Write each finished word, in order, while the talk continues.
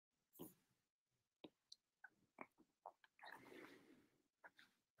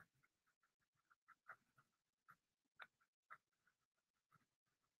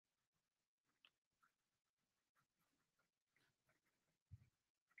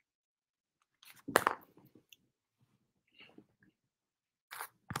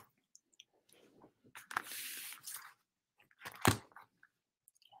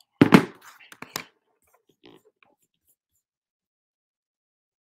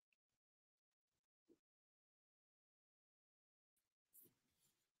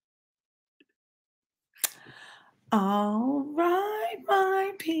All right,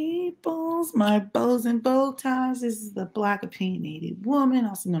 my peoples, my bows and bow ties. This is the Black Opinionated Woman,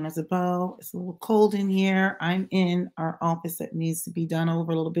 also known as a bow. It's a little cold in here. I'm in our office that needs to be done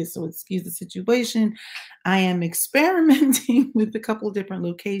over a little bit, so excuse the situation. I am experimenting with a couple of different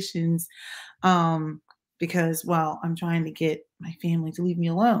locations because, well, I'm trying to get my family to leave me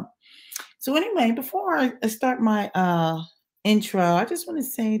alone. So anyway, before I start my intro, I just want to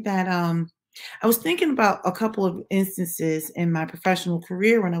say that I was thinking about a couple of instances in my professional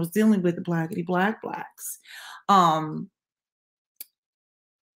career when I was dealing with the blackity black blacks. Um,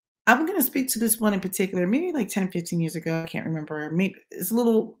 I'm going to speak to this one in particular, maybe like 10, 15 years ago. I can't remember. Maybe it's a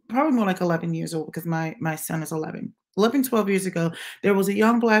little, probably more like 11 years old because my son is 11. 11, 12 years ago, there was a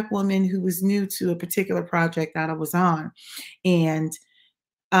young black woman who was new to a particular project that I was on. And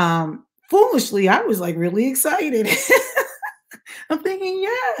foolishly, I was like really excited. I'm thinking,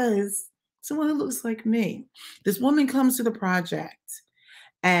 yes, someone who looks like me. This woman comes to the project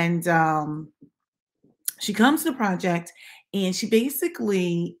and she comes to the project and she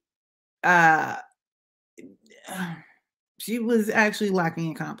basically, uh, she was actually lacking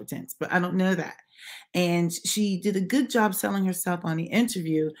in competence, but I don't know that. And she did a good job selling herself on the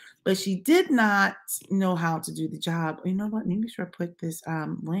interview, but she did not know how to do the job. You know what? Let me make sure I put this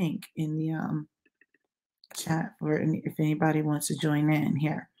link in the chat for if anybody wants to join in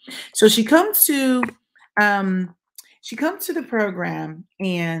here. So um she comes to the program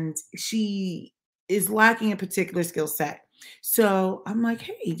and she is lacking a particular skill set. So I'm like,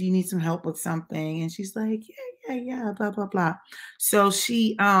 hey, do you need some help with something? And she's like, yeah, blah, blah, blah. So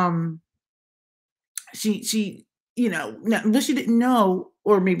she what she didn't know,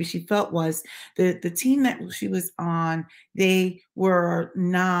 or maybe she felt, was the team that she was on, they were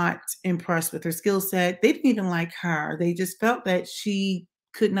not impressed with her skill set. They didn't even like her. They just felt that she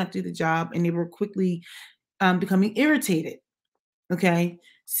could not do the job, and they were quickly becoming irritated. Okay.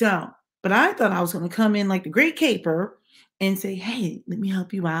 So, but I thought I was going to come in like the great caper and say, hey, let me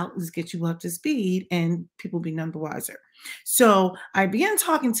help you out. Let's get you up to speed, and people be none the wiser. So I began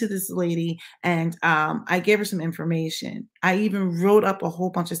talking to this lady, and I gave her some information. I even wrote up a whole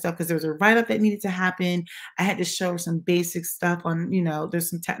bunch of stuff because there was a write-up that needed to happen. I had to show her some basic stuff on,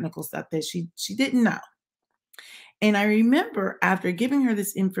 there's some technical stuff that she didn't know. And I remember after giving her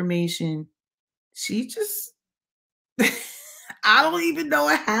this information, she just I don't even know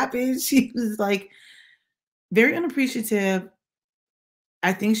what happened. She was like very unappreciative.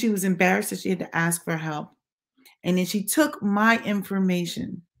 I think she was embarrassed that she had to ask for help. And then she took my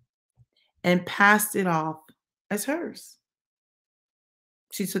information and passed it off as hers.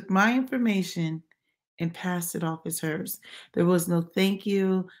 She took my information and passed it off as hers. There was no thank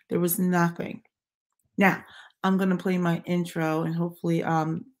you. There was nothing. Now, I'm going to play my intro, and hopefully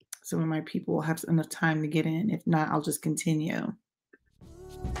some of my people will have enough time to get in. If not, I'll just continue.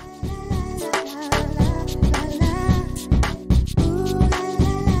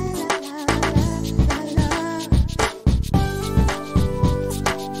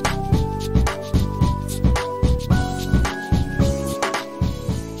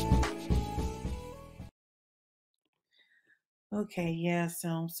 Okay, yeah, so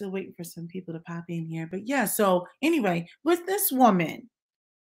I'm still waiting for some people to pop in here. But yeah, so anyway, with this woman,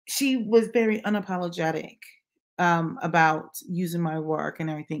 she was very unapologetic about using my work and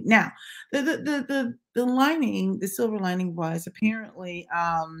everything. Now, the lining, the silver lining was apparently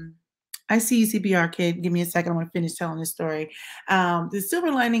I see you, CBR kid. Give me a second. I want to finish telling this story. The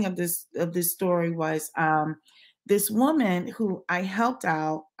silver lining of this story was this woman who I helped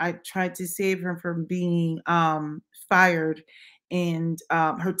out. I tried to save her from being fired, and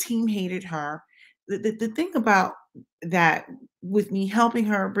her team hated her. The thing about that, with me helping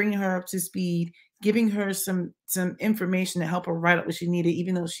her, bringing her up to speed, giving her some information to help her write up what she needed,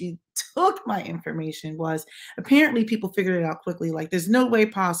 even though she took my information, was apparently people figured it out quickly. Like, there's no way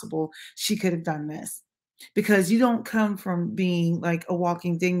possible she could have done this, because you don't come from being like a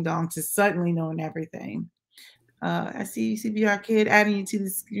walking ding dong to suddenly knowing everything. I see you, CBR kid, adding you to the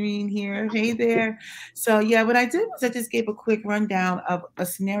screen here. Hey there. So yeah, what I did was I just gave a quick rundown of a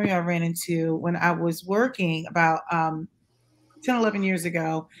scenario I ran into when I was working about 10, 11 years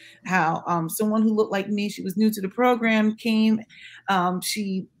ago. How someone who looked like me, she was new to the program, came.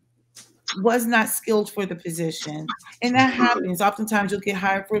 She was not skilled for the position. And that happens. Oftentimes you'll get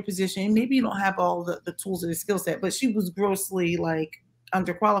hired for a position and maybe you don't have all the tools or the skill set, but she was grossly like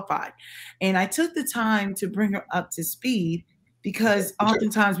underqualified. And I took the time to bring her up to speed because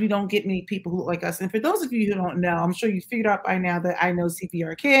oftentimes we don't get many people who look like us. And for those of you who don't know, I'm sure you figured out by now that I know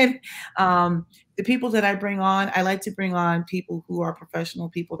CPR Kid. The people that I bring on, I like to bring on people who are professional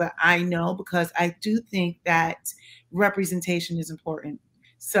people that I know because I do think that representation is important.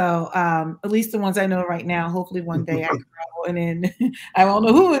 So at least the ones I know right now, hopefully one day I grow and then I won't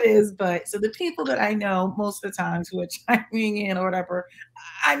know who it is. But so the people that I know most of the times who are chiming in or whatever,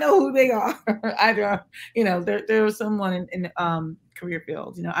 I know who they are. I don't, there's someone in career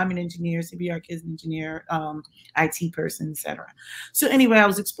fields. I'm an engineer, CBR Kids engineer, IT person, etc. So anyway, I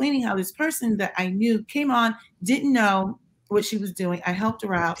was explaining how this person that I knew came on, didn't know what she was doing. I helped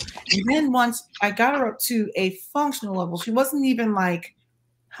her out. And then once I got her up to a functional level, she wasn't even like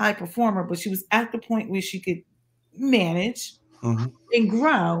high performer, but she was at the point where she could manage and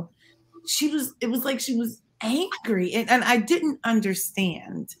grow. It was like she was angry and I didn't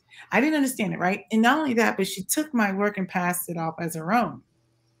understand. I didn't understand it, right? And not only that, but she took my work and passed it off as her own.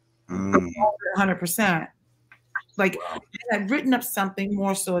 100%. Like I had written up something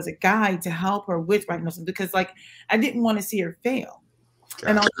more so as a guide to help her with writing something because like I didn't want to see her fail.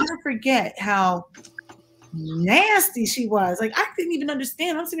 And I'll never forget how nasty she was. Like I didn't even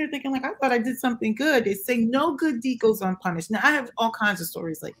understand. I'm sitting there thinking, like, I thought I did something good. They say no good deed goes unpunished. Now I have all kinds of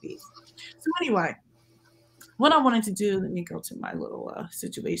stories like these. So anyway, what I wanted to do, let me go to my little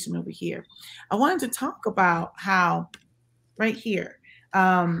situation over here. I wanted to talk about how right here.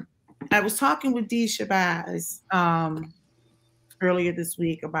 I was talking with Dee Shabazz earlier this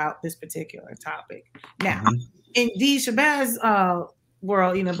week about this particular topic. Now, in Dee Shabazz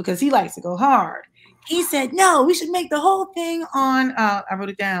world, because he likes to go hard, he said, no, we should make the whole thing on, I wrote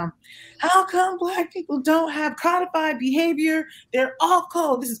it down. How come Black people don't have codified behavior? They're off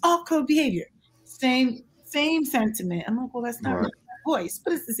code. This is off code behavior. Same sentiment. I'm like, well, that's not really my voice,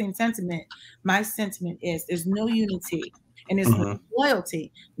 but it's the same sentiment. My sentiment is there's no unity and there's no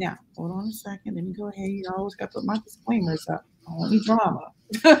loyalty. Now, hold on a second. Let me go ahead. You always got to put my disclaimers up. I don't need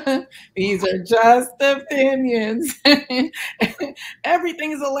drama. These are just opinions.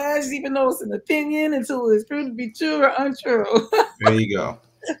 Everything is alleged, even though it's an opinion, until it's proven to be true or untrue. There you go.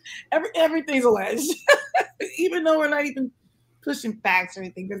 Everything's alleged, even though we're not even pushing facts or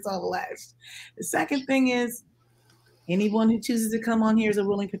anything. That's all alleged. The second thing is anyone who chooses to come on here is a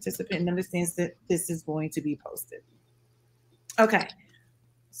willing participant and understands that this is going to be posted. Okay,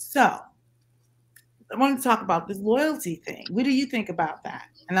 so I want to talk about this loyalty thing. What do you think about that?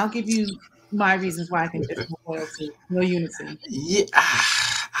 And I'll give you my reasons why I think there's no loyalty, no unity. Yeah,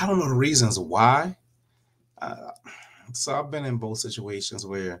 I don't know the reasons why. So I've been in both situations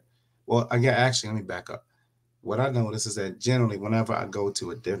where, well, actually, let me back up. What I notice is that generally, whenever I go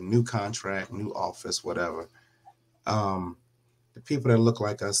to a new contract, new office, whatever, the people that look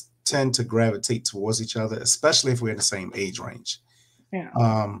like us tend to gravitate towards each other, especially if we're in the same age range. Yeah.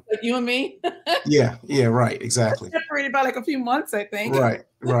 Like you and me? Yeah, right, exactly. Separated by like a few months, I think.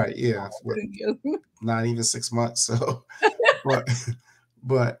 Right, yeah. Not even 6 months. So,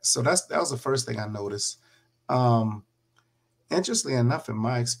 but so that was the first thing I noticed. Interestingly enough, in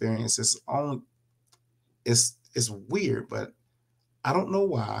my experience, it's weird, but I don't know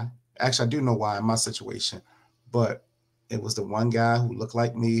why. Actually, I do know why in my situation, but it was the one guy who looked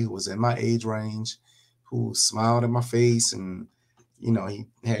like me, who was in my age range, who smiled in my face, and he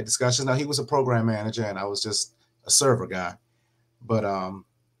had discussions. Now he was a program manager, and I was just a server guy. But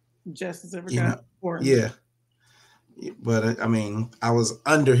just a server guy. Yeah. But I mean, I was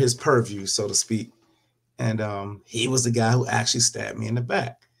under his purview, so to speak, and he was the guy who actually stabbed me in the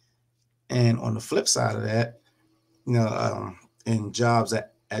back. And on the flip side of that, in jobs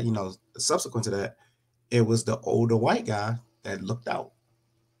that subsequent to that, it was the older white guy that looked out.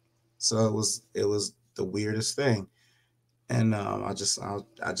 So it was the weirdest thing. And I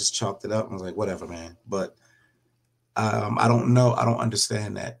just chalked it up and was like, whatever, man. But I don't know. I don't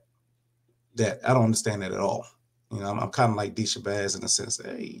understand that. I don't understand that at all. I'm kind of like Dee Shabazz in the sense that,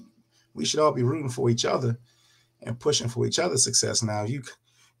 hey, we should all be rooting for each other and pushing for each other's success. Now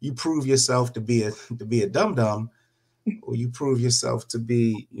you prove yourself to be a dum dum, or you prove yourself to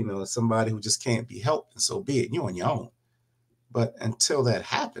be somebody who just can't be helped, and so be it. You're on your own. But until that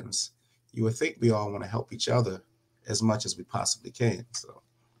happens, you would think we all want to help each other as much as we possibly can. So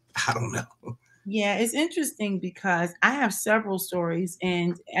I don't know. Yeah, it's interesting because I have several stories,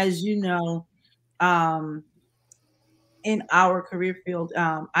 and as you know, in our career field,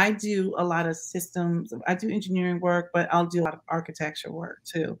 I do a lot of systems. I do engineering work, but I'll do a lot of architecture work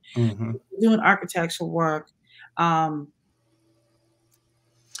too. Hmm. Doing architectural work, um,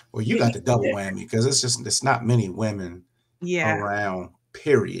 Well, you there- got the double whammy because it's not many women yeah, around,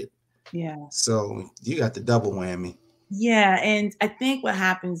 period. yeah, So you got the double whammy. yeah. And I think what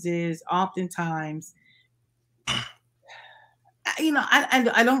happens is oftentimes,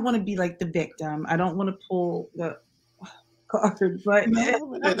 I don't want to be like the victim. I don't want to pull the card, but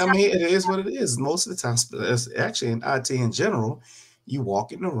No, I'm I mean, it is what it is. Most of the time, it's actually in IT in general, you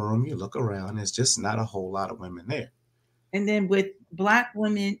walk in the room, you look around, there's just not a whole lot of women there. and then with Black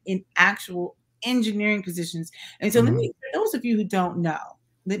women in actual engineering positions. And so let Hmm. me, for those of you who don't know,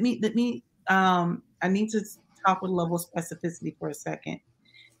 I need to talk with a level of specificity for a second.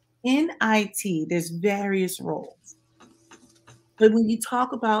 In IT, there's various roles. But when you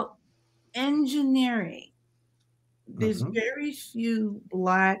talk about engineering, there's Hmm. very few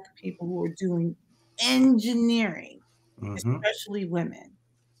Black people who are doing engineering, Hmm. especially women,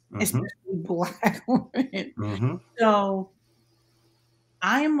 Hmm. especially Black women. Hmm. So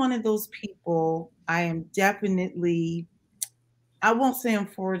I am one of those people. I am definitely, I won't say I'm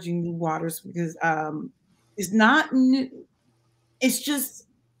foraging new waters because it's not new. It's just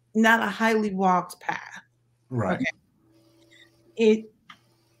not a highly walked path. Right. Okay. It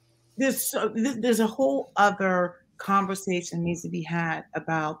there's a whole other conversation needs to be had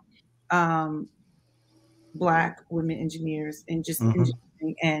about um Black women engineers and just Hmm.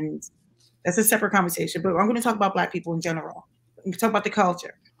 engineering, and that's a separate conversation. But I'm going to talk about Black people in general. We can talk about the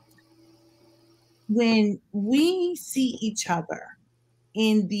culture. When we see each other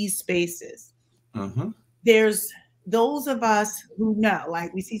in these spaces, Hmm. there's those of us who know,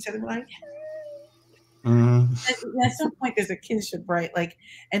 like we see each other like, Hmm. at some point there's a kinship, right? Like,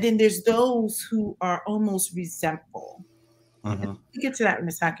 and then there's those who are almost resentful. And Hmm. we'll get to that in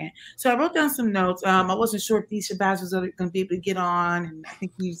a second. So I wrote down some notes. I wasn't sure if these Shabazz was going to be able to get on, and I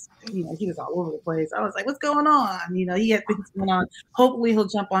think he was all over the place. I was like, "What's going on?" He had things going on. Hopefully, he'll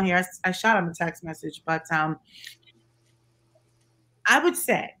jump on here. I shot him a text message, but I would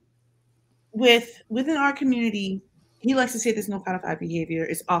say within our community, he likes to say there's no codified behavior,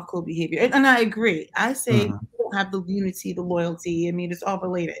 it's off code behavior. And I agree. I say Hmm. we don't have the unity, the loyalty. I mean, it's all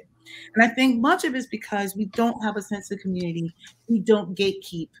related. And I think much of it is because we don't have a sense of community. We don't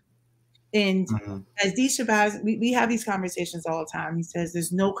gatekeep. And Hmm. as these Shabazz, we have these conversations all the time. He says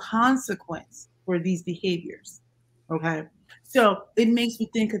there's no consequence for these behaviors. Okay. So it makes me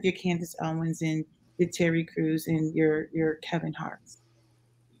think of your Candace Owens and your Terry Crews and your Kevin Hart's.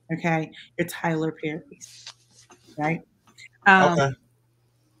 Okay. Your Tyler Perry's. Right. Um, Okay.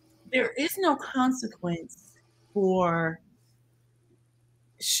 there is no consequence for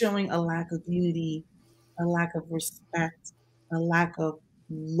showing a lack of unity, a lack of respect, a lack of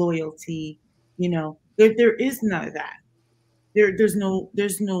loyalty. There is none of that. There's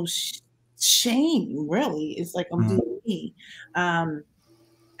no shame really. It's like I'm Mhm. doing me. Um,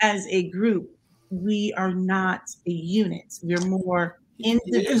 as a group, we are not a unit. We're more It's,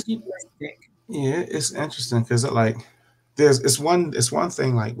 individualistic. yeah, it's interesting because like it's one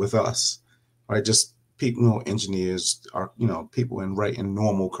thing like with us, right? Just people, engineers are people in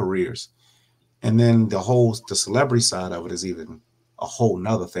normal careers, and then the celebrity side of it is even a whole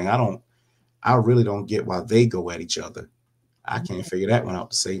nother thing. I really don't get why they go at each other. I can't figure that one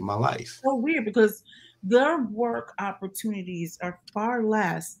out to save my life. So weird because their work opportunities are far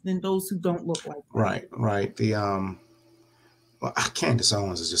less than those who don't look like them. Right, right. Well, Candace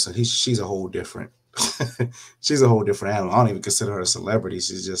Owens is just she's a whole different she's a whole different animal. I don't even consider her a celebrity.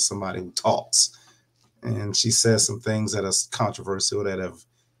 She's just somebody who talks, and she says some things that are controversial that have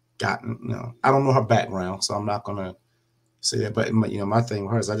gotten I don't know her background, so I'm not gonna say that. But my thing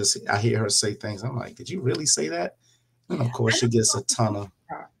with her is I hear her say things. I'm like, did you really say that? And of course, I she don't gets know a if it's ton of.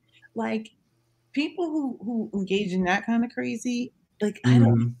 her. Like people who engage in that kind of crazy, like I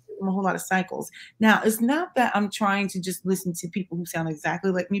don't Hmm. give them a whole lot of cycles. Now, it's not that I'm trying to just listen to people who sound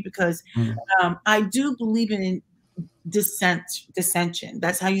exactly like me because Hmm. I do believe in dissension.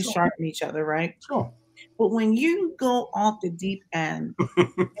 That's how you Sure, sharpen each other, right? sure. But when you go off the deep end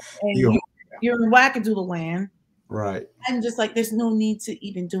and you you're in wackadoodle land, right, I'm just like, there's no need to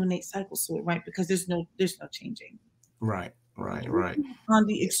even donate cycles to it, right? Because there's no changing. right, right, right. On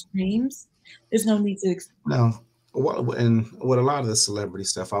the extremes, there's no need to. Now, what a lot of the celebrity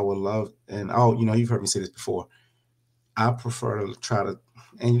stuff I would love, and you've heard me say this before. I prefer to try to,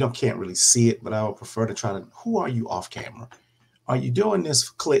 and you don't can't really see it, but I would prefer to try to. Who are you off camera? Are you doing this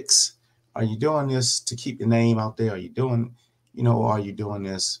for clicks? Are you doing this to keep your name out there? Are you doing, or are you doing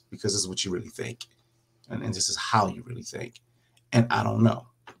this because this is what you really think? and this is how you really think. And I don't know,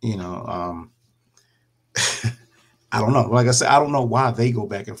 you know, I don't know. Like I said, I don't know why they go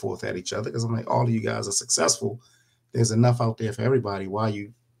back and forth at each other, because I'm like, all of you guys are successful. There's enough out there for everybody. Why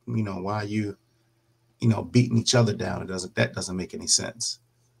you beating each other down? That doesn't make any sense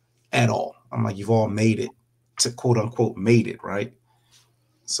at all. I'm like, you've all made it, to quote unquote made it, right?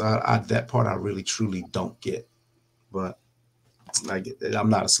 So that part I really truly don't get. But like, I'm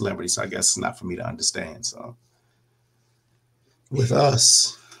not a celebrity, so I guess it's not for me to understand. So with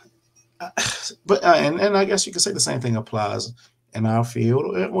us, but and I guess you could say the same thing applies in our field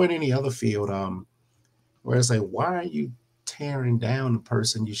or in any other field. Where it's like, why are you tearing down the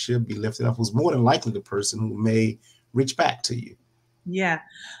person you should be lifting up, who's more than likely the person who may reach back to you? Yeah.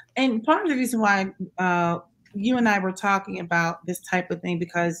 And part of the reason why you and I were talking about this type of thing,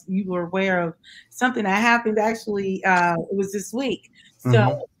 because you were aware of something that happened actually, it was this week.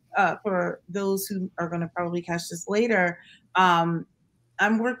 So Mm-hmm. for those who are going to probably catch this later, um,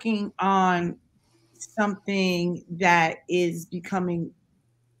 I'm working on something that is becoming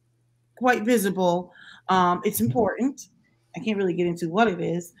quite visible. It's important. I can't really get into what it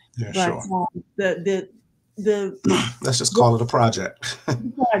is, Yeah, but sure. the Let's just call it a project.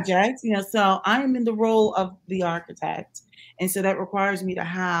 project, so I am in the role of the architect. And so that requires me to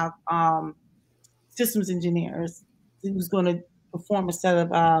have systems engineers who's going to perform a set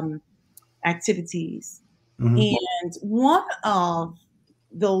of activities. Mm-hmm. And one of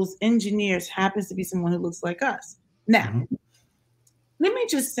those engineers happens to be someone who looks like us. Now, Mm-hmm. let me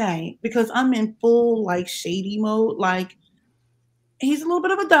just say, because I'm in full like shady mode, like he's a little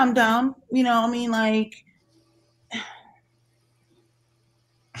bit of a dum dum, I mean, like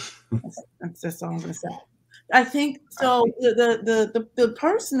that's all I'm gonna say. I think so. The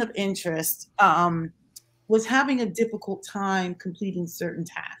person of interest was having a difficult time completing certain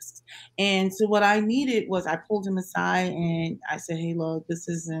tasks, and so what I needed was I pulled him aside and I said, "Hey, look, this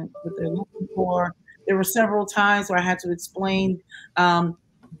isn't what they're looking for." There were several times where I had to explain. Um,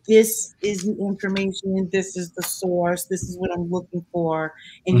 this is the information. This is the source. This is what I'm looking for,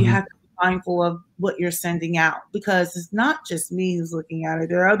 and you Mm-hmm. have to mindful of what you're sending out, because it's not just me who's looking at it.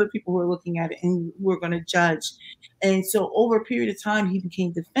 There are other people who are looking at it and who are going to judge. And so over a period of time, he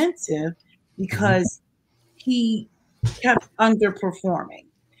became defensive Mm-hmm. because he kept underperforming.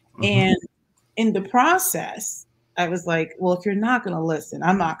 Mm-hmm. And in the process, I was like, well, if you're not going to listen,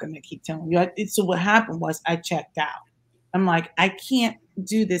 I'm not going to keep telling you. So what happened was I checked out. I'm like, I can't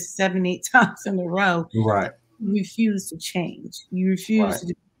do this 7, 8 times in a row. Right. You refuse to change. You refuse Right. to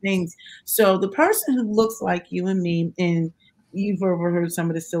do things. So the person who looks like you and me, and you've overheard some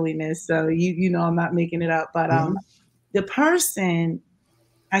of the silliness, so you know I'm not making it up, but Mm-hmm. the person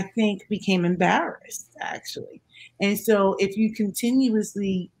I think became embarrassed actually. And so if you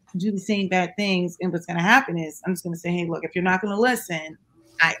continuously do the same bad things, and what's going to happen is I'm just going to say, hey, look, if you're not going to listen,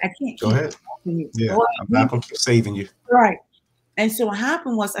 I can't Go keep ahead. helping you. Yeah, Go I'm ahead. not gonna keep saving you. Right. And so what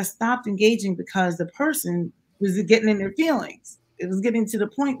happened was I stopped engaging because the person was getting in their feelings. It was getting to the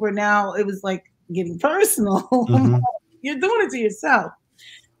point where now it was like getting personal. Mm-hmm. You're doing it to yourself.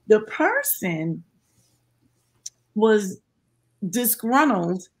 The person was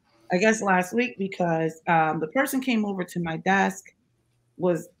disgruntled, I guess, last week because the person came over to my desk,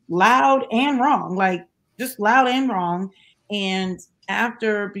 was loud and wrong, like just loud and wrong. And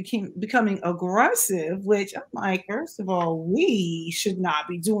after becoming aggressive, which I'm like, first of all, we should not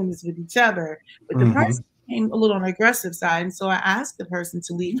be doing this with each other. But the Mm-hmm. person came a little on the aggressive side. And so I asked the person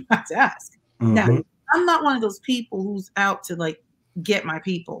to leave my desk. Now, Mm-hmm. I'm not one of those people who's out to like get my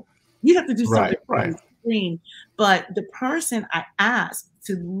people. You have to do something Right. Right. extreme. But the person I asked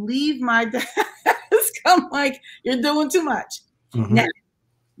to leave my desk, I'm like, you're doing too much. Mm-hmm. Now,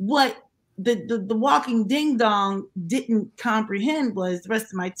 what the walking ding dong didn't comprehend was the rest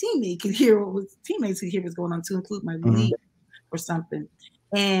of my teammates could hear what's going on, to include my Mm-hmm. lead or something.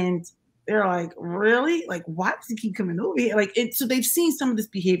 And they're like, really? Like, why does he keep coming over here? Like, so they've seen some of this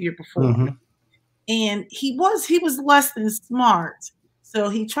behavior before. Mm-hmm. And he was less than smart. So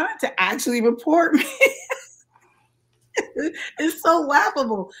he tried to actually report me. It's so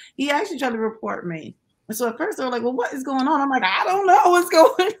laughable. He actually tried to report me. And so at first they were like, well, what is going on? I'm like, I don't know what's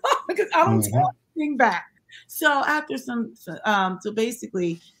going on because I don't Mm-hmm. tell anything back. So after so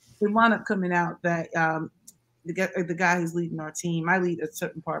basically it wound up coming out that the guy who's leading our team, I lead a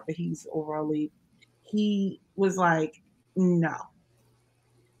certain part, but he's overall lead. He was like, no.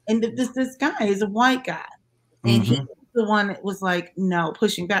 And this guy is a white guy. And he Mm-hmm. was the one that was like, no,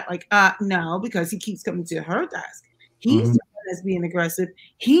 pushing back, like, no, because he keeps coming to her desk. He's Mm-hmm. the one that's being aggressive.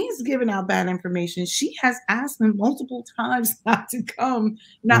 He's giving out bad information. She has asked him multiple times not to come,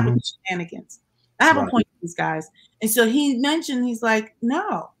 not with Mm-hmm. the shenanigans. I have a Right. point with these guys. And so he mentioned, he's like,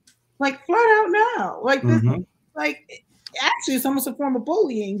 no, like flat out no. Like this, Mm-hmm. like actually it's almost a form of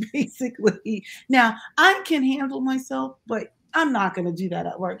bullying, basically. Now I can handle myself, but I'm not gonna do that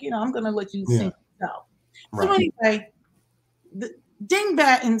at work. I'm gonna let you Yeah. sink yourself. So Right. anyway, the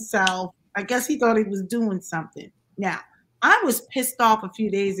dingbat himself, I guess he thought he was doing something. Now, I was pissed off a few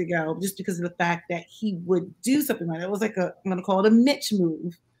days ago just because of the fact that he would do something like that. It was like I'm gonna call it a Mitch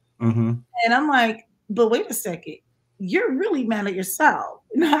move. Mm-hmm. And I'm like, but wait a second. You're really mad at yourself,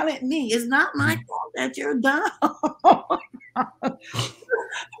 not at me. It's not my Mm-hmm. fault that you're dumb.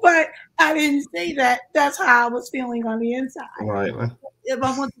 But I didn't say that. That's how I was feeling on the inside. Right. If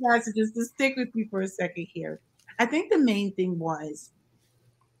I want you guys to just to stick with me for a second here, I think the main thing was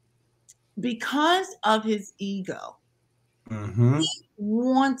because of his ego, Mm-hmm. he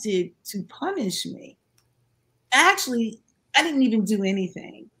wanted to punish me. Actually, I didn't even do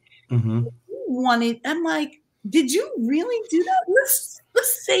anything. Mm-hmm. He wanted, I'm like, did you really do that?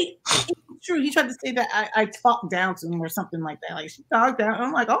 Let's say it's true. He tried to say that I talked down to him or something like that. Like she talked down.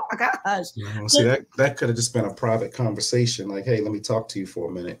 I'm like, oh my gosh. Well, see, But that could have just been a private conversation. Like, hey, let me talk to you for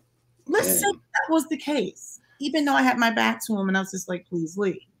a minute. let's say And that was the case. Even though I had my back to him and I was just like, please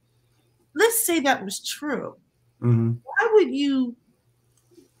leave. Let's say that was true. mm-hmm. Why would you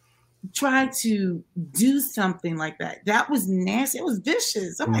try to do something like that? That was nasty. It was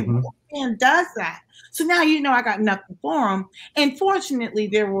vicious. I'm like, Mm-hmm. what man does that? So now I got nothing for him. And fortunately,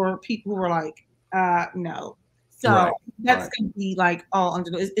 there were people who were like, no. So Right. that's Right. gonna be like all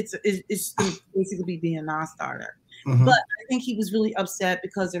under it's gonna basically be being a non-starter. But Mm-hmm. I think he was really upset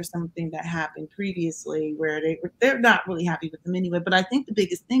because there's something that happened previously where they're not really happy with him anyway. But I think the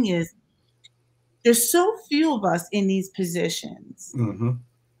biggest thing is there's so few of us in these positions. Mm-hmm.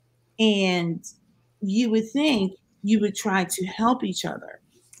 And you would think you would try to help each other.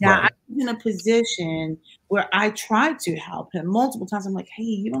 Now, I Right. was in a position where I tried to help him multiple times. I'm like, hey,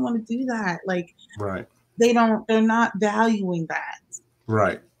 you don't want to do that. Like, Right. they're not valuing that.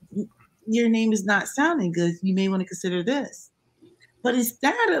 Right. Your name is not sounding good. You may want to consider this. But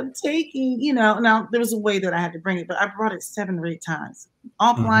instead of taking, now there was a way that I had to bring it, but I brought it 7 or 8 times,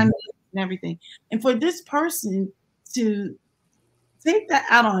 offline Mm-hmm. and everything. And for this person to take that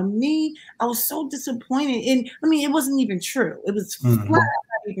out on me. I was so disappointed. And I mean, it wasn't even true. It was flat Mm-hmm.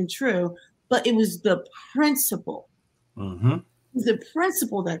 not even true, but it was the principle. Mm-hmm. It was the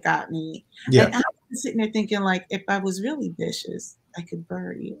principle that got me. And Yeah. I was sitting there thinking, like, if I was really vicious, I could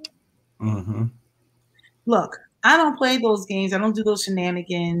bury you. Mm-hmm. Look, I don't play those games. I don't do those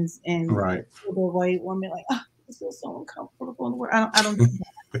shenanigans and Right. the white woman like, oh, I feel so uncomfortable in the world. I don't do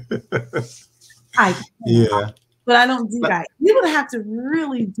that. I can't. Yeah. But I don't do But- that. You would have to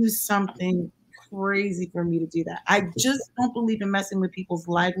really do something crazy for me to do that. I just don't believe in messing with people's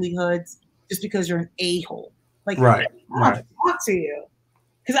livelihoods just because you're an a-hole. Like, Right. I'll Right. talk to you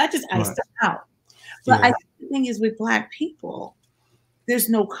because I just iced Right. them out. But I Yeah. think the thing is with Black people, there's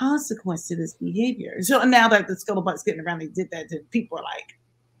no consequence to this behavior. So now that the scuttlebutt's getting around, they did that to people are like,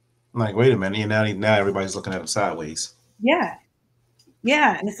 Like, wait a minute. Now everybody's looking at him sideways. yeah,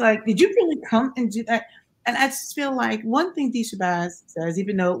 yeah. And it's like, did you really come and do that? And I just feel like one thing Disha Baz says,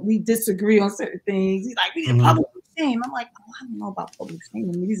 even though we disagree on certain things, he's like, we need to Mm-hmm. public shame. I'm like, oh, I don't know about public shame.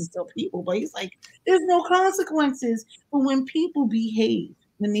 I mean, these are still people, but he's like, there's no consequences for when people behave,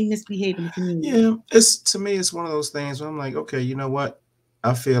 when they misbehave in the community. Yeah. To me, it's one of those things where I'm like, okay, you know what?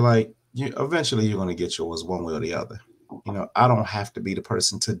 I feel like eventually you're going to get yours one way or the other. I don't have to be the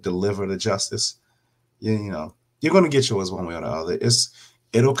person to deliver the justice. You're going to get yours one way or the other.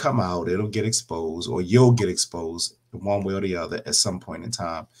 It'll come out, it'll get exposed, or you'll get exposed one way or the other at some point in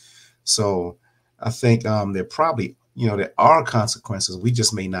time. So I think there are consequences. We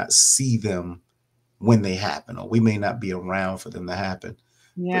just may not see them when they happen, or we may not be around for them to happen.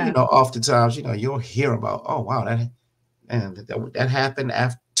 But Yeah. oftentimes, you'll hear about, oh wow, that happened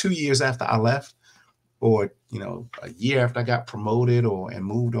after 2 years after I left, or a year after I got promoted and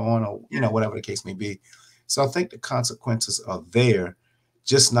moved on, or whatever the case may be. So I think the consequences are there,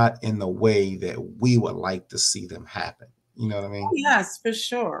 just not in the way that we would like to see them happen. You know what I Oh, mean? yes, for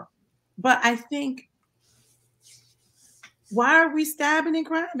sure. But I think, why are we stabbing and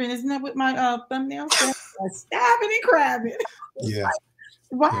crabbing? Isn't that what my thumbnail said? Stabbing and crabbing. Yeah,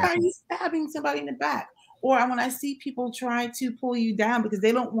 Why yeah, are you stabbing somebody in the back? Or when I see people try to pull you down because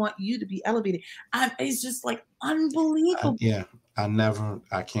they don't want you to be elevated, it's just like unbelievable. yeah.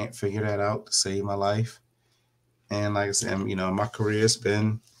 I can't figure that out to save my life. And like I said, my career has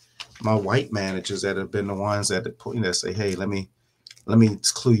been my white managers that have been the ones that say, hey, let me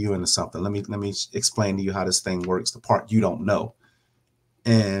clue you into something. Let me explain to you how this thing works, the part you don't know.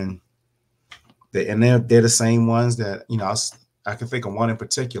 And They're the same ones that, you know, I can think of one in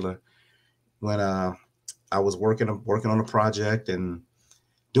particular when I was working on a project and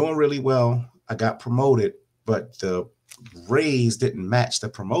doing really well. I got promoted, but the raise didn't match the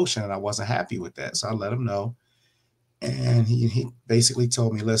promotion, and I wasn't happy with that. So I let him know, and he basically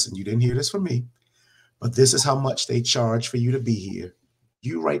told me, "Listen, you didn't hear this from me, but this is how much they charge for you to be here.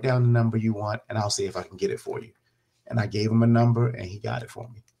 You write down the number you want, and I'll see if I can get it for you." And I gave him a number, and he got it for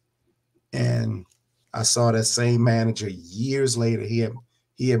me. And I saw that same manager years later. He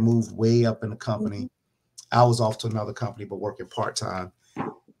had moved way up in the company. I was off to another company, but working part time.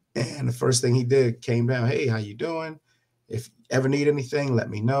 And the first thing he did came down, "Hey, how you doing? If you ever need anything, let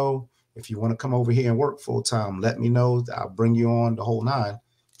me know. If you want to come over here and work full time, let me know. I'll bring you on the whole nine."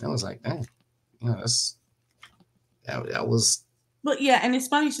 And I was like, "Dang, you know, that was." But yeah, and it's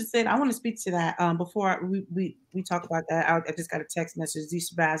funny you should say that. I want to speak to that before we talk about that. I just got a text message. D.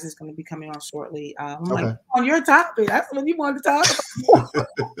 Shabazz is going to be coming on shortly. I'm like, Okay. on your topic. That's what you wanted to talk about.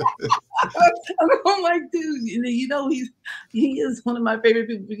 I'm like, dude, you know he is one of my favorite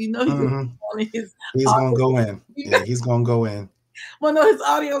people. You know he's on his. He's gonna go in. Yeah, he's gonna go in. Well, no, his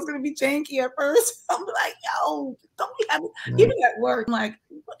audio is gonna be janky at first. I'm like, yo, don't we have even at work? I'm like,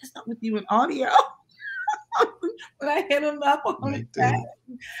 what is up with you in audio? When I hit him up on it.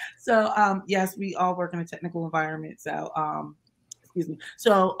 So yes, we all work in a technical environment. So excuse me.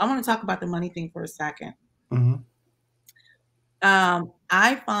 So I want to talk about the money thing for a second.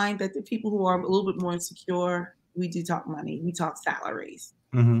 I find that the people who are a little bit more insecure, we do talk money. We talk salaries.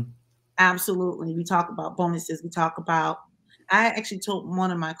 Absolutely. We talk about bonuses. We talk about, I actually told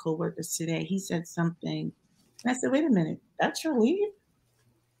one of my coworkers today, he said something. And I said, wait a minute, that's your leave?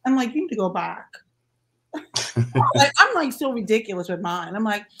 I'm like, you need to go back. I'm like so ridiculous with mine. I'm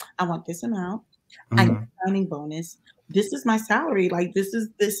like, I want this amount. I need a signing bonus. This is my salary. Like this is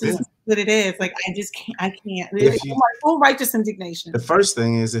what it is. Like I can't. It's like full righteous indignation. The first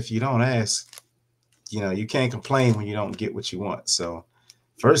thing is, if you don't ask, you know, you can't complain when you don't get what you want. So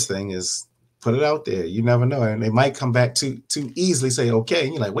first thing is put it out there. You never know. And they might come back too easily, say, okay.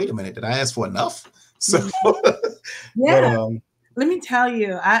 And you're like, wait a minute, did I ask for enough? So yeah. But, let me tell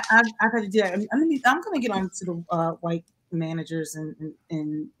you, I've had to do that. I'm going to get on to the white managers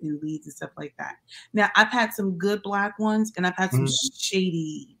and leads and stuff like that. Now, I've had some good Black ones, and I've had some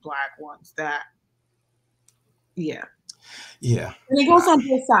shady Black ones that, yeah. And it goes on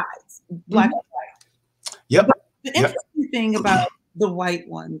both sides, Black and white. Yep. But the interesting thing about the white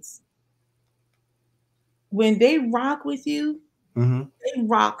ones, when they rock with you, they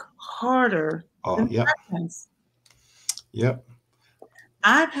rock harder than the Black ones.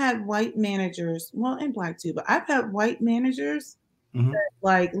 I've had white managers, well, and Black too, but I've had white managers that,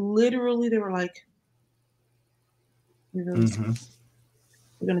 like, literally, they were like, we're going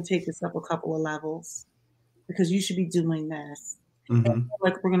to take this up a couple of levels because you should be doing this. And,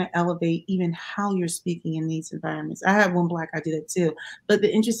 like, we're going to elevate even how you're speaking in these environments. I had one Black, I did it too. But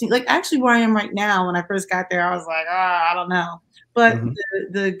the interesting, like, actually where I am right now, when I first got there, I was like, I don't know. But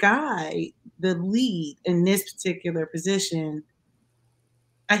the guy, the lead in this particular position,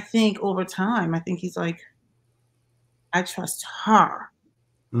 I think over time, I think he's like, I trust her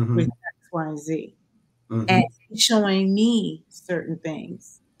with X, Y, and Z. And he's showing me certain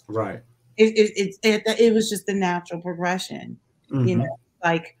things. Right. It was just the natural progression, you know,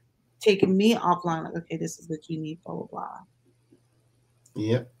 like taking me offline, like, okay, this is what you need, blah, blah, blah.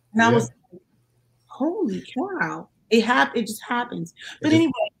 Yep. And I was like, holy cow. It just happens. But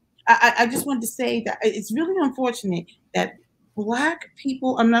anyway, I just wanted to say that it's really unfortunate that Black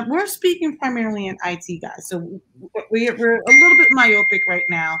people, we're speaking primarily in IT, guys. So we're a little bit myopic right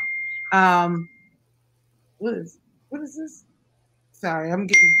now. What is this? Sorry, I'm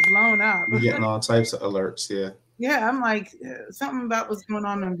getting blown up. You're getting all types of alerts, Yeah, I'm like, something about what's going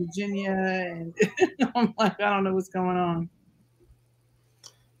on in Virginia, and I'm like, I don't know what's going on.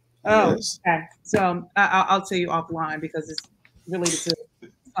 Oh, okay. So I'll tell you offline because it's related to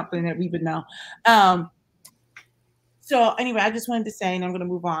something that we would know. So anyway, I just wanted to say, and I'm going to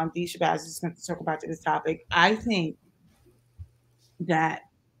move on. D. Shabazz is just going to circle back to this topic. I think that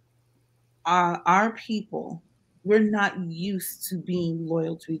our people, we're not used to being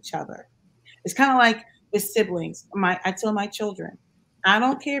loyal to each other. It's kind of like with siblings. I tell my children, I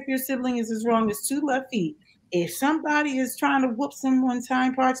don't care if your sibling is as wrong as 2 left feet. If somebody is trying to whoop someone's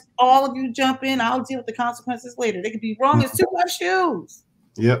hind parts, all of you jump in. I'll deal with the consequences later. They could be wrong as 2 left shoes.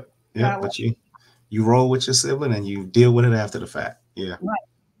 Yep. But you roll with your sibling and you deal with it after the fact. Yeah. Right.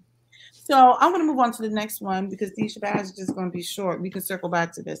 So I'm going to move on to the next one because D. Shabazz is just going to be short. We can circle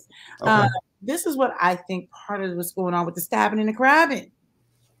back to this. This is what I think part of what's going on with the stabbing and the grabbing.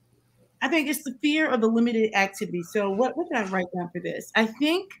 I think it's the fear of the limited activity. So what did I write down for this? I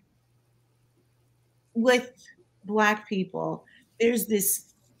think with Black people, there's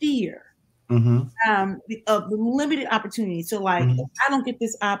this fear Mm-hmm. of the limited opportunity. So like, if Mm-hmm. I don't get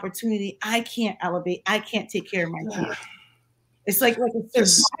this opportunity, I can't elevate. I can't take care of my kids. It's like a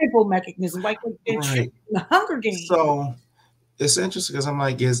It's survival mechanism, like they're trapped right. in the Hunger Games. So it's interesting because I'm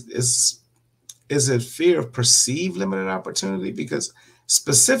like, is it fear of perceived limited opportunity? Because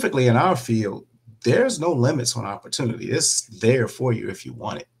specifically in our field, there's no limits on opportunity. It's there for you if you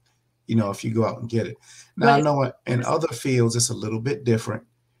want it. You know, if you go out and get it. Now I But know in other fields it's a little bit different.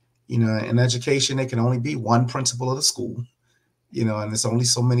 You know, in education, it can only be one principal of the school. You know, and there's only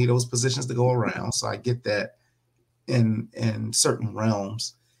so many of those positions to go around. So I get that in certain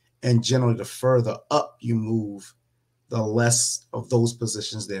realms, and generally, the further up you move, the less of those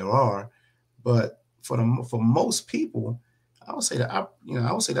positions there are. But for most people, I would say that I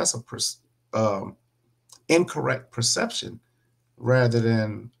would say that's um, incorrect perception rather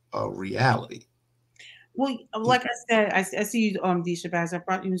than a reality. well, like I said, I see you, D. Shabazz. I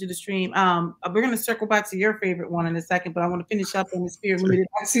brought you into the stream. We're gonna circle back to your favorite one in a second, but I want to finish up on the fear of limited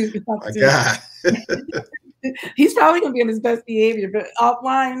My opportunity. God. He's probably gonna be on his best behavior, but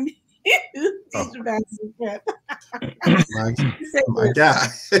offline, D. Oh, Shabazz is a friend. my, Say my this. God.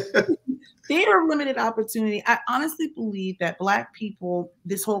 Fear of limited opportunity. I honestly believe that Black people,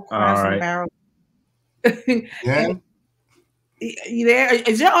 this whole All cross and right. barrel. Yeah, And you there?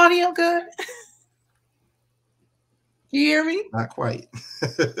 Is your audio good? Can you hear me? not quite.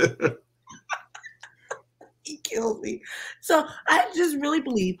 He killed me. So I just really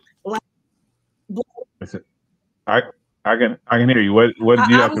believe Black. Listen, I I can hear you. What did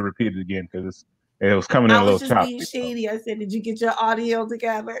you I have was to repeat it again? Because it was coming in I a was little just being choppy. So. shady. I said, "Did you get your audio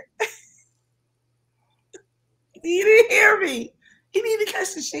together?" He didn't hear me. He needed to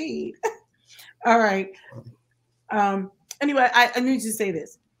catch the shade. All right. Anyway, I need to say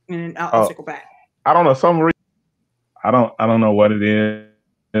this, and I'll Oh, circle back. I don't know. Some reason I don't know what it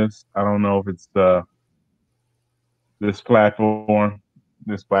is. I don't know if it's this platform,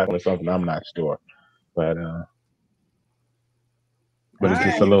 or something. I'm not sure, but uh, All but We it's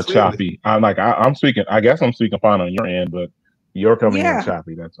can just hear a right. you little clearly. choppy. I'm speaking. I guess I'm speaking fine on your end, but you're coming in Yeah,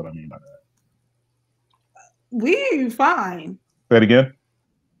 choppy. That's what I mean by that. we hear you fine. Say it again.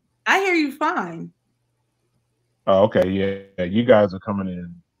 I hear you fine. Oh, okay. Yeah. You guys are coming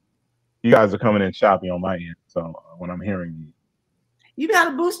in. You guys are coming in choppy on my end. So when I'm hearing you. You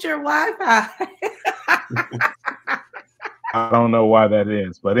got to boost your Wi-Fi. I don't know why that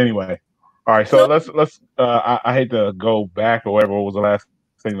is, but anyway. All right, so So, I hate to go back or whatever was the last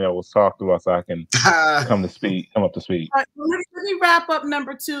thing that was talked about, so I can come up to speed. let me wrap up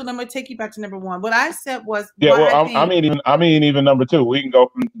number two, and I'm going to take you back to number one. What I said was Yeah, why well, I think. I mean even number two. We can go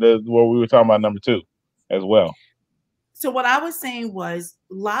from the where we were talking about number two as well. So what I was saying was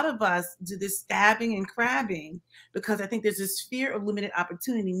a lot of us do this stabbing and crabbing because I think there's this fear of limited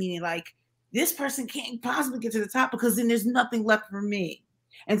opportunity, meaning like this person can't possibly get to the top because then there's nothing left for me.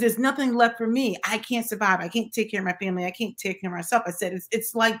 And there's nothing left for me. I can't survive. I can't take care of my family. I can't take care of myself. I said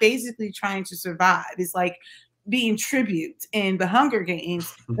it's like basically trying to survive. It's like being tribute in the Hunger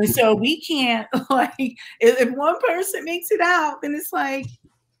Games. And so we can't like if one person makes it out, then it's like,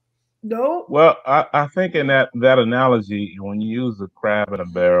 nope. Well, I think in that analogy, when you use the crab in a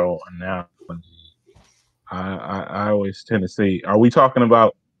barrel analogy, I always tend to see. Are we talking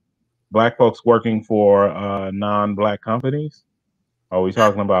about black folks working for non-black companies? Are we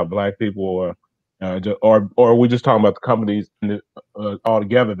talking about black people, or are we just talking about the companies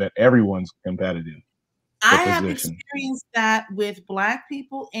altogether that everyone's competitive for I have position? experienced that with Black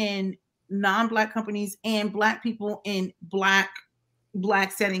people in non-Black companies and Black people in Black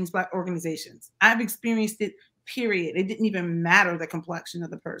settings, Black organizations. I've experienced it, period. It didn't even matter the complexion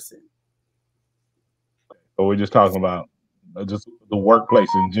of the person. Or we're just talking about just the workplace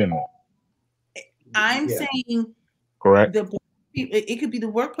in general, I'm Yeah. saying correct? the it could be the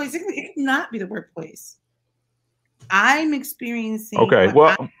workplace, it could not be the workplace. I'm experiencing Okay. what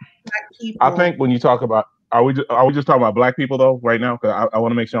Well, I Black I people, think when you talk about are we just talking about black people though right now? Because I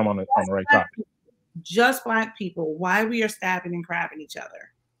want to make sure I'm on the right Black, topic. just Black people, why we are stabbing and crabbing each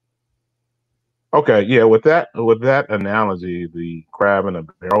other. Okay. Yeah. With that analogy, the crab in a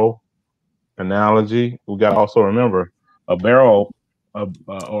barrel analogy, we got to also remember a barrel,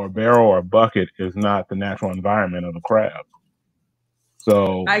 or a barrel or a bucket is not the natural environment of the crab.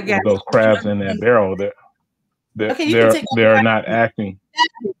 So I guess. with those crabs in that barrel, Okay, you can take they're not acting.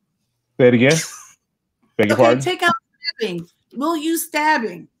 Say it again. Beg your okay, pardon. take out stabbing. We'll use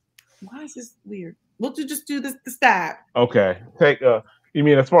stabbing. Why is this weird? We'll just do this the stab. Okay. You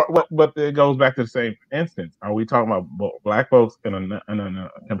mean as far what? But it goes back to the same instance. Are we talking about black folks in a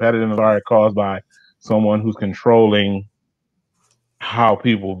competitive environment caused by someone who's controlling how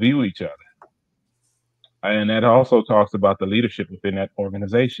people view each other? And that also talks about the leadership within that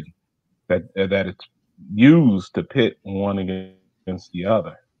organization that it's used to pit one against the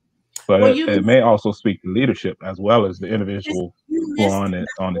other. But Well, it may also speak to leadership as well as the individual you who are missed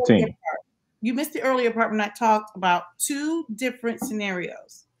on the the earlier team. part. You missed the earlier part when I talked about two different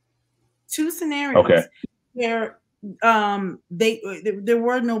scenarios. Two Okay. scenarios where there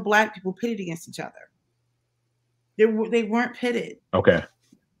were no black people pitted against each other. They weren't pitted. Okay.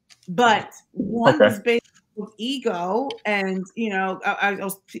 But one Okay. was based on ego, and I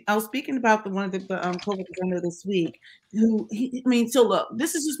was speaking about the one of the coworkers I know this week. I mean, so look,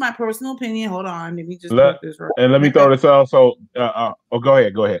 this is just my personal opinion. Hold on, let me just Let put this right. and let me throw this also. Oh, go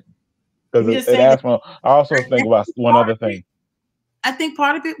ahead. Go ahead. Because I'm just it saying that asks me. I also think about one other thing. I think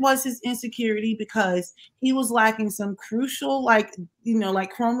part of it was his insecurity because he was lacking some crucial, like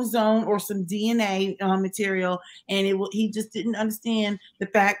chromosome or some DNA material, and he just didn't understand the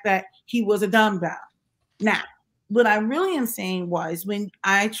fact that he was a dumbbell. Now, what I really am saying was when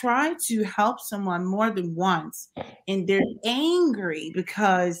I try to help someone more than once, and they're angry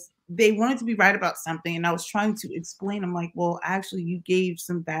because they wanted to be right about something, and I was trying to explain, I'm like, well, actually, you gave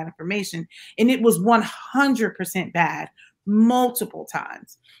some bad information, and it was 100% bad multiple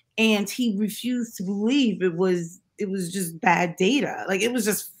times, and he refused to believe it was just bad data. Like it was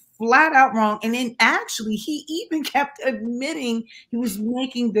just flat out wrong. And then actually he even kept admitting he was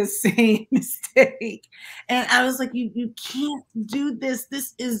making the same mistake. And I was like, you can't do this.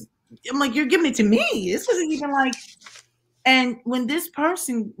 I'm like, you're giving it to me. This wasn't even like. And when this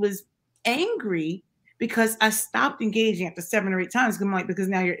person was angry because I stopped engaging after 7 or 8 times, I'm like, because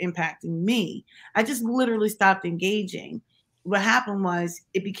now you're impacting me. I just literally stopped engaging. What happened was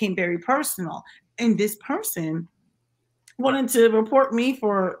it became very personal. And this person wanted to report me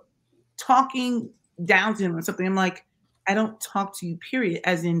for talking down to him or something. I'm like, I don't talk to you, period,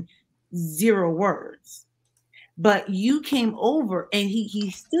 as in 0 words. But you came over and he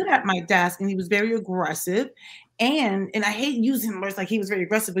stood at my desk and he was very aggressive. And I hate using words like he was very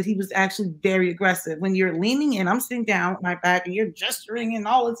aggressive, but he was actually very aggressive. When you're leaning in, I'm sitting down with my back and you're gesturing and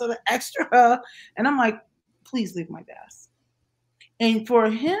all this other extra. And I'm like, please leave my desk. And for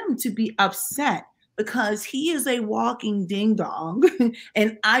him to be upset because he is a walking ding dong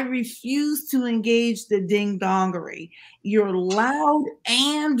and I refuse to engage the ding dongery. You're loud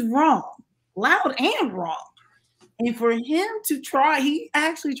and wrong. Loud and wrong. And for him to try, he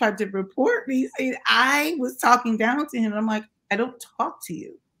actually tried to report me, saying I was talking down to him. I'm like, I don't talk to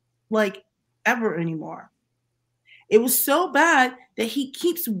you like ever anymore. It was so bad that he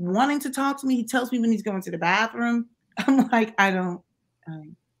keeps wanting to talk to me. He tells me when he's going to the bathroom. I'm like, I don't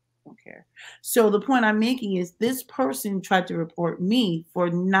care. So the point I'm making is this person tried to report me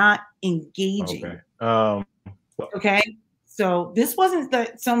for not engaging. Okay. Okay. So this wasn't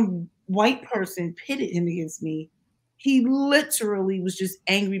that some white person pitted him against me. He literally was just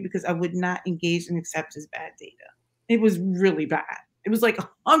angry because I would not engage and accept his bad data. It was really bad. It was like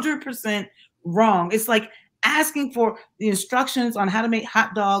 100% wrong. It's like asking for the instructions on how to make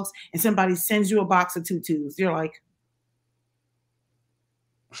hot dogs and somebody sends you a box of tutus. You're like,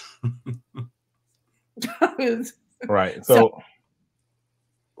 right. So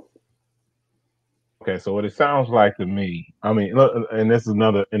okay, so what it sounds like to me, I mean, look, and this is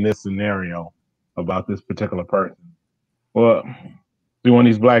another in this scenario about this particular person. Well, you want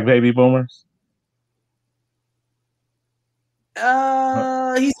these black baby boomers?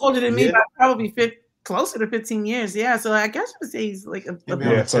 He's older than me Yeah. by probably closer to 15 years. Yeah, so I guess you would say he's like He'll be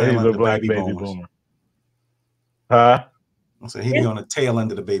on Yeah, the so tail he's end a of the black baby baby boomers. boomer. Huh? So he'll be on the tail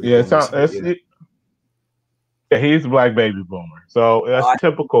end of the baby Yeah, boomers. So, yeah. yeah, he's a black baby boomer. So that's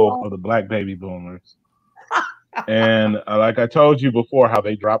typical of the black baby boomers. And like I told you before, how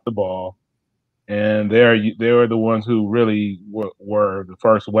they dropped the ball, and they were the ones who really were the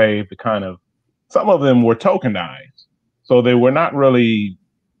first wave to kind of. Some of them were tokenized, so they were not really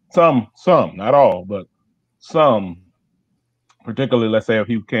some, not all, but some. Particularly, let's say if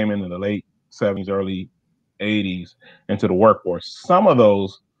he came in the late '70s, early '80s into the workforce, some of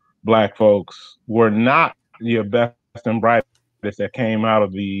those black folks were not your best and brightest that came out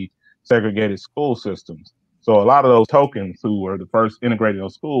of the segregated school systems. So a lot of those tokens who were the first integrated in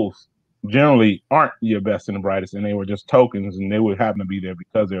those schools generally aren't your best and the brightest, and they were just tokens, and they would happen to be there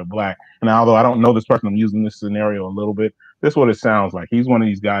because they're black. And although I don't know this person, I'm using this scenario a little bit. This is what it sounds like. He's one of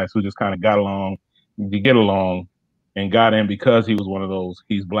these guys who just kind of got along, to get along, and got in because he was one of those.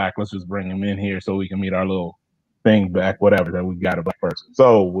 He's black. Let's just bring him in here so we can meet our little thing back, whatever, that we got a black person.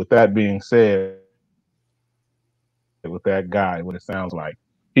 So with that being said, with that guy, what it sounds like,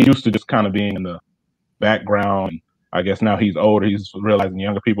 he used to just kind of being in the background. I guess now he's older. He's realizing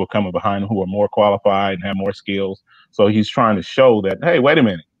younger people coming behind him who are more qualified and have more skills. So he's trying to show that, hey, wait a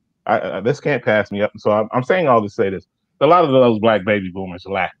minute, this can't pass me up. So I'm saying all to say this: a lot of those black baby boomers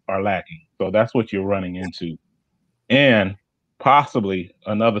are lacking. So that's what you're running into. And possibly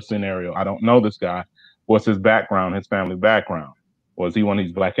another scenario. I don't know this guy. What's his background? His family background? Was he one of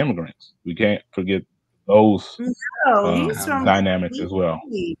these black immigrants? We can't forget those No, he's from dynamics as well.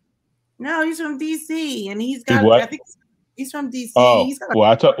 DC. No, he's from DC, and he's He's got. what? I think he's from DC. Oh, He's got.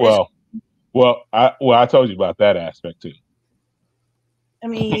 I told you about that aspect too. I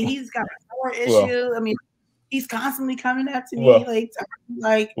mean, he's got a power Well, issue. I mean, he's constantly coming up to me well,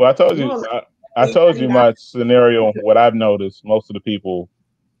 like, well. I told you're you. like, I told you my scenario. What I've noticed, most of the people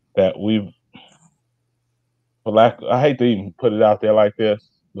that we've black. I hate to even put it out there like this,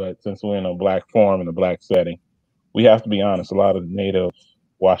 but since we're in a black forum in a black setting, we have to be honest. A lot of native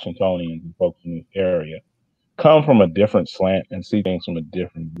Washingtonians and folks in this area come from a different slant and see things from a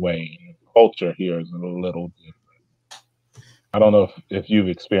different way. And the culture here is a little different. I don't know if you've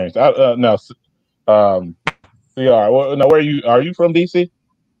experienced. No, CR. Well, no, where are you? Are you from DC?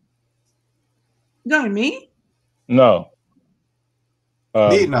 no, me? No.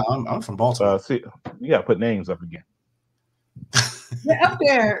 No, I'm from Baltimore. See, you gotta put names up again. They're up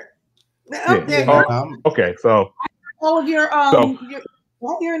there. They're up there. Oh, okay, so all of your all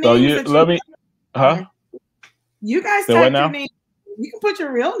your names. So you let me, huh? You guys Say type what now? your name. You can put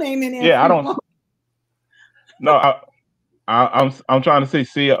your real name in there. Yeah, I don't. No, I'm trying to see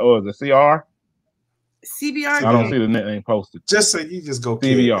C. Oh, is it CR? CBR. I don't see the name posted. Just so you just go CBR.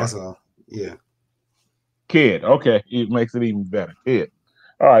 Kid. That's all. Yeah. Kid. Okay, it makes it even better. Kid.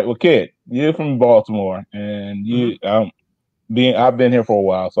 All right. Well, Kid, you're from Baltimore, and you I've been here for a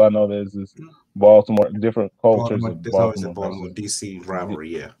while, so I know there's this Baltimore different cultures of There's always a Baltimore DC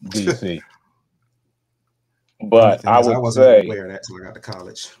rivalry. Yeah. DC. But I wasn't aware of that until I got to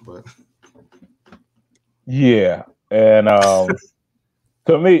college. But yeah, and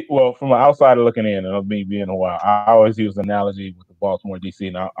to me, well, from an outsider looking in, and of me being a while, I always use the analogy with the Baltimore DC,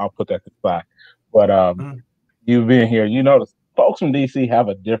 and I'll put that to the side. But you being here, you notice folks from DC have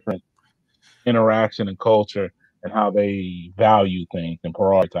a different interaction and culture and how they value things and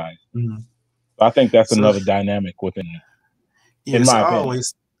prioritize. So I think that's another dynamic within it. Yeah, in my I opinion.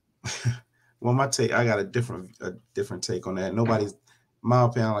 always, well, my take, I got a different take on that. Nobody's, my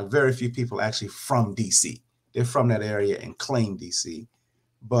opinion, like very few people actually from DC. They're from that area and claim DC.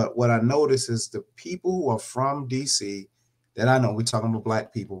 But what I notice is the people who are from DC that I know, we're talking about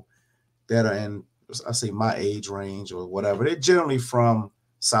black people that are in, I say my age range or whatever. They're generally from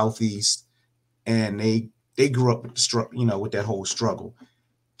Southeast, and they grew up with with that whole struggle.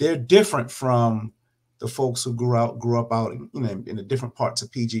 They're different from the folks who grew up out in the different parts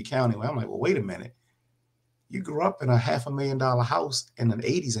of PG County. Where I'm like, well, wait a minute. You grew up in a $500,000 house in the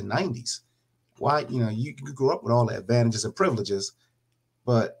 80s and 90s. Why, you grew up with all the advantages and privileges,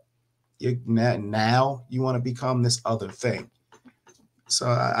 but now you want to become this other thing. So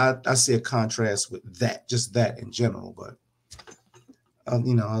I see a contrast with that, just that in general. But other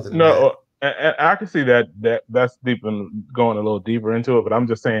than that. And I can see that's deep and going a little deeper into it. But I'm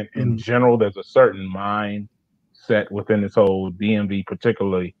just saying, in general, there's a certain mindset within this whole DMV,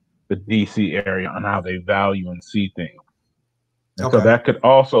 particularly the DC area, on how they value and see things. And so that could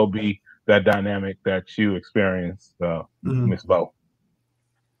also be that dynamic that you experienced, Ms. Bo.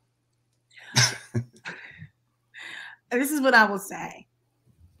 This is what I will say.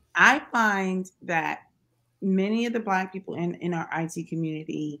 I find that many of the Black people in our IT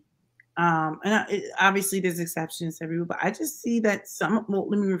community, obviously there's exceptions everywhere, but I just see that some. Well,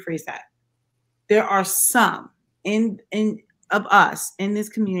 let me rephrase that. There are some of us in this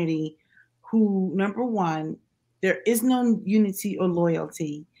community who, number one, there is no unity or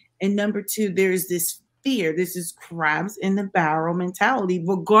loyalty, and number two, there is this fear. This is crabs in the barrel mentality,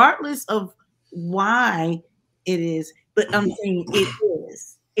 regardless of why it is. But I'm saying it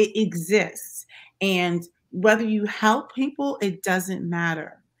is. It exists. And whether you help people, it doesn't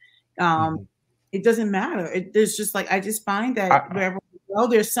matter. It doesn't matter. There's just like, I just find that wherever we go,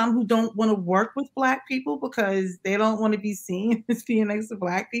 there's some who don't want to work with Black people because they don't want to be seen as being next to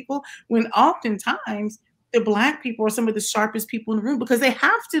Black people, when oftentimes the Black people are some of the sharpest people in the room because they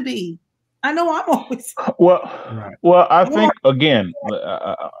have to be. I know I'm always. Well, I think, again,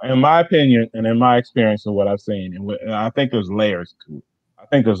 in my opinion and in my experience of what I've seen, and I think there's layers to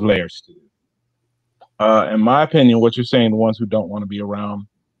it. In my opinion, what you're saying, the ones who don't want to be around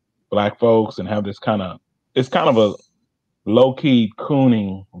Black folks and have this kind of it's kind of a low key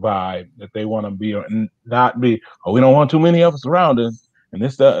cooning vibe that they want to be and not be. Oh, we don't want too many of us around us, and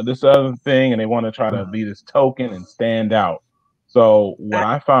this other thing, and they want to try to be this token and stand out. So what That,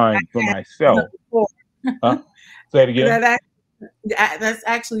 I find for that is number myself, 4. huh? Say it again. That's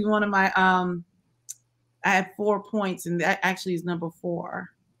actually one of my I had 4 points, and that actually is number 4.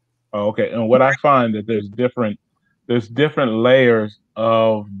 Oh, okay. And what I find that there's different layers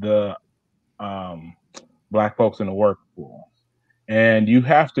of the um, black folks in the workforce, and you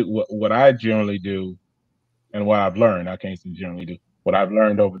have to. What I generally do, and what I've learned, I can't say generally do. What I've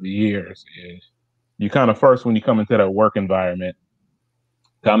learned over the years is you kind of first when you come into that work environment,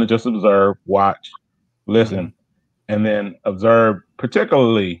 kind of just observe, watch, Mm-hmm. listen, and then observe.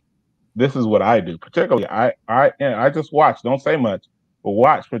 Particularly, this is what I do. Particularly, I just watch. Don't say much, but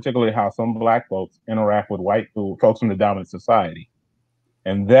watch particularly how some black folks interact with white folks from the dominant society,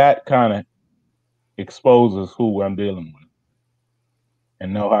 and that kind of exposes who I'm dealing with,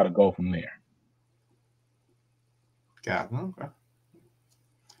 and know how to go from there. Got it. Okay.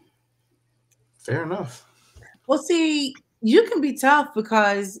 Fair enough. Well, see, you can be tough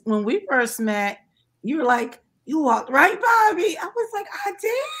because when we first met, you were like, you walked right by me. I was like, I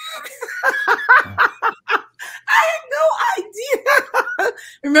did. I had no idea.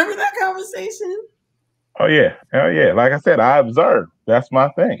 Remember that conversation? Oh yeah, hell yeah. Like I said, I observe. That's my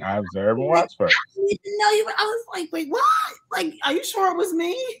thing. I observe and watch first. I didn't even know you. I was like, wait, what? Like, are you sure it was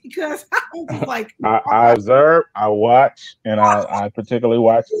me? Because I was just like, I observe, I watch, and I particularly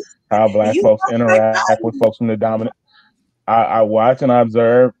watch how black you folks walked right interact by with me. folks from the dominant. I watch and I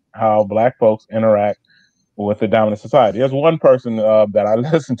observe how black folks interact with the dominant society. There's one person that I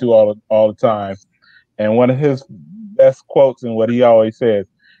listen to all the time, and one of his best quotes and what he always says: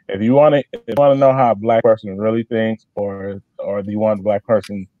 "If you want to know how a black person really thinks, or do you want the black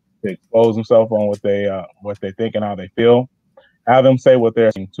person to expose themselves on what they think and how they feel, have them say what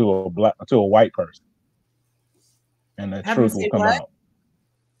they're saying to a white person, and the Have them truth will say come what? out.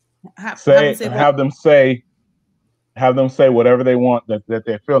 Have them say what? Have them say whatever they want that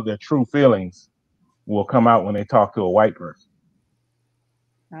they feel their true feelings will come out when they talk to a white person.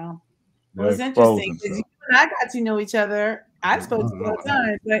 Oh. Well, They'll it's expose interesting because you themselves." and I got to know each other. I I spoke to don't you all know. the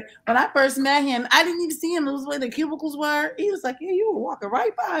time, but when I first met him, I didn't even see him. It was where the cubicles were. He was like, "Yeah, you were walking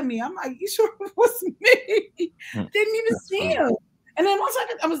right by me." I'm like, "You sure it was me?" Hmm. Didn't even That's see funny. him. And then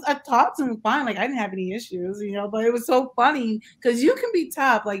once I talked to him fine, like I didn't have any issues, But it was so funny because you can be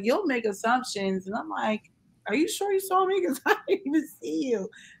tough, like you'll make assumptions, and I'm like, "Are you sure you saw me?" Because I didn't even see you.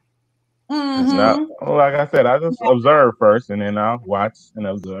 Now, Mm-hmm. like I said, I just observe first, and then I'll watch and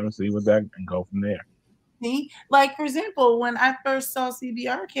observe and see what that and go from there. Like for example, when I first saw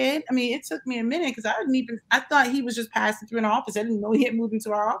CBR Kid, I mean, it took me a minute because I thought he was just passing through an office. I didn't know he had moved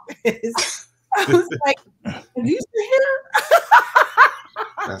into our office. I was like, "Are you still here?"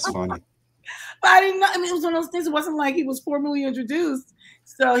 That's funny. But I didn't know. I mean, it was one of those things. It wasn't like he was formally introduced.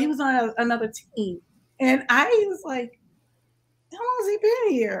 So he was on another team, and I was like, "How long has he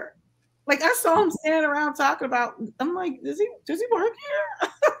been here?" Like I saw him standing around talking about. I'm like, does he work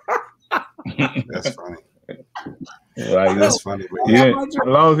here?" That's funny. Like Oh, That's funny. But he yeah. didn't,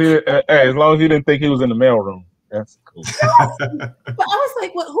 as long as he didn't think he was in the mailroom, that's cool. but I was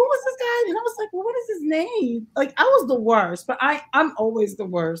like, "What? Who was this guy?" And I was like, "Well, what is his name?" Like, I was the worst, but I'm always the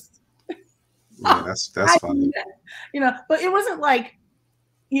worst. Yeah, that's funny. But it wasn't like,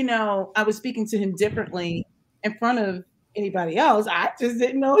 I was speaking to him differently in front of anybody else. I just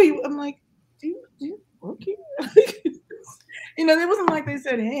didn't know I'm like, do you work here? It wasn't like they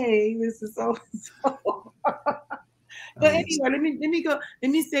said, "Hey, this is so and so." But anyway, let me go.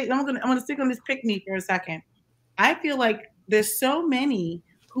 Let me say, I'm gonna stick on this pick me for a second. I feel like there's so many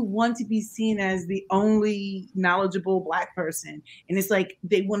who want to be seen as the only knowledgeable black person. And it's like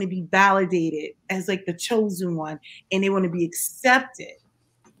they want to be validated as like the chosen one and they want to be accepted.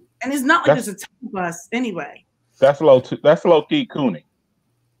 And it's not like there's That's a ton of us anyway. that's low key cooning.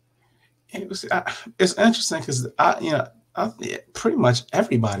 It's interesting because yeah, pretty much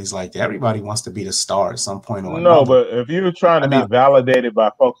everybody's like that. Everybody wants to be the star at some point or No, another. but if you're trying to And be validated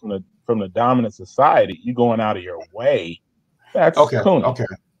by folks from the dominant society, you going out of your way. That's okay, cooning.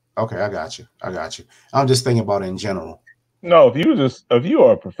 okay, I got you. I'm just thinking about it in general. No, if you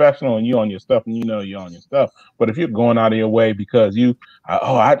are a professional and you on your stuff and you know you're on your stuff, but if you're going out of your way because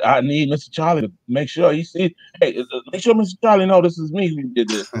I need Mr. Charlie to make sure he sees, hey, make sure Mr. Charlie know this is me who did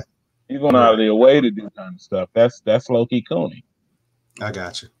this. You're going out Right, of your way to do kind of stuff. That's low key cooning. I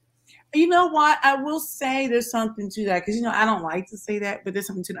got you. You know what? I will say there's something to that because I don't like to say that, but there's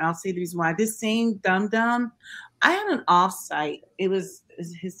something to that. I'll say the reason why. This same Dum Dum, I had an offsite. It was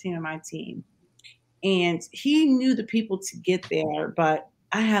his team and my team. And he knew the people to get there, but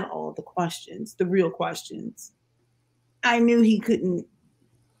I had all the questions, the real questions. I knew he couldn't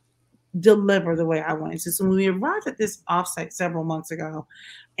deliver the way I wanted to. So when we arrived at this offsite several months ago,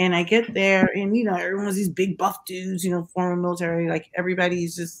 and I get there, and everyone's these big buff dudes, former military, like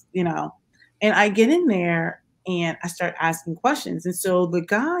everybody's just, and I get in there and I start asking questions. And so the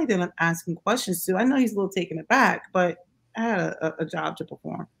guy that I'm asking questions to, I know he's a little taken aback, but I had a job to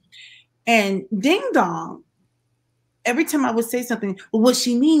perform. And ding dong, every time I would say something, well, what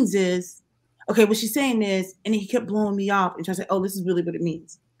she means is, okay, what she's saying is, and he kept blowing me off and trying to say, oh, this is really what it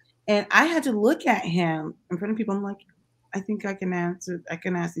means. And I had to look at him in front of people. I'm like, I think I can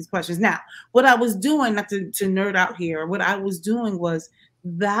ask these questions. Now, what I was doing, not to nerd out here, what I was doing was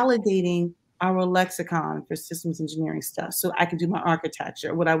validating our lexicon for systems engineering stuff so I could do my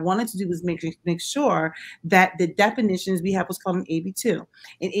architecture. What I wanted to do was make sure that the definitions, we have what's called an AB2.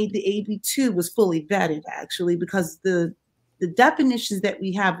 And the AB2 was fully vetted, actually, because the definitions that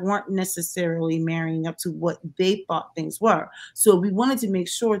we have weren't necessarily marrying up to what they thought things were. So we wanted to make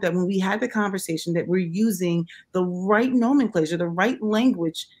sure that when we had the conversation that we're using the right nomenclature, the right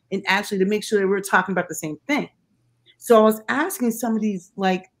language, and actually to make sure that we're talking about the same thing. So I was asking some of these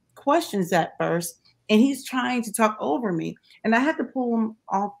questions at first, and he's trying to talk over me. And I had to pull him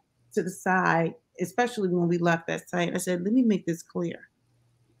off to the side, especially when we left that site. I said, let me make this clear.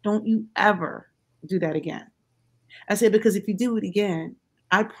 Don't you ever do that again. I said, because if you do it again,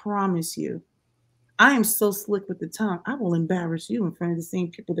 I promise you, I am so slick with the tongue, I will embarrass you in front of the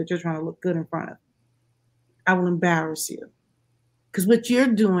same people that you're trying to look good in front of. I will embarrass you. Because what you're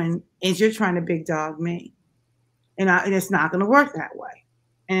doing is you're trying to big dog me. And it's not going to work that way.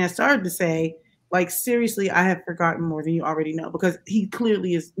 And I started to say, seriously, I have forgotten more than you already know, because he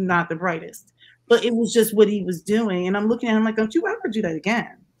clearly is not the brightest. But it was just what he was doing. And I'm looking at him like, don't you ever do that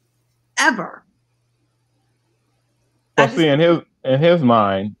again. Ever. Well, see, in his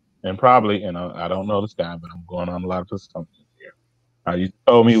mind, and probably, I don't know this guy, but I'm going on a lot of assumptions here. You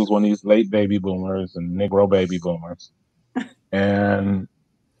told me he was one of these late baby boomers and Negro baby boomers, and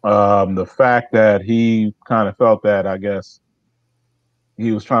the fact that he kind of felt that, I guess,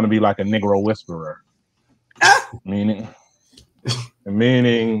 he was trying to be like a Negro whisperer, meaning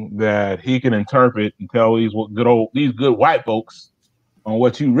that he can interpret and tell these good white folks on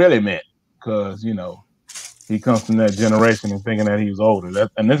what you really meant, because he comes from that generation and thinking that he was older.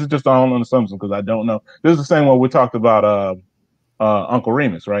 And this is just all an assumption because I don't know. This is the same one we talked about Uncle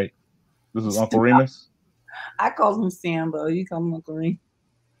Remus, right? This is Uncle Remus. I call him Sambo. You call him Uncle Remus.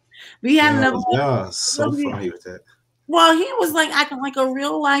 We had another one. Yeah, so funny with that. Well, he was acting like a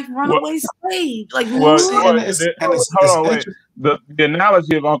real life runaway slave. Hold on, wait. The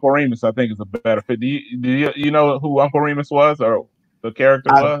analogy of Uncle Remus, I think, is a better fit. Do you know who Uncle Remus was, or the character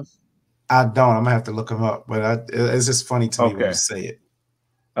was? I don't. I'm gonna have to look him up, but it's just funny to me when you say it.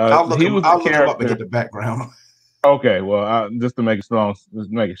 I'll look him up and get the background. Okay, well, just to make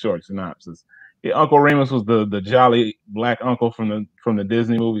it short synopsis. Yeah, Uncle Remus was the jolly black uncle from the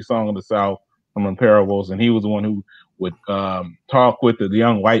Disney movie Song of the South, from the parables, and he was the one who would talk with the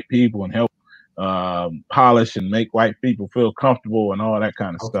young white people and help polish and make white people feel comfortable and all that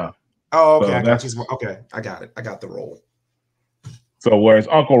kind of stuff. Oh, okay, I got it. I got the role. So whereas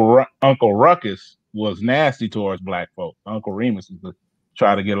Uncle Ruckus was nasty towards black folks, Uncle Remus was to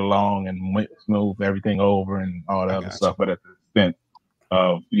try to get along and smooth everything over and all that other stuff, but at the extent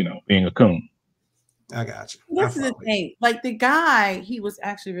of being a coon. I got you. This is the thing. The guy, he was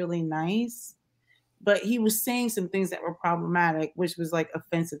actually really nice, but he was saying some things that were problematic, which was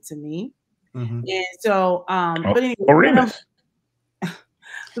offensive to me. Mm-hmm. And so, but anyway,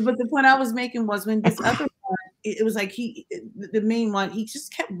 but the point I was making was when this other one, it was the main one, he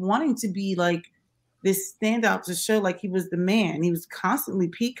just kept wanting to be this standout to show he was the man. He was constantly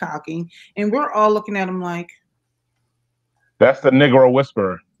peacocking, and we're all looking at him like, that's the Negro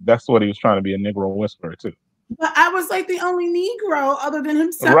whisperer. That's what he was trying to be, a Negro whisperer too. But I was the only Negro other than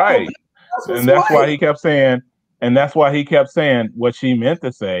himself. Right. And that's why he kept saying, what she meant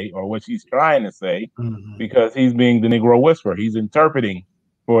to say or what she's trying to say, because he's being the Negro whisperer. He's interpreting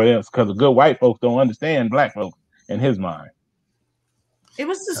for this, because the good white folks don't understand black folks in his mind. It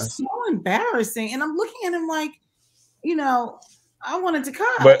was just so embarrassing. And I'm looking at him I wanted to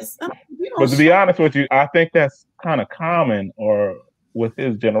cuss. But to be honest with you, I think that's kind of common or with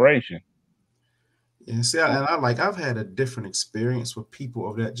his generation. Yeah, see, I've had a different experience with people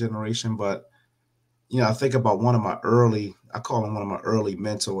of that generation, but I think about I call him one of my early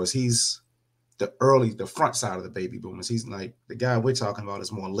mentors. He's the front side of the baby boomers. He's the guy we're talking about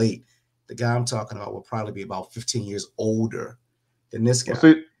is more late. The guy I'm talking about will probably be about 15 years older than this guy.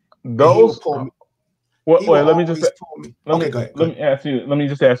 See, Well, He will well, let me just always pull me. Okay, go ahead. Go ahead. let me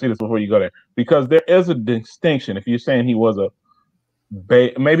just ask you this before you go there, because there is a distinction. If you're saying he was a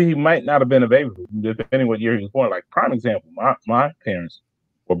maybe he might not have been a baby, depending what year he was born. Like prime example, my parents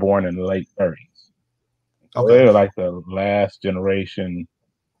were born in the late 30s. So Okay. they were like the last generation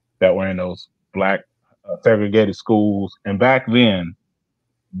that were in those black segregated schools. And back then,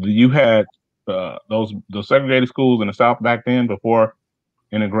 you had those segregated schools in the South back then before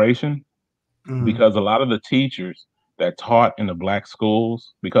integration, Mm-hmm. because a lot of the teachers that taught in the black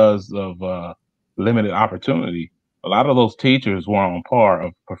schools, because of limited opportunity, a lot of those teachers were on par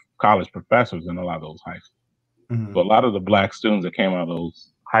of college professors in a lot of those high schools. Mm-hmm. So a lot of the black students that came out of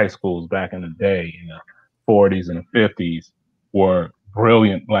those high schools back in the day, in the 40s and the 50s, were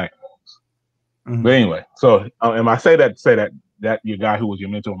brilliant black folks. Mm-hmm. But anyway, so and I say that to say that your guy who was your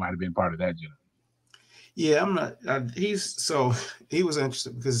mentor might have been part of that generation. Yeah, I'm not. He was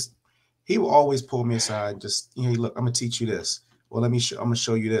interested because he will always pull me aside. Just look, I'm gonna teach you this. Well, I'm gonna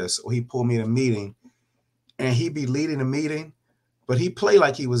show you this. Or he pulled me in a meeting, and he'd be leading the meeting, but he played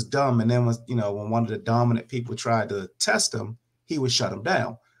like he was dumb. And then when one of the dominant people tried to test him, he would shut him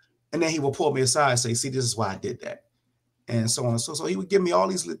down. And then he would pull me aside and say, "See, this is why I did that," and so on and so. So he would give me all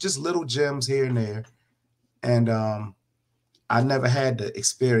these just little gems here and there, and I never had the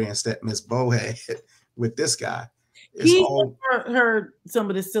experience that Miss Bo had with this guy. It's He all heard some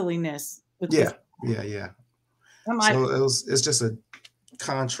of the silliness with this. yeah. I'm like, So it's just a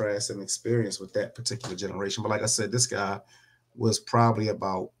contrast and experience with that particular generation. But like I said, this guy was probably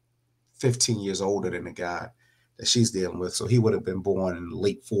about 15 years older than the guy that she's dealing with. So he would have been born in the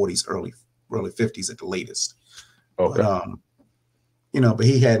late 40s, early 50s at the latest. Okay. But but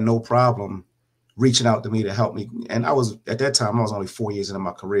he had no problem reaching out to me to help me. And I was at that time, I was only 4 years into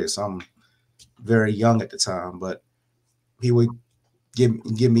my career, so I'm very young at the time. But he would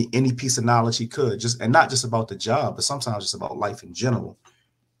give me any piece of knowledge he could, and not just about the job, but sometimes just about life in general.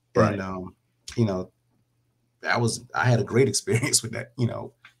 Right. And I had a great experience with that.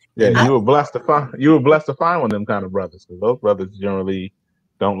 Yeah, you were blessed to find one of them kind of brothers, because those brothers generally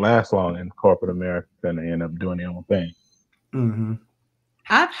don't last long in corporate America and they end up doing their own thing. Mm-hmm.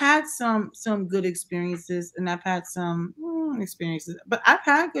 I've had some good experiences, and I've had some experiences, but I've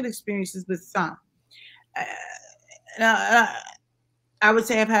had good experiences with some. I would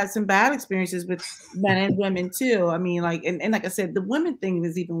say I've had some bad experiences with men and women too. I mean, like, and like I said, the women thing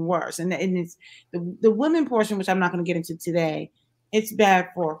is even worse. And it's the women portion, which I'm not going to get into today. It's bad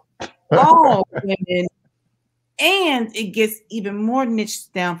for all women, and it gets even more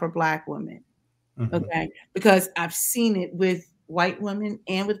niched down for Black women. Mm-hmm. Okay, because I've seen it with white women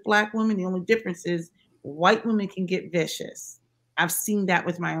and with Black women. The only difference is white women can get vicious. I've seen that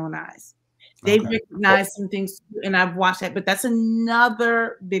with my own eyes. They recognize some things, and I've watched that, but that's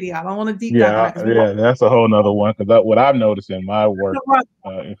another video. I don't want to deep dive on that. Yeah, that's a whole nother one. Because what I've noticed in my work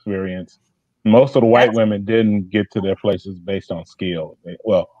experience, most of the white women didn't get to their places based on skill.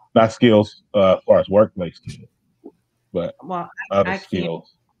 Well, not skills as far as workplace skills, but other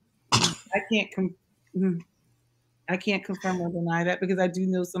skills. I can't confirm or deny that, because I do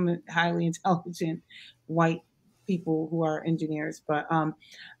know some highly intelligent white people who are engineers. But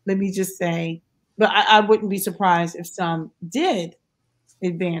let me just say, but I wouldn't be surprised if some did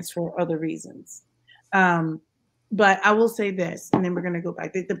advance for other reasons. But I will say this, and then we're going to go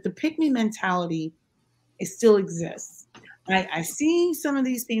back. The pick me mentality, it still exists. I see some of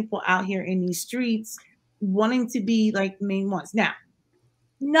these people out here in these streets wanting to be like main ones. Now,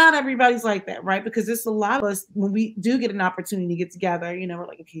 not everybody's like that, right? Because there's a lot of us, when we do get an opportunity to get together, we're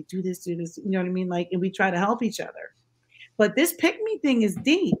like, okay, do this, you know what I mean? Like, and we try to help each other. But this pick me thing is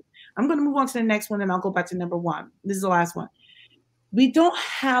deep. I'm going to move on to the next one, and I'll go back to number one. This is the last one. We don't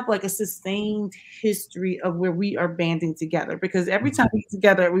have like a sustained history of where we are banding together, because every time we get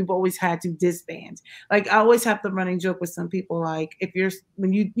together, we've always had to disband. Like, I always have the running joke with some people, like,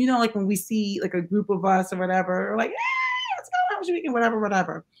 like when we see like a group of us or whatever, we're like, let's go, how was your weekend,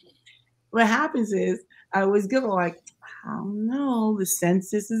 whatever. What happens is I always give them like, I don't know, the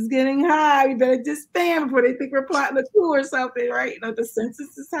census is getting high. We better disband before they think we're plotting a coup or something, right? The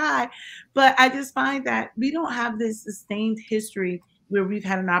census is high. But I just find that we don't have this sustained history where we've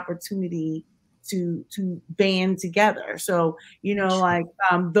had an opportunity to band together. So, like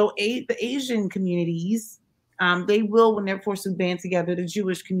the Asian communities, they will, when they're forced to band together, the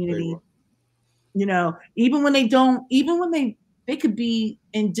Jewish community, even when they could be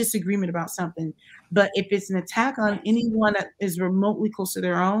in disagreement about something, but if it's an attack on anyone that is remotely close to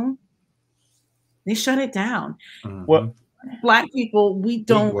their own, they shut it down. Mm-hmm. Well, Black people, we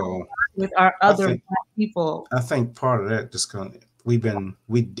don't with our other Black people. I think part of that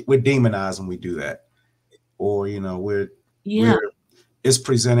we're demonized when we do that. or Yeah. we're it's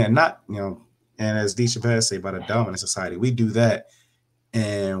presented not, and as D. Chavez say, by the dominant society. We do that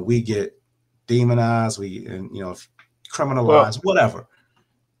and we get demonized, Well, criminalized, whatever.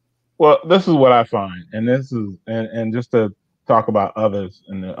 well, this is what I find, and this is and just to talk about others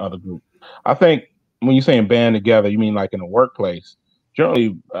in the other group. I think when you're saying band together, you mean like in a workplace.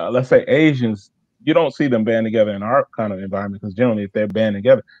 Generally, let's say Asians, you don't see them band together in our kind of environment because generally, if they're band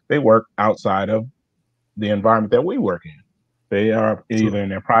together, they work outside of the environment that we work in. They are True. either in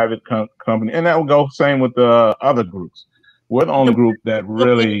their private company, and that will go same with the other groups. We're the only group that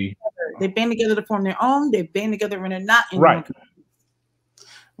really They band together to form their own. They band together when they're not in right. one.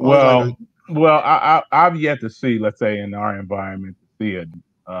 Well, it's like Well, I've yet to see, let's say, in our environment, to see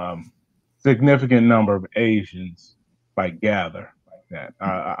a significant number of Asians like gather like that.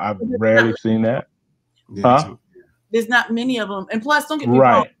 I've rarely seen that, yeah, huh? too. There's not many of them. And plus, don't get me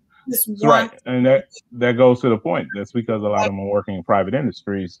wrong, Right. this That's one, right, and that goes to the point. That's because a lot of them are working in private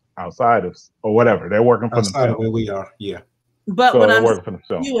industries outside of or whatever. They're working for Outside of themselves, where we are, yeah. but so what they're I'm saying working for to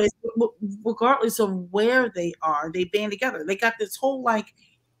themselves. you is, regardless of where they are, they band together. They got this whole like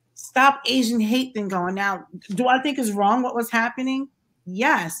stop Asian hate thing going. Now, do I think it's wrong what was happening?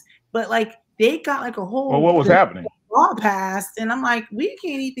 Yes, but like they got like a Well, whole what was happening? law passed, and I'm like, we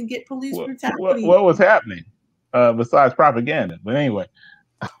can't even get police brutality. What was happening besides propaganda? But anyway,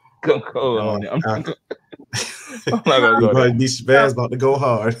 go on. I'm not gonna go there. But Nisha Bear's about to go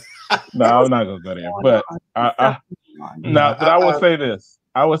hard. No, I'm not gonna go there. But No, but I will say this.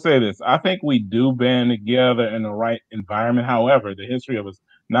 I would say this. I think we do band together in the right environment. However, the history of us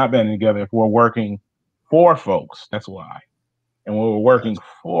not banding together, if we're working for folks, that's why. And when we're working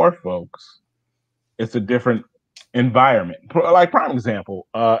for folks, it's a different environment. Like prime example,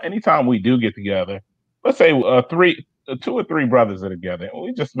 anytime we do get together, let's say two or three brothers are together, and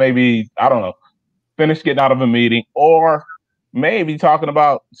we just maybe I don't know, finish getting out of a meeting, or maybe talking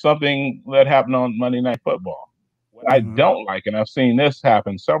about something that happened on Monday Night Football. What I Mhm. don't like, and I've seen this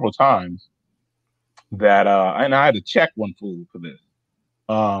happen several times, that and I had to check one fool for this.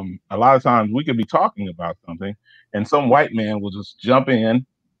 A lot of times we could be talking about something, and some white man will just jump in,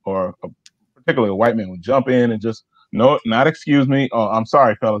 or particularly a white man would jump in and just no, not excuse me. Oh, I'm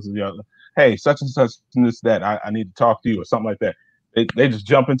sorry, fellas. The other, hey, such and such and this that I need to talk to you or something like that. They just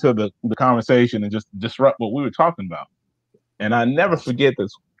jump into the conversation and just disrupt what we were talking about. And I never forget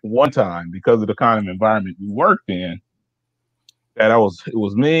this one time because of the kind of environment we worked in. That it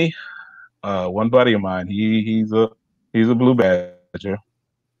was me, one buddy of mine. He's a blue badger,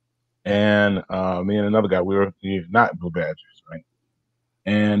 and me and another guy. We were not blue badgers, right?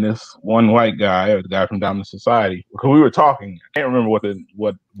 And this one white guy, or the guy from Dominant Society, because we were talking. I can't remember what it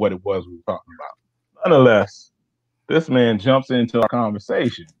was we were talking about. Nonetheless, this man jumps into our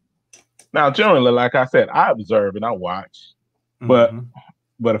conversation. Now, generally, like I said, I observe and I watch, but Mhm.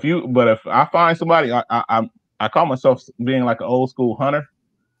 but if I find somebody, I call myself being like an old school hunter.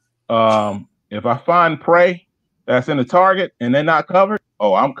 If I find prey that's in the target and they're not covered,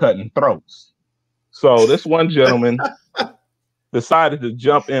 oh, I'm cutting throats. So this one gentleman decided to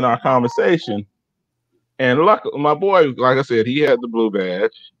jump in our conversation, and luck, my boy, like I said, he had the blue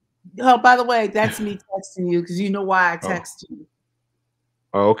badge. Oh, by the way, that's me texting you because you know why I Oh, text you.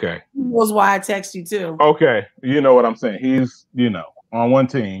 okay, He knows why I text you too. okay, you know what I'm saying. He's on one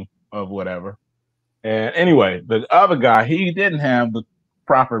team of whatever. And anyway, the other guy, he didn't have the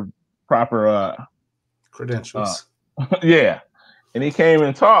proper proper uh Credentials. yeah, and he came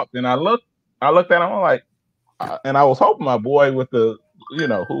and talked, and I looked at him, I'm like, and I was hoping my boy with the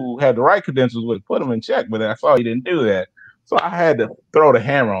who had the right credentials would put him in check, but I saw he didn't do that, so I had to throw the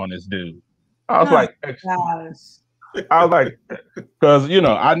hammer on this dude. I was Oh like, gosh. I was like, because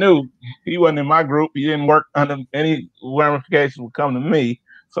I knew he wasn't in my group. He didn't work under any ramifications would come to me,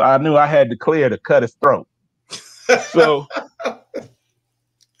 so I knew I had to clear to cut his throat. So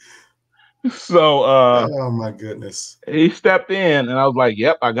so Oh my goodness. he stepped in, and I was like,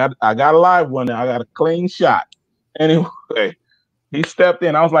 "Yep, I got a live one now. I got a clean shot." Anyway, he stepped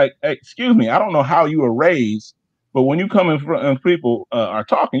in. I was like, hey, "Excuse me, I don't know how you were raised, but when you come in front and people are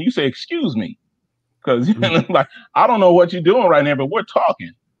talking, you say excuse me because Mhm. like I don't know what you're doing right now, but we're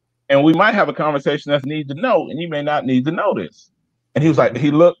talking, and we might have a conversation that's need to know, and you may not need to know this." And he was like, Mhm.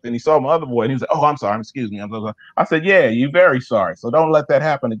 he looked and he saw my other boy, and he was like, "Oh, I'm sorry, excuse me." I said, "Yeah, you're very sorry. So don't let that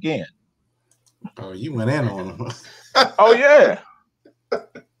happen again." Oh, you went in on him. Oh yeah.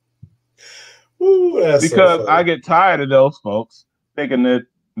 Ooh, that's so Because funny. I get tired of those folks thinking that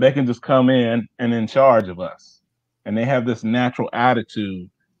they can just come in charge of us, and they have this natural attitude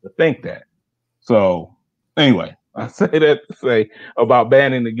to think that. So anyway, I say that to say about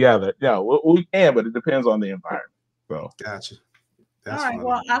banding together. Yeah, we can, but it depends on the environment. So, Gotcha. All That's right. funny.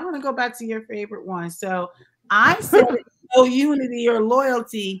 Well, I want to go back to your favorite one. So I said no unity or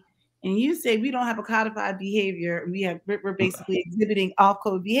loyalty, and you say we don't have a codified behavior. We're basically exhibiting off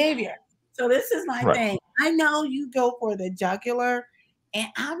code behavior. So this is my right. thing. I know you go for the jugular, and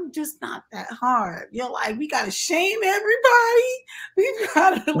I'm just not that hard. You're like, we gotta shame everybody. We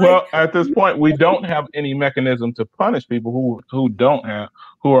gotta like Well, at this point, we don't have any mechanism to punish people who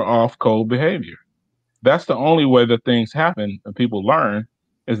are off code behavior. That's the only way that things happen and people learn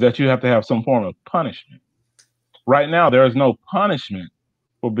is that you have to have some form of punishment. Right now, there is no punishment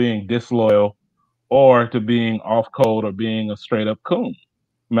for being disloyal or to being off code or being a straight up coon.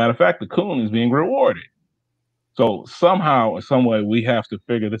 Matter of fact, the coon is being rewarded. So somehow, in some way, we have to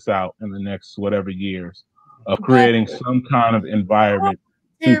figure this out in the next whatever years of but creating some kind of I don't environment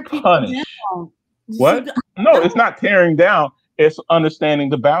to tear people punish. down. You see, What? No, it's not tearing down. It's understanding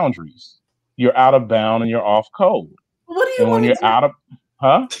the boundaries. You're out of bound and you're off code. what do you And when want you're to do? out of,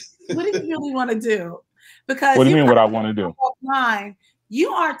 huh? What do you really want to do? What Because do you you mean? What I want to do? offline,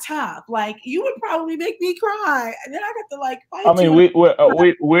 you are tough. Like you would probably make me cry, and then I got to like I fight mean, you.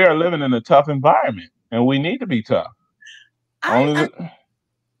 And we are living in a tough environment, and we need to be tough. I, Only I, the,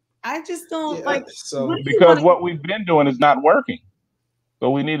 I just don't Yeah. like. What So do you because want to? what we've been doing is not working. So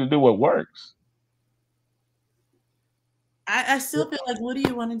we need to do what works. I still feel like, what do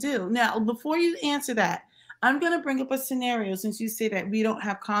you want to do now? Before you answer that, I'm going to bring up a scenario since you say that we don't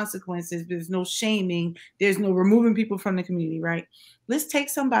have consequences. There's no shaming. There's no removing people from the community, right? Let's take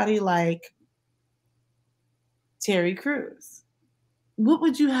somebody like Terry Crews. What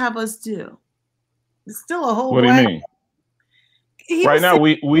would you have us do? It's still a whole What do you black. mean? He Right was now,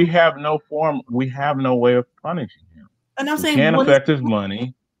 saying, we have no form. We have no way of punishing him. and I'm We saying, can't affect his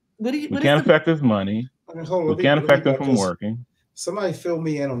money. We what is can't the affect his money. okay, hold on. We can't Let me affect him go from because working. somebody fill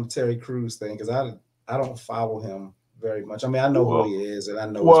me in on the Terry Crews thing because I don't follow him very much. I mean, I know who Well, he is, and I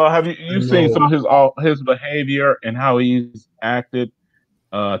know well, have I you've seen some know. of his behavior and how he's acted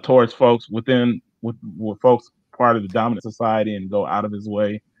towards folks with folks part of the dominant society and go out of his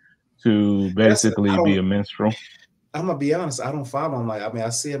way to That's it. basically be a minstrel. I'm gonna be honest. I don't follow him. Like, I mean, I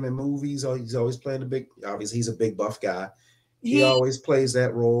see him in movies. Or he's always playing the big. Obviously, he's a big buff guy. He he always plays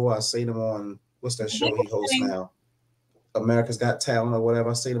that role. I seen him on what's that show he hosts thing, now? America's Got Talent or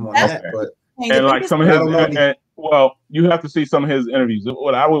whatever. I seen him on that's that, Okay. the And like biggest some of but I his, don't know any. well, you have to see some of his interviews.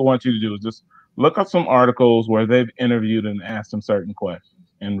 What I would want you to do is just look up some articles where they've interviewed and asked him certain questions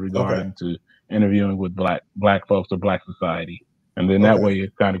in Okay, regarding to interviewing with black folks or black society, and then that okay, way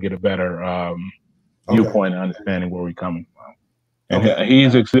you kind of get a better okay, viewpoint and understanding where we're coming from. And okay.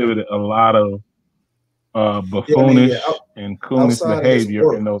 he's exhibited a lot of Yeah, I mean, yeah. buffoonish and coonish Outside of his behavior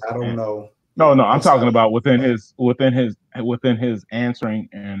work, in those. I don't know. No, Yeah, no, I'm outside talking of about within his answering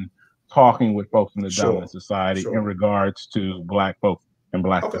and talking with folks in the sure, dominant society sure. in regards to black folks and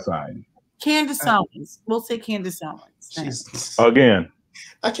black Okay. society. Candace Owens. We'll say Candace Owens. She's. Again,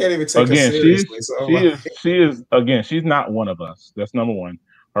 I can't even take her again, seriously. So I'm like, she's not one of us. That's number one.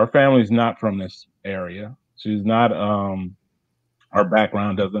 Her family's not from this area. She's not her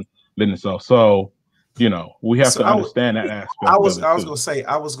background doesn't lend itself. So, we have so to understand that I aspect of was it I was too. gonna say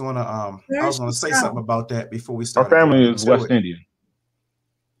I Where was is gonna she say something from? about that before we Her started going family is into West it. Indian.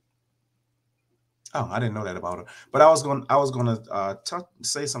 Oh, I didn't know that about her. But I was gonna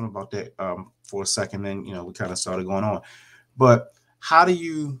say something about that for a second. Then we kind of started going on. But how do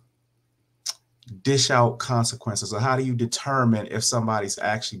you dish out consequences, or how do you determine if somebody's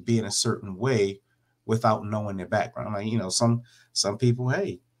actually being a certain way without knowing their background? Like some people,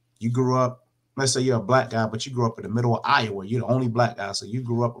 hey, you grew up. Let's say you're a black guy, but you grew up in the middle of Iowa. You're the only black guy, so you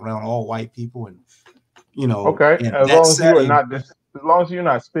grew up around all white people, and Okay, in as that long as you are setting. not as long as you're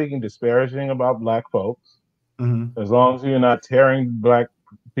not speaking disparaging about black folks, Mhm, as long as you're not tearing black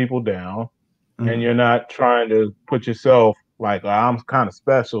people down, and mhm. you're not trying to put yourself like, "Oh, I'm kind of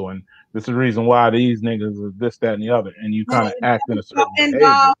special, and this is the reason why these niggas are this, that, and the other," and you kind of act in a certain behavior,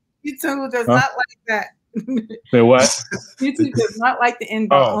 Involved. YouTube does huh? not like that. Say what? YouTube does not like the Oh,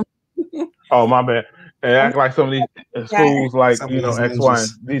 involved. oh, my bad. And I'm act like some of these that. fools like Some of these X, Y, and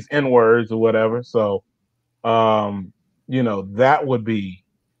ninjas. these N words or whatever. So, um, that would be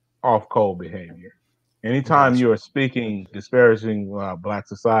off code behavior. Anytime Gotcha. you are speaking disparaging black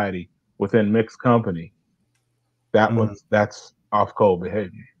society within mixed company, Mhm. that's off code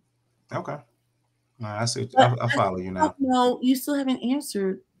behavior. Okay. I see. But I I follow you don't now. know. You still haven't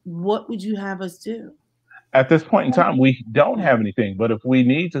answered. What would you have us do? At this point in time, we don't have anything. But if we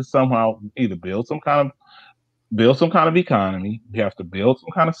need to somehow either build some kind of economy, we have to build some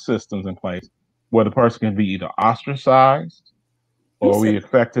kind of systems in place. where the person can be either ostracized Who or said we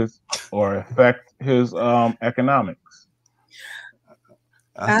affect his economics.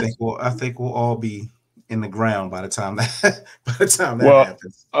 that? I think we'll all be in the ground by the time that by the time that Well,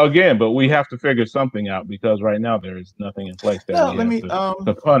 happens. again, but we have to figure something out because right now there is nothing in place that Well, we have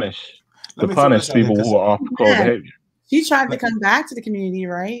to punish let me throw this out there people who because are off code Yeah. behavior. She tried to come back to the community,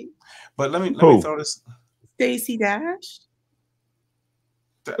 right? but let me Who? throw this. Stacey Dash.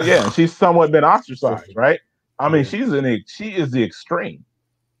 Yeah, she's somewhat been ostracized, right? I mean, Yeah. she is the extreme.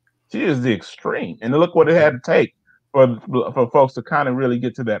 She is the extreme, and look what it had to take for folks to kind of really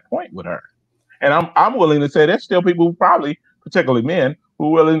get to that point with her. And I'm willing to say there's still people who probably, particularly men, who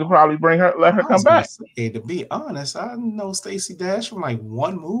are willing to probably let her I come was gonna back. say, to be honest, I know Stacey Dash from like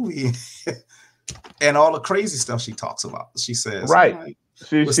one movie and all the crazy stuff she talks about. She says, I'm Right? like,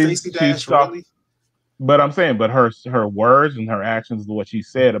 She was she's Stacey she's Dash tough, really? but I'm saying, but her words and her actions, what she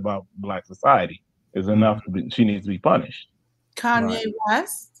said about Black society, is enough to be. She needs to be punished. Kanye Right.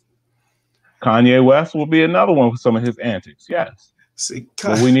 West. Kanye West will be another one with some of his antics. Yes, See,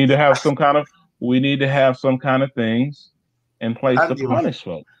 but we need to have some kind of things in place I to give punish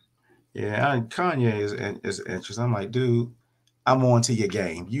folks. yeah, Kanye is interesting. I'm like, dude, I'm on to your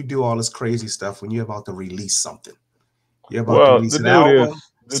game. You do all this crazy stuff when you're about to release something. You're about to Well, release an album,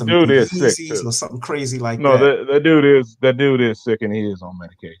 the some dude new is sick Yeezys too. or something crazy like No, that. the dude is sick and he is on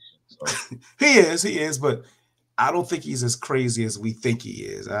medication. So He is, but I don't think he's as crazy as we think he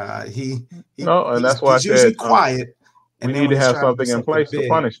is. no, and that's why I He's usually said quiet, we and then need when to he's have trying to do something in something place to big,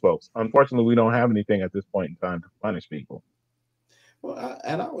 punish folks. Unfortunately, we don't have anything at this point in time to punish people. well,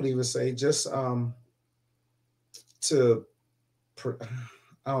 and I would even say just to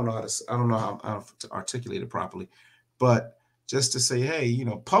I don't know how to I don't know how to articulate it properly, but just to say, hey,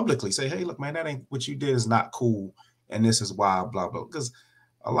 publicly say, hey, look, man, that ain't what you did is not cool, and this is why, blah blah. Because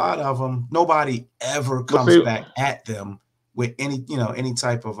a lot of them, nobody ever But comes see, back at them with any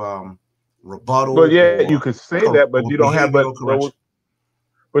type of but rebuttal yeah, you or could say that, but or you don't have. behavioral correction.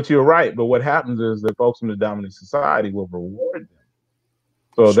 But you're right. But what happens is that folks in the dominant society will reward them.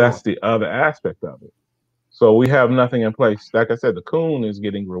 So Sure, that's the other aspect of it. So we have nothing in place. Like I said, the coon is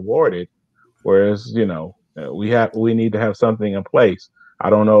getting rewarded, whereas we need to have something in place. I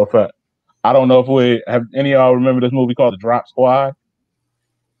don't know if I don't know if we have any of y'all remember this movie called The Drop Squad.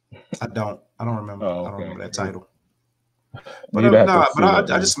 I don't remember. Oh, I don't okay. remember that title. But You'd have to no, but see that I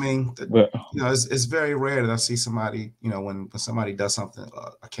movie. just mean that But it's very rare that I see somebody, when somebody does something,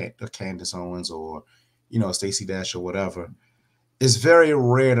 a Candace Owens or Stacey Dash or whatever. It's very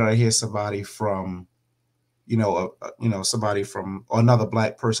rare that I hear somebody from somebody from or another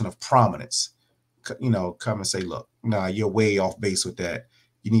black person of prominence, come and say, look, nah, you're way off base with that.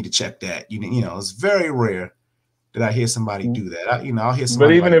 You need to check that. It's very rare that I hear somebody do that. I'll hear but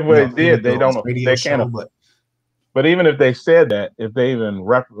somebody even like if they Taylor did, do on his radio they can't. show, but But even if they said that, if they even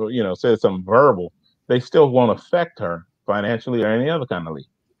said something verbal, they still won't affect her financially or any other kind of lead.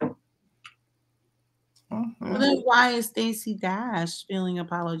 Well, yeah. then why is Stacey Dash feeling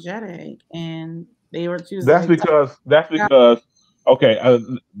apologetic? And she was That's like, because okay.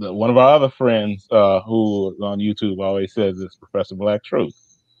 One of our other friends who on YouTube always says this, Professor Black Truth.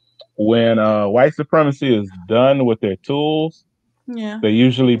 When white supremacy is done with their tools, yeah. they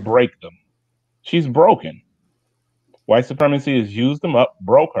usually break them. She's broken. White supremacy has used them up,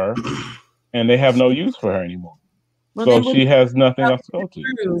 broke her, and they have no use for her anymore. Well, So then what she has nothing about else to go to.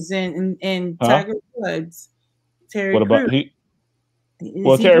 Cruz and Huh? Tiger Woods? Terry What about Crews. he? Is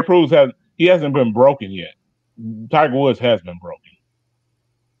Well, he Terry Crews hasn't been broken yet. Tiger Woods has been broken.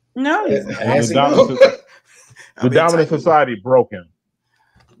 no, he's The Has he dominant though? I the mean, dominant society broke him.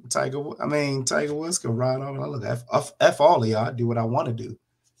 Tiger Woods can ride on. Look, F all of y'all. I do what I want to do.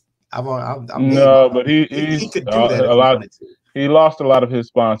 I made No, money. but He he's could do that if a he lot. wanted to. He lost a lot of his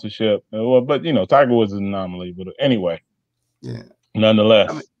sponsorship. Well, but Tiger Woods is an anomaly. But anyway, Yeah. I mean,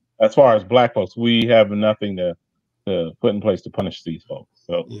 nonetheless, as far as black folks, we have nothing to put in place to punish these folks.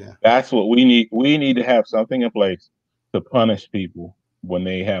 So yeah. that's what we need. We need to have something in place to punish people when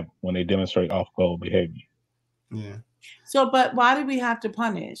they demonstrate off code behavior. Yeah. so. But why do we have to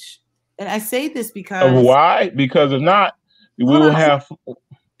punish? And I say this Of because why? Because if not, we hold will on, have.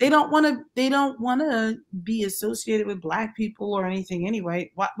 they don't want to. They don't want to be associated with black people or anything anyway.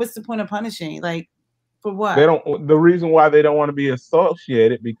 What's the point of punishing? Like, for They what? don't. The reason why they don't want to be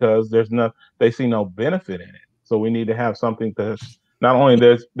associated because they see no benefit in it. So we need to have something to. Not only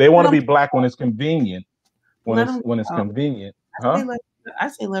they Let want to them be black when it's convenient, let them when it's go. convenient, huh? I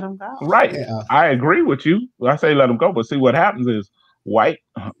say let them go. Right. Yeah. I agree with you. I say let them go, but see what happens is white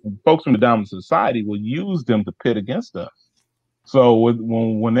folks from the dominant society will use them to pit against us. So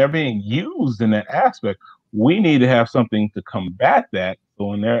when they're being used in that aspect, we need to have something to combat that. So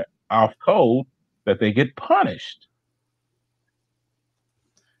when they're off code, that they get punished.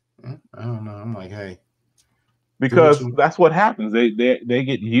 I don't know. I'm like, hey, do what Because you. that's what happens. They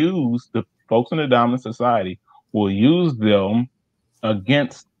get used. The folks in the dominant society will use them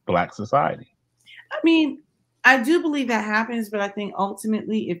against Black society. I mean, I do believe that happens, but I think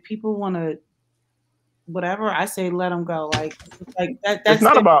ultimately, if people want to, whatever, I say let them go. Like that. It's That's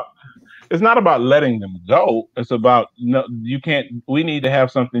not their. about it's not about letting them go. It's about no, you can't. We need to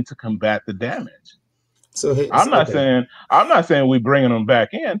have something to combat the damage. So okay, I'm not saying we bringing them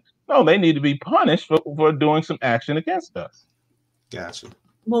back in. No, they need to be punished for doing some action against us. gotcha.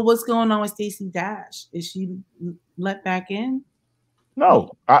 Well, what's going on with Stacey Dash? Is she let back in?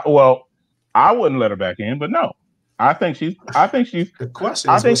 No, I wouldn't let her back in, but no, I think she's. The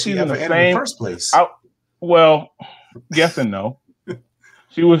question I is, think was she she's in ever the in the same. first place? I, well, yes and no.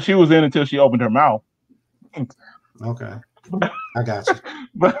 She was in until she opened her mouth. Okay, I got you.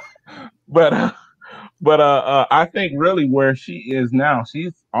 but but I think really where she is now,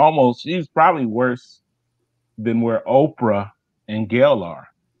 she's probably worse than where Oprah and Gail are,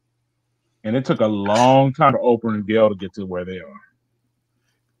 and it took a long time for Oprah and Gail to get to where they are.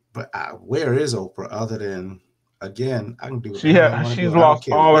 But where is Oprah other than, again, I can do what the hell I want to do. She's I don't lost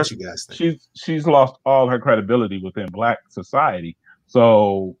care all her what you guys think. she's lost all her credibility within Black society.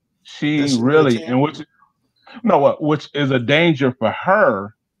 So Does she she really really, care? and which is a danger for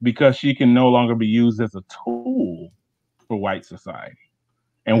her because she can no longer be used as a tool for white society.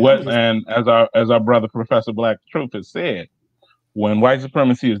 Yeah, I'm just And as our brother Professor Black Truth has said, when white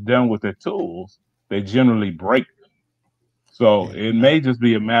supremacy is done with their tools, they generally break them. So yeah, it may just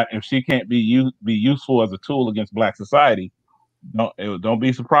be a matter if she can't be useful as a tool against Black society. Don't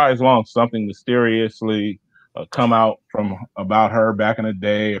be surprised long something mysteriously come out from about her back in the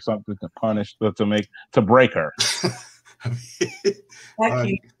day or something to punish to break her. I uh,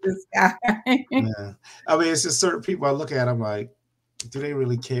 can't this guy. yeah. I mean, it's just certain people I look at. I'm like, do they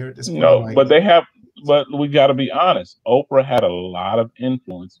really care at this point? I'm No, like, but we got to be honest. Oprah had a lot of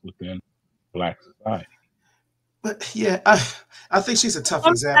influence within Black society. but yeah, I think she's a tough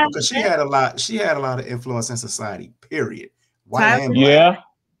example because she had a lot. She had a lot of influence in society. Period, white and Tyler, black. Yeah,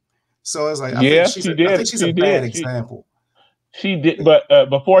 So it's like yeah, she I did. think she's a She bad did. example. She did. But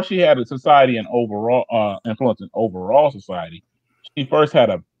before she had a society and overall influence in overall society, she first had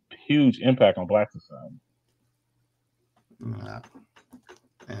a huge impact on Black society. Nah,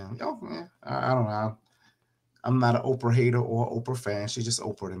 yeah, I don't know. I'm not an Oprah hater or Oprah fan. She's just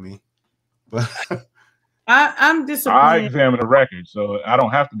Oprah to me. But I'm I disappointed. examine the record, so I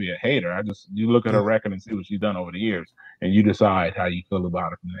don't have to be a hater. You look at her yeah, record and see what she's done over the years, and you decide how you feel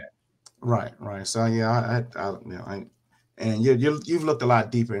about it from that. right. So yeah, and you've looked a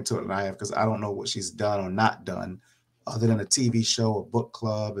lot deeper into it than I have because I don't know what she's done or not done, other than a TV show, a book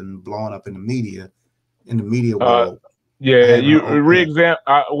club, and blowing up in the media Uh, world. yeah, Having you her own, yeah, re-examine.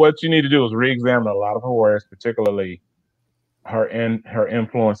 What you need to do is re-examine a lot of her words, particularly her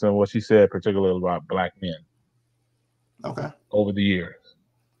influence and what she said, particularly about Black men okay, over the years.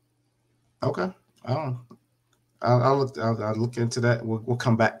 okay. I don't. I'll look into that. We'll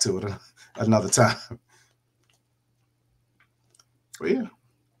come back to it another time. But yeah.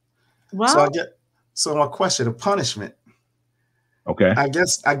 So I Well, get so my question, the punishment. Okay. I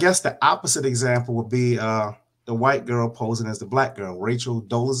guess the opposite example would be the white girl posing as the black girl, Rachel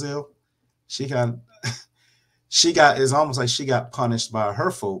Dolezal. She got it's almost like she got punished by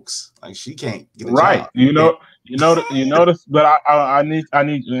her folks. Like she can't get a Right. job. Yeah. You notice, but I need,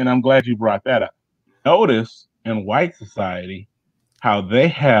 and I'm glad you brought that up. Notice in white society how they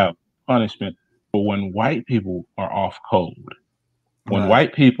have punishment for when white people are off code. When Right.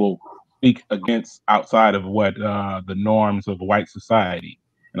 white people speak against outside of what the norms of white society,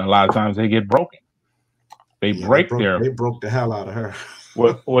 and a lot of times they get broken. They Yeah, they break broke their they broke the hell out of her.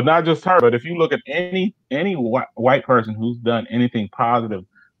 well, not just her, but if you look at any white person who's done anything positive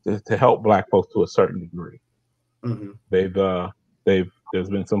to help Black folks to a certain degree, hmm they've there's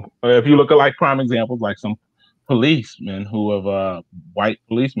been some. If you look at like prime examples, like some policemen who have white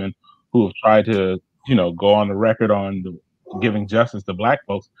policemen who have tried to go on the record on giving justice to Black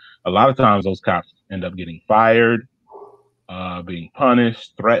folks. A lot of times those cops end up getting fired, being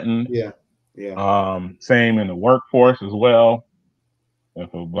punished, threatened. Yeah. Yeah. Same in the workforce as well.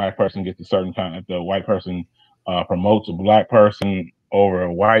 If a Black person gets a certain kind, if the white person promotes a Black person over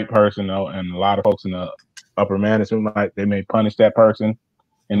a white person, and a lot of folks in the upper management, like they may punish that person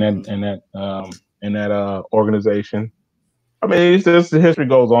in hmm that organization. I mean, it's just the history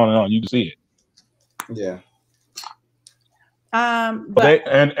goes on and on. You can see it. Yeah. But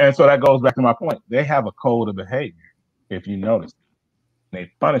and so that goes back to my point. They have a code of behavior. If you notice,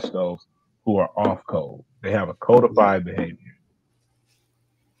 they punish those who are off code. They have a codified behavior.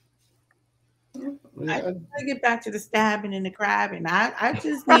 I just want to get back to the stabbing and the crabbing. I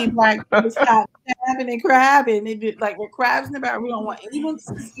just need Black people to stop stabbing and crabbing. It be like we're crabs in the barrel. We don't want anyone to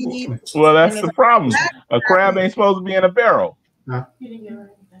succeed. Well, And that's it's the problem. A crab crabbing. ain't supposed to be in a barrel. Huh?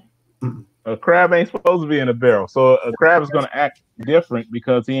 A crab ain't supposed to be in a barrel. So a crab is going to act different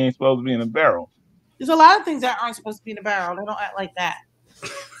because he ain't supposed to be in a barrel. There's a lot of things that aren't supposed to be in a barrel. They don't act like that.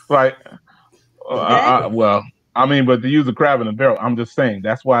 Right. Okay. Well, I mean, but to use a crab in a barrel, I'm just saying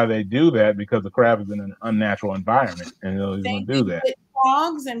that's why they do that, because the crab is in an unnatural environment, and he's going Same to do thing that. with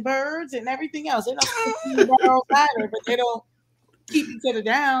frogs and birds and everything else. They don't supposed to be in barrels either, but they don't keep each other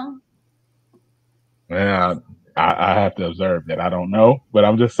down. Yeah, I have to observe that. I don't know, but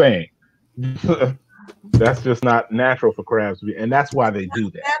I'm just saying that's just not natural for crabs to be, and that's why they do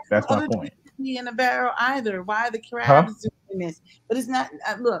that. That's my point. Be in a barrel either. Why the Huh? crabs doing this? But it's not.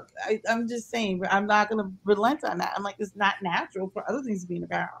 Look, I'm just saying. I'm not going to relent on that. I'm like, it's not natural for other things to be in a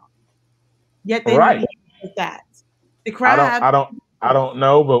barrel. Yet they don't Right. behave like that. The crab. I don't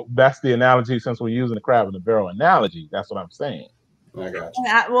know, but that's the analogy. Since we're using the crab in the barrel analogy, that's what I'm saying. I got you.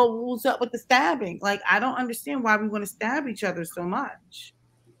 Well, what's up with the stabbing? Like, I don't understand why we want to stab each other so much.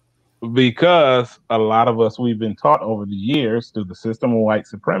 Because a lot of us, we've been taught over the years through the system of white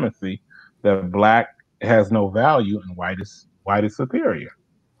supremacy that black has no value and white is superior.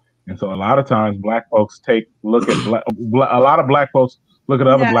 And so a lot of times black folks look at a lot of black folks look at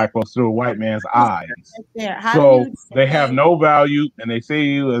other black folks through a white man's eyes. So they have no value, and they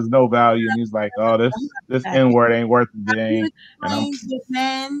see you as no value, and he's like, "Oh, this N word ain't worth it today." And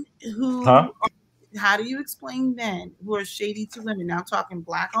men who, how do you explain men who are shady to women? Now I'm talking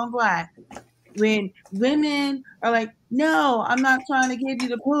black on black. When women are like, "No, I'm not trying to give you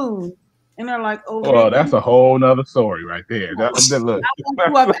the poon," and they're like, "Oh, well, that's a whole nother story right there. Look,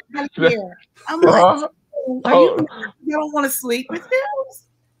 I'm like, are you don't want to sleep with him?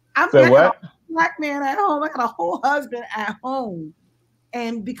 I'm a black man at home. I got a whole husband at home,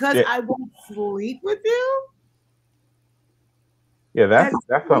 and because I won't sleep with you. Yeah, that's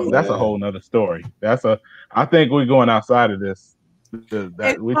a whole nother story. I think we're going outside of this.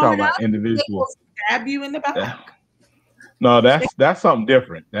 That we're talking about individuals. Stab you in the back. No, that's something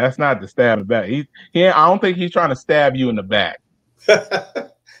different. That's not the stab in the back. I don't think he's trying to stab you in the back.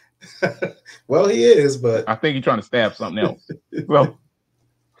 Well, he is, but I think he's trying to stab something else.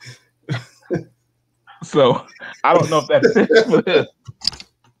 So I don't know if that fits for this.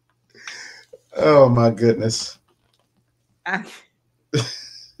 Oh my goodness. I'm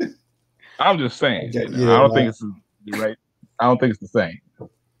just saying. Yeah, I don't think it's right. I don't think it's the same. I'm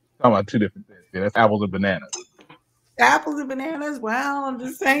talking about two different things. Yeah, that's apples and bananas. Apples and bananas. Well, I'm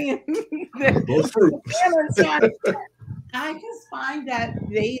just saying. I just find that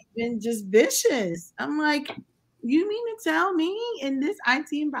they've been just vicious. I'm like, you mean to tell me in this IT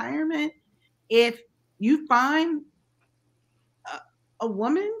environment, if you find a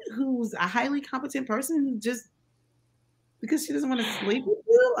woman who's a highly competent person who just because she doesn't want to sleep with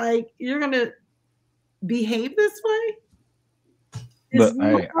you, like you're gonna behave this way? But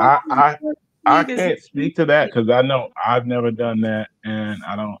hey, I can't speak to that because I know I've never done that, and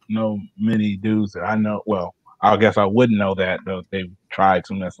I don't know many dudes that I know. Well, I guess I wouldn't know that though they've tried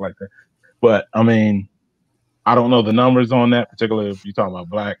to mess like that. But I mean, I don't know the numbers on that, particularly if you're talking about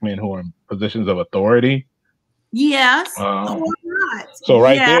black men who are in positions of authority. Yes. Or not. So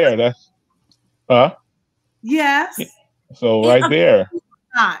right there, that's Yes. So right there.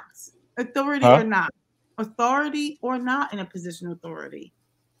 Not authority or not. Authority or not in a position of authority.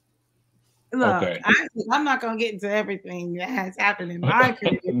 Look, okay. I'm not gonna get into everything that has happened in my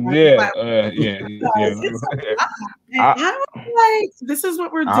career. I was like, this is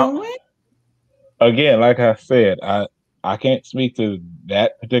what we're doing. Again, like I said, I can't speak to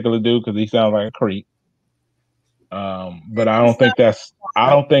that particular dude because he sounds like a creep. But I don't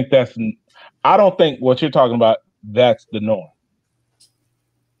think what you're talking about, that's the norm.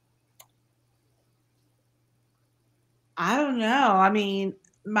 I don't know. I mean,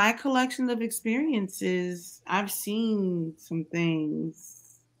 my collection of experiences, I've seen some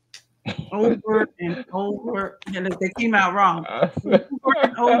things over and over, and they came out wrong. Over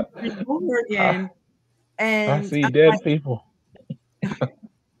and over again. And I see dead people.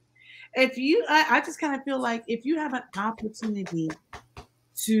 If you, I just kind of feel like if you have an opportunity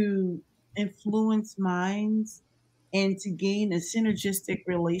to influence minds and to gain a synergistic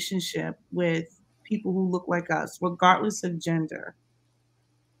relationship with people who look like us, regardless of gender.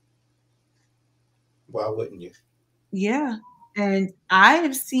 Why wouldn't you? Yeah. And I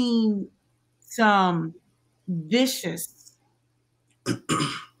have seen some vicious,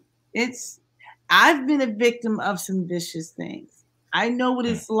 I've been a victim of some vicious things. I know what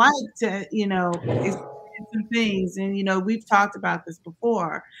it's like to, experience some things. And, we've talked about this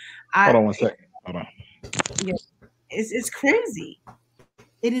before. Hold on one second. Hold on. Yeah, it's crazy.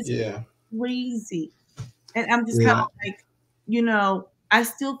 It is Yeah. crazy. And I'm just kind Yeah. of like, I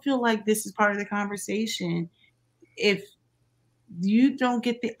still feel like this is part of the conversation. If you don't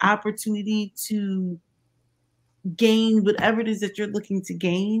get the opportunity to gain whatever it is that you're looking to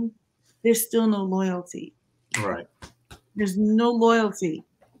gain, there's still no loyalty. Right. There's no loyalty.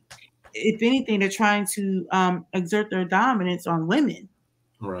 If anything, they're trying to exert their dominance on women.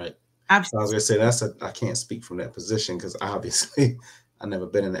 Right. I was gonna say I can't speak from that position because obviously I've never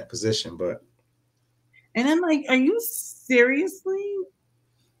been in that position, but. And I'm like, are you seriously?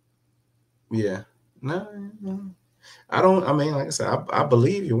 Yeah. No. I don't. I mean, like I said, I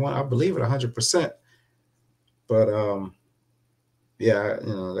believe you. I believe it 100%. But yeah,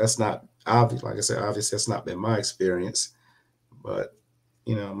 that's not obvious. Like I said, obviously that's not been my experience. But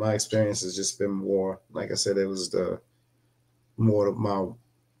my experience has just been more. Like I said, it was more of my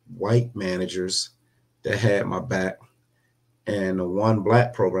white managers that had my back, and the one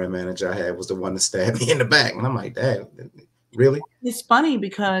black program manager I had was the one that stabbed me in the back. And I'm like, Dad, really? It's funny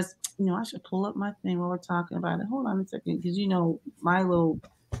because I should pull up my thing while we're talking about it. Hold on a second, because my little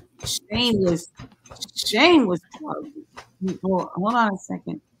shameless plug. Hold on a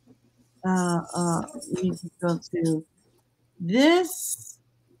second. Let me just go to this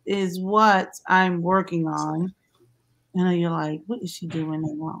is what I'm working on. And you're like, what is she doing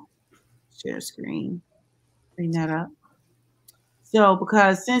now? Share screen. Bring that up. So,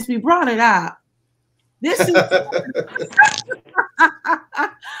 because since we brought it up, this is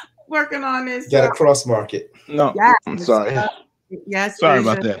working on this. Got to cross market. No, yes, I'm sorry. Yes, sorry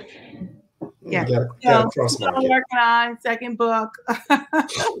about that. Yeah, got to cross market. Working on second book.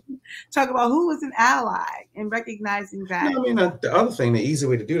 Talk about who was an ally and recognizing that. No, I mean, the other thing, the easy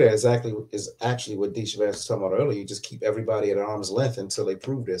way to do that is actually what Disha was talking about earlier. You just keep everybody at arm's length until they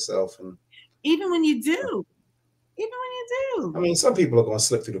prove themselves. And even when you do. I mean, some people are going to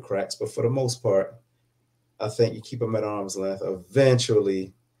slip through the cracks, but for the most part, I think you keep them at arm's length.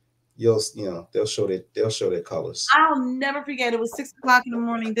 Eventually, they'll show their colors. I'll never forget. It was 6 o'clock in the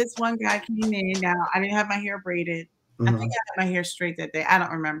morning. This one guy came in. Now I didn't have my hair braided. I think I had my hair straight that day. I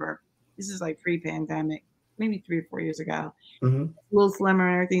don't remember. This is like pre-pandemic, maybe 3 or 4 years ago. A little slimmer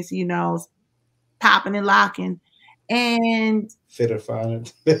and everything, so popping and locking, and fitter finer,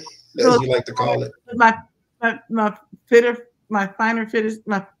 as you like to call it. My fitter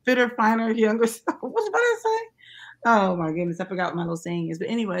finer younger self. What did I say? Oh my goodness, I forgot what my little saying is. But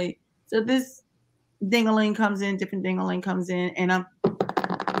anyway, so this ding-a-ling comes in, different ding-a-ling comes in, and I'm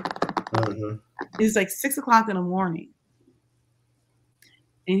it's like 6 o'clock in the morning.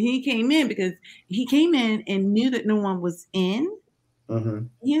 And he came in because he came in and knew that no one was in.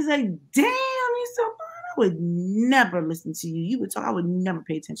 He was like, damn, he's so fun. I would never listen to you. You would talk, I would never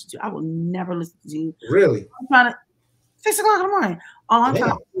pay attention to you. I will never listen to you. Really? I'm trying to 6 o'clock in the morning. All I'm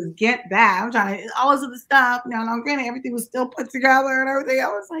trying to do is get that. I'm trying to all this other stuff. Now, granted, everything was still put together and everything. I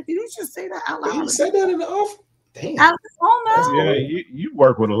was like, did he just say that out loud? You said that in the office? Damn. Oh no. Yeah, you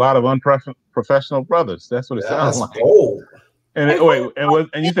work with a lot of unprofessional brothers. That's what it sounds like. Bold. And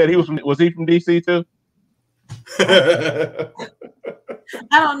you said he was he from DC too?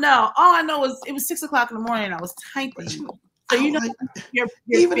 I don't know. All I know is it was 6 o'clock in the morning and I was typing. So even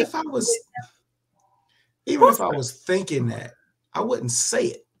if I was thinking that, I wouldn't say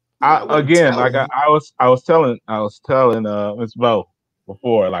it. I was telling Ms. Bo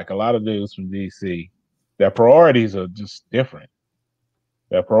before, like a lot of dudes from DC, their priorities are just different.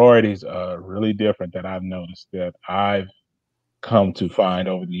 Their priorities are really different that I've noticed, that I've come to find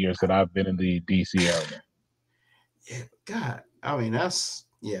over the years that I've been in the DC area. Yeah, God, I mean,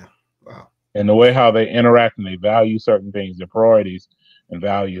 wow. And the way how they interact and they value certain things, their priorities and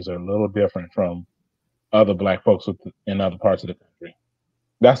values are a little different from other Black folks in other parts of the country.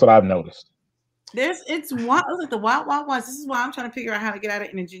 That's what I've noticed. It's wild. Look at the wild ones. This is why I'm trying to figure out how to get out of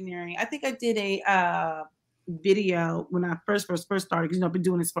engineering. I think I did a video when I first started, because I've been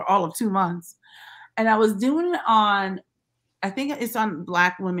doing this for all of 2 months, and I was doing it on, I think it's on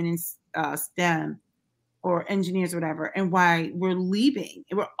Black women in STEM or engineers or whatever, and why we're leaving.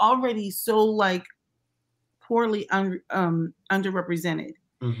 And we're already so like poorly underrepresented.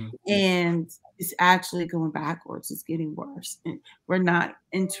 And it's actually going backwards. It's getting worse. And we're not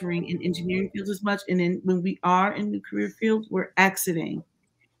entering in engineering fields as much. And then when we are in new career fields, we're exiting.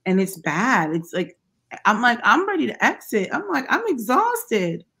 And it's bad. It's like I'm like, I'm ready to exit. I'm like, I'm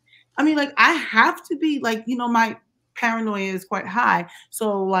exhausted. I mean, like, I have to be like, my paranoia is quite high.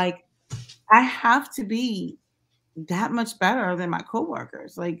 So like, I have to be that much better than my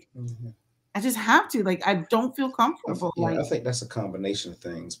coworkers. Like, I just have to. Like, I don't feel comfortable. I think that's a combination of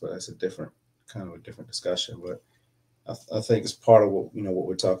things, but that's a different discussion. But I think it's part of what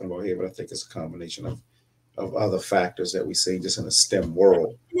we're talking about here. But I think it's a combination of other factors that we see just in the STEM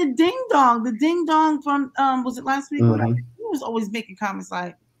world. The ding dong from was it last week? Whatever. He was always making comments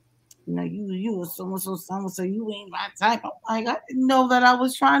like, you were so and so, you ain't my type. I'm like, I didn't know that I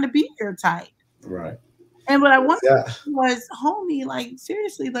was trying to be your type. Right. And what I wanted was, homie, like,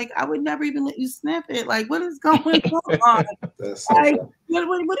 seriously, like, I would never even let you sniff it. Like, what is going on? Like, what are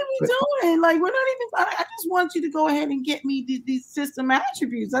we doing? Like, we're not even, I just want you to go ahead and get me these system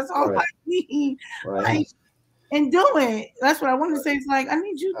attributes. That's all I need. Right. Like, and do it. That's what I wanted to say. It's like, I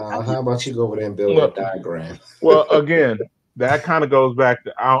need you. How about you go over there and build a diagram? Well, again, that kind of goes back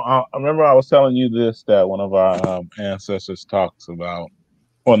to, I remember I was telling you this, that one of our ancestors talks about,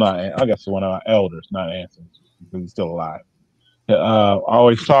 well, not, I guess one of our elders, not ancestors, because he's still alive.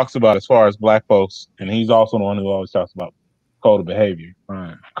 Always talks about, as far as Black folks, and he's also the one who always talks about codified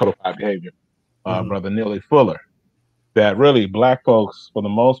behavior, Brother Neely Fuller, that really Black folks, for the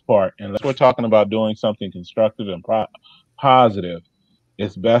most part, unless we're talking about doing something constructive and positive,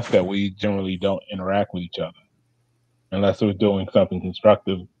 it's best that we generally don't interact with each other unless we're doing something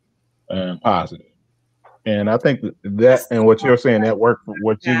constructive and positive. And I think that and what you're saying, that work,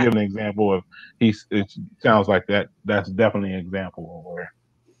 what you give an example of, it sounds like that's definitely an example of where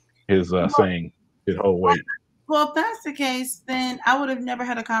his saying his whole weight. Well, if that's the case, then I would have never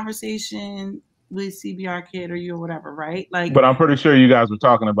had a conversation with CBR Kid or you or whatever, right? Like, but I'm pretty sure you guys were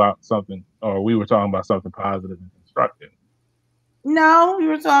talking about something, or we were talking about something positive and constructive. No, we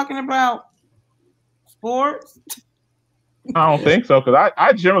were talking about sports. I don't think so, because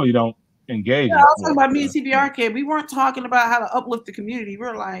I generally don't engage. Yeah, I was talking about me and CBR Kid. We weren't talking about how to uplift the community. We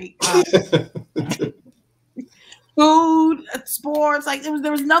were like food, sports. Like,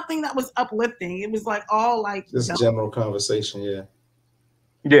 there was nothing that was uplifting. It was like all like just general conversation. Yeah.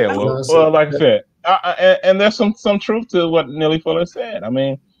 Yeah. Well, like I said, and there's some truth to what Neely Fuller said. I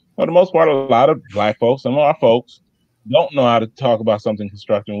mean, for the most part, a lot of Black folks, some of our folks, don't know how to talk about something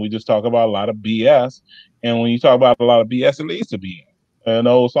constructive. We just talk about a lot of BS, and when you talk about a lot of BS, it leads to BS. An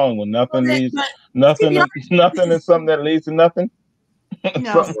old song, when nothing leads, nothing is something that leads to nothing.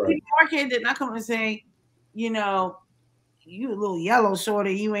 No, CBR Kid did not come and say, you a little yellow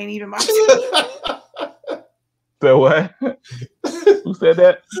shorty, you ain't even my. So what? Who said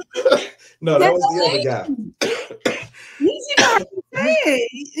that? No, that was the other guy. You see how he said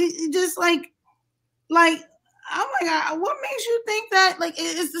it just like oh my God, what makes you think that? Like,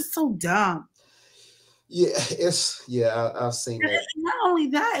 it's just so dumb. Yeah, I've seen that. Not only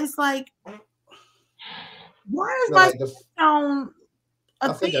that, it's like, why is my phone?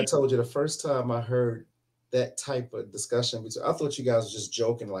 I think I told you the first time I heard that type of discussion. I thought you guys were just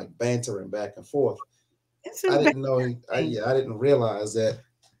joking, like bantering back and forth. I didn't know. I didn't realize that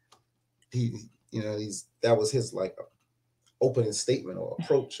that was his like opening statement or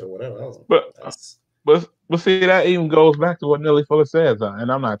approach or whatever. But see, that even goes back to what Neely Fuller says,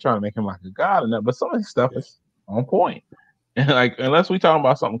 and I'm not trying to make him like a god in that, but some of his stuff is on point. And like, unless we talking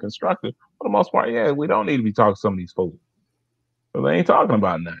about something constructive, for the most part, we don't need to be talking to some of these folks. But they ain't talking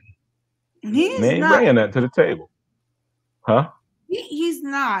about nothing. They ain't bringing that to the table, huh? He's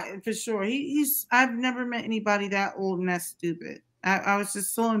not, for sure. I've never met anybody that old and that stupid. I was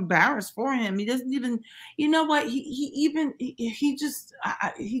just so embarrassed for him. He doesn't even, you know what? He just,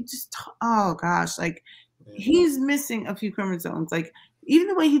 oh gosh, like he's missing a few chromosomes. Like, even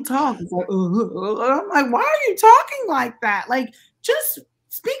the way he talks, it's like, I'm like, why are you talking like that? Like, just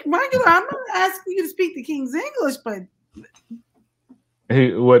speak regular. I'm not asking you to speak the King's English, but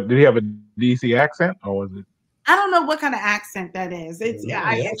did he have a DC accent, or was it? I don't know what kind of accent that is. It's he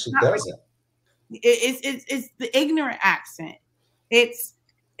actually doesn't. It's the ignorant accent. It's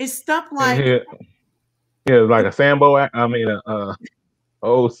stuff like like a Sambo. I mean,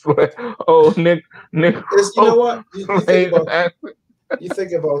 Nick. You know what? You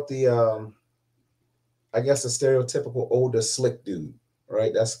think about the I guess the stereotypical older slick dude,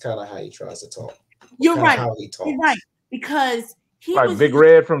 right? That's kind of how he tries to talk. You're right. How he talks. You're right, because he like Big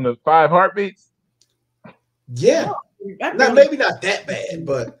Red from the 5 Heartbeats. Yeah, maybe not that bad,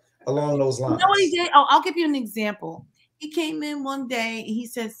 but along those lines. You know what he did? Oh, I'll give you an example. He came in one day and he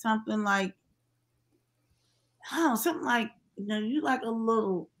said something like, you like a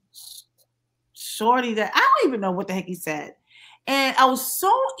little shorty that I don't even know what the heck he said. And I was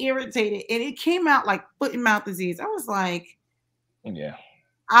so irritated, and it came out like foot and mouth disease. I was like, Yeah.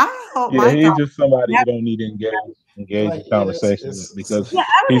 I hope Yeah, my he's dog just somebody you never. don't need to engage Like, in yeah, conversation with it's because Yeah,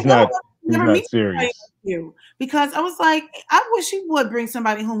 I was he's like, I not hope I he's never not meet somebody like serious. you, because I was like, I wish he would bring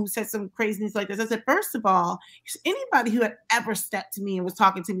somebody home who said some craziness like this. I said, first of all, anybody who had ever stepped to me and was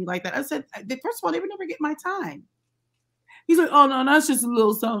talking to me like that, I said, first of all, they would never get my time. He's like, oh no, that's just a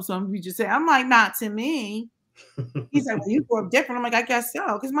little something, something you just say. I'm like, not to me. He's like, well, you grew up different. I'm like, I guess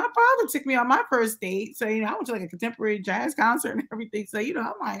so. Because my father took me on my first date. So, I went to like a contemporary jazz concert and everything. So, I'm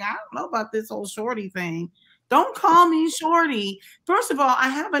like, I don't know about this whole shorty thing. Don't call me shorty. First of all, I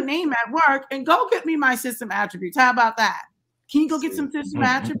have a name at work, and go get me my system attributes. How about that? Can you go get See, some system Mhm.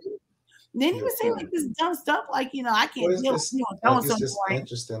 attributes? And then he yeah, was saying like this dumb stuff like, I well, can't deal with, so like and so it's just anymore.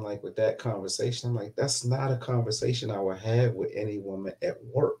 interesting, like with that conversation. I'm like, that's not a conversation I would have with any woman at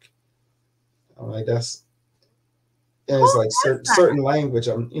work. I'm like, that's and Who it's like does that? certain language.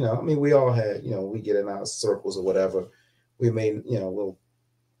 I mean, we all had, we get in our circles or whatever. We may,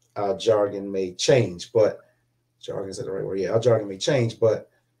 our jargon may change, but jargon is the right word. Yeah, our jargon may change, but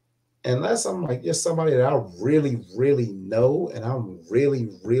unless I'm like just somebody that I really, really know and I'm really,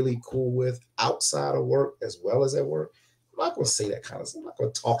 really cool with outside of work as well as at work, I'm not gonna say that kind of stuff. I'm not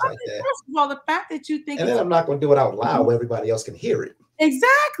gonna talk like that. First of all, the fact that you think And then it's I'm not gonna do it out loud where everybody else can hear it.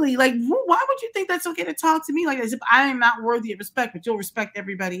 exactly. Like, why would you think that's okay to talk to me like this if I am not worthy of respect, but you'll respect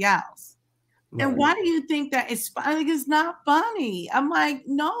everybody else? And Right. why do you think that it's funny? Like, it's not funny. I'm like,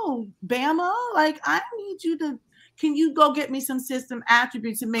 no, Bama, like, I need you to, can you go get me some system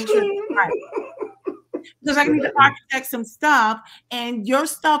attributes and make sure they're right? Because I need to Right. architect some stuff, and your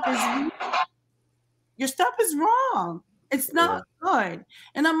stuff is wrong. It's Yeah. not good.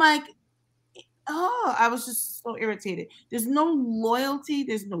 And I'm like, oh, I was just so irritated. There's no loyalty,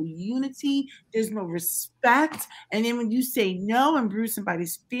 there's no unity, there's no respect. And then when you say no and bruise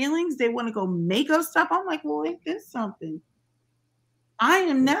somebody's feelings, they want to go make us stuff. I'm like, well, ain't this something? I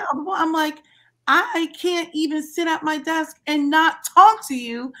am now. I'm like, I can't even sit at my desk and not talk to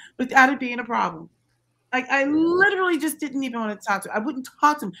you without it being a problem. Like, I literally just didn't even want to talk to him. I wouldn't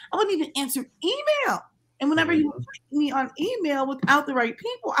talk to him. I wouldn't even answer email. And whenever you Mhm. put me on email without the right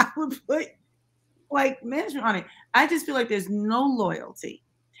people, I would put like management on it. I just feel like there's no loyalty.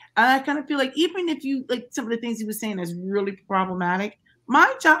 I kind of feel like even if you like some of the things he was saying is really problematic,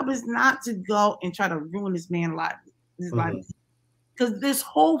 my job is not to go and try to ruin this man's life, his life, Mhm. because this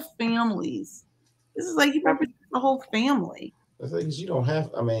whole families. This is like you represent the whole family. The thing is, you don't have.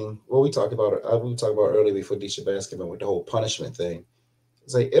 I mean, what we talked about earlier before Disha Basketball with the whole punishment thing.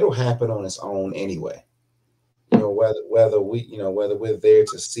 It's like it'll happen on its own anyway. Whether we're there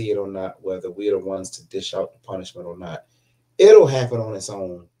to see it or not, whether we're the ones to dish out the punishment or not, it'll happen on its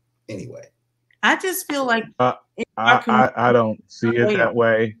own anyway. I just feel So, like Uh, in our I, community, I I don't see it loyal. that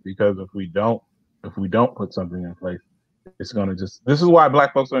way because if we don't put something in place, it's going to just. This is why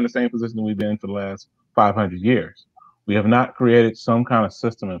Black folks are in the same position we've been for the last 500 years. We have not created some kind of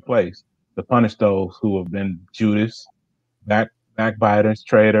system in place to punish those who have been Judas, backbiters,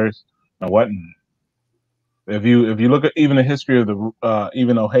 traitors, and whatnot. If you look at even the history of the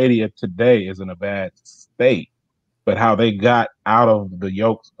even though Haiti today is in a bad state, but how they got out of the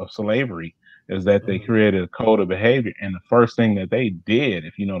yokes of slavery is that they mhm. created a code of behavior. And the first thing that they did,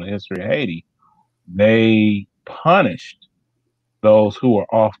 if you know the history of Haiti, they punished those who were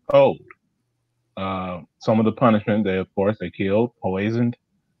off code. Some of the punishment, they of course they killed, poisoned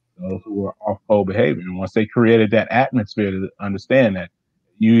those who were off code behavior. And once they created that atmosphere to understand that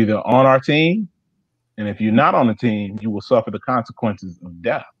you either on our team, and if you're not on the team, you will suffer the consequences of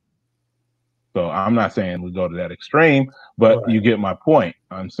death. So I'm not saying we go to that extreme, but Right. you get my point.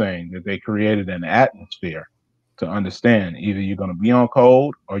 I'm saying that they created an atmosphere to understand either you're going to be on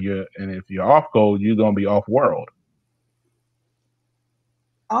code and if you're off code, you're going to be off world.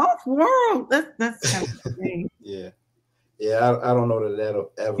 Off world. That's kind of strange. Yeah. Yeah. I don't know that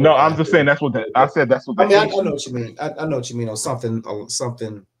that'll ever No, I'm just saying happen that's what here, I but said. That's what I the mean, I know Haitians. what you mean. I know what you mean on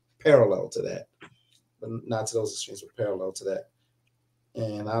something parallel to that, but not to those extremes, but parallel to that.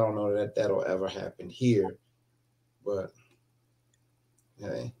 And I don't know that that'll ever happen here, but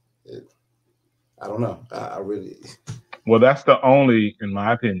hey, I don't know. I really. Well, that's the only, in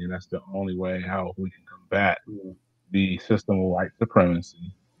my opinion, that's the only way how we can combat Mm, the system of white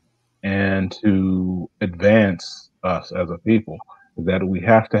supremacy and to advance us as a people is that we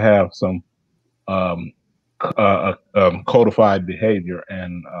have to have some um, codified behavior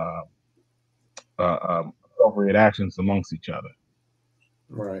and appropriate actions amongst each other.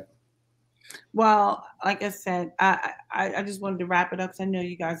 right. Well, like I said, I just wanted to wrap it up because I know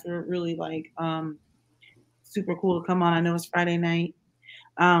you guys were really like super cool to come on. I know it's Friday night.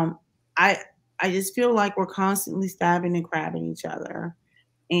 Um, I I just feel like we're constantly stabbing and crabbing each other,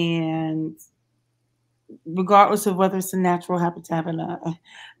 and regardless of whether it's a natural habitat or not,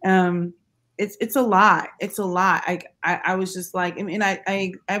 um, it's a lot. It's a lot. I was just like, I mean,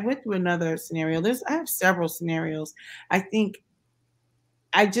 I went through another scenario. I have several scenarios. I think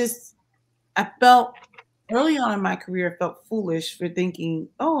I just I felt early on in my career, I felt foolish for thinking,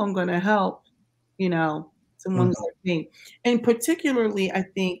 oh, I'm going to help, you know, someone Mhm. like me. And particularly, I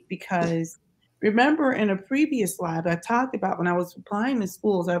think because remember in a previous live, I talked about when I was applying to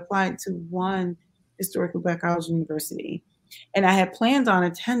schools, I applied to one historically Black college university. And I had planned on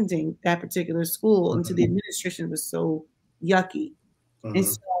attending that particular school until the Mhm. administration was so yucky. And Mhm.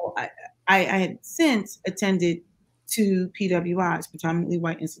 so I had since attended two PWIs, predominantly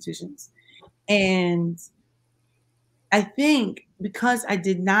white institutions. And I think because I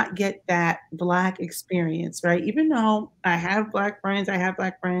did not get that Black experience, right? Even though I have Black friends, I have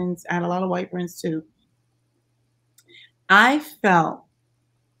Black friends, I had a lot of white friends too. I felt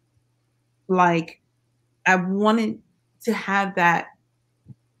like I wanted to have that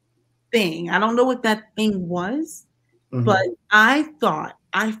thing. I don't know what that thing was, but Mhm.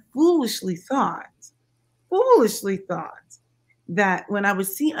 I foolishly thought that when I would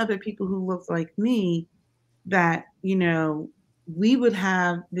see other people who looked like me, that, we would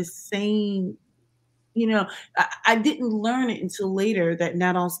have the same, I didn't learn it until later that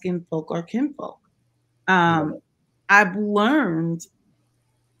not all skin folk are kinfolk. Um, Right. I've learned,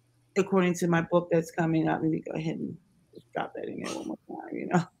 according to my book that's coming out, let me go ahead and just drop that in there one more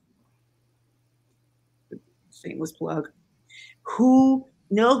time, shameless plug. Who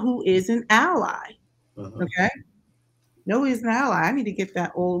is an ally? Mhm. Okay, know who is an ally. I need to get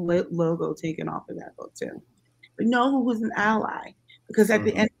that old logo taken off of that book too. But know who was an ally, because at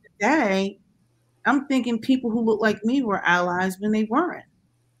the Mhm. end of the day, I'm thinking people who look like me were allies when they weren't.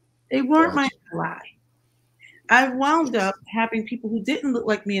 They weren't my Gotcha. ally. I wound up having people who didn't look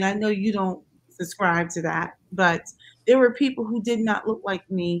like me, and I know you don't subscribe to that, but there were people who did not look like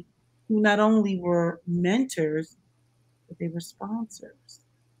me who not only were mentors, but they were sponsors.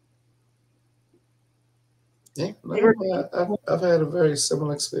 Yeah, They were no, people, I've had a very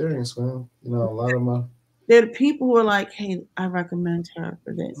similar experience, man. You know, a lot of my they're the people who were like, hey, I recommend her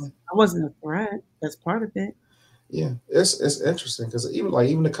for this. I wasn't a threat. That's part of it. yeah, it's interesting because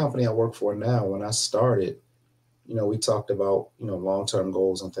even the company I work for now, when I started, we talked about long term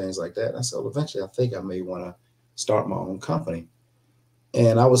goals and things like that. And I said, well, eventually, I think I may want to start my own company.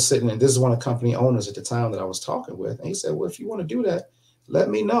 And I was sitting, and this is one of the company owners at the time that I was talking with, and he said, "Well, if you want to do that, let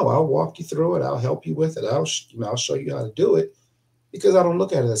me know. I'll walk you through it. I'll help you with it. I'll show you how to do it because I don't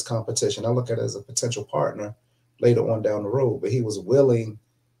look at it as competition. I look at it as a potential partner later on down the road." But he was willing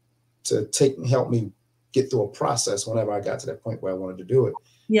to help me get through a process whenever I got to that point where I wanted to do it.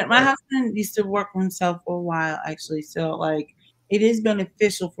 Yeah, my And, husband used to work for himself for a while, actually. So, like, it is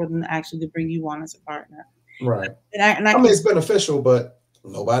beneficial for them actually to bring you on as a partner. right. And I I mean, can, it's beneficial, but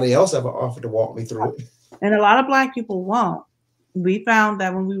nobody else ever offered to walk me through it. and a lot of Black people won't. We found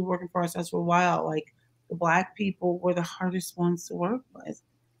that when we were working for ourselves for a while, like the Black people were the hardest ones to work with.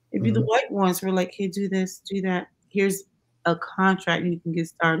 It'd be the Hmm. white ones who were like, "Hey, do this, do that. Here's a contract you can get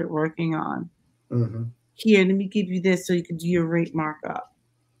started working on. Hmm. Here, let me give you this so you can do your rate markup."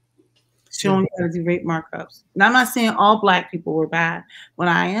 Yeah. Showing you how to do rate markups. Now, I'm not saying all Black people were bad. What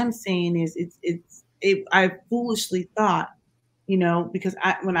I am saying is I foolishly thought, because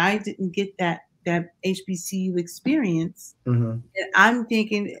when I didn't get that HBCU experience, Hmm. and I'm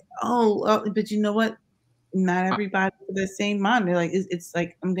thinking, oh, but you know what? Not everybody with the same mind. They're like, it's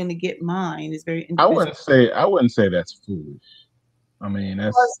like I'm gonna get mine. It's very individual. I wouldn't say that's foolish. I mean, It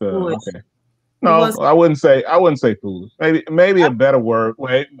that's was foolish. okay. It No, was. I wouldn't say foolish. Maybe a better word.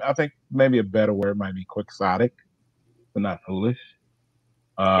 Wait, I think maybe a better word might be quixotic, but not foolish.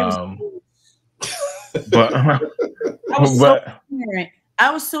 It was. Um, Foolish. but I was so but ignorant.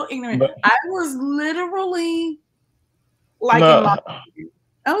 I was so ignorant. but I was literally like in law. no.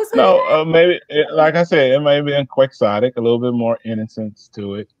 I was like, No, maybe like I said, it may be in quixotic, a little bit more innocence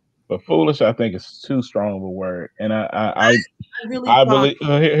to it. But foolish, I think, is too strong of a word. And I really I thought,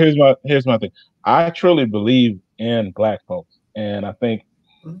 believe. Here's my thing. I truly believe in Black folks, and I think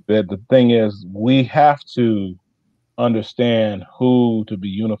that the thing is, we have to understand who to be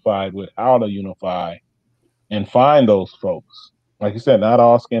unified with, how to unify, and find those folks. Like you said, not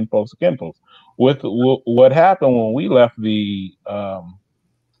all skin folks are kin folks. What happened when we left the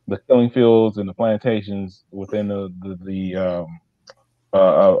killing fields and the plantations within the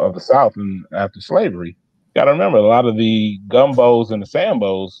of the South and after slavery. Got to remember, a lot of the gumbos and the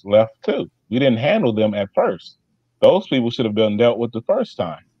sambos left too. We didn't handle them at first. Those people should have been dealt with the first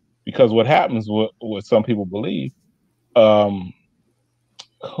time, because what happens, what some people believe, um,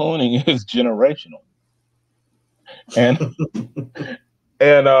 cloning is generational, and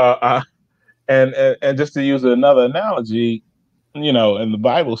and and just to use another analogy, and the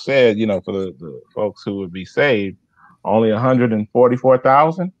Bible said, for the folks who would be saved, only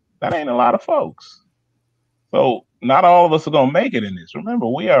 144,000. That ain't a lot of folks. So not all of us are gonna make it in this. Remember,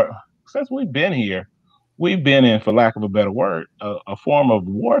 since we've been here, we've been in, for lack of a better word, a form of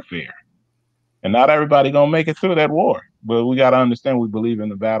warfare. And not everybody gonna make it through that war. But we gotta understand, we believe in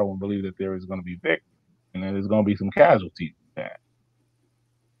the battle and believe that there is gonna be victory, and there's gonna be some casualties with that.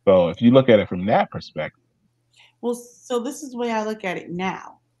 So if you look at it from that perspective. Well, so this is the way I look at it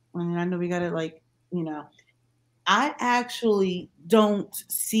now. And I know we gotta I actually don't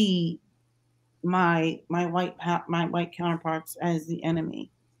see my white counterparts as the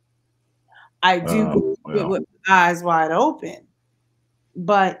enemy. I do go through it with eyes wide open.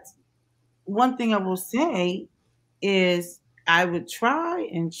 But one thing I will say is I would try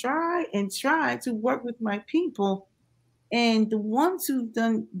and try and try to work with my people. And the ones who've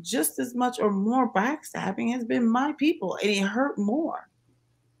done just as much or more backstabbing has been my people, and it hurt more.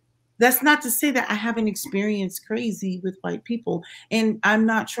 That's not to say that I haven't experienced crazy with white people, and I'm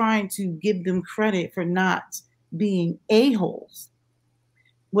not trying to give them credit for not being a-holes.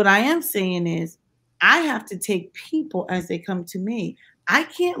 What I am saying is I have to take people as they come to me. I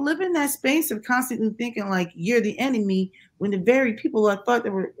can't live in that space of constantly thinking like you're the enemy when the very people I thought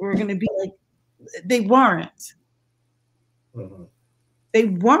that were going to be like, they weren't. Mm-hmm. They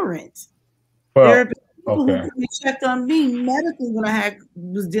weren't. Well, there are people who checked on me medically when I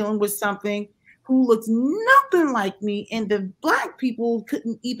was dealing with something, who looked nothing like me, and the Black people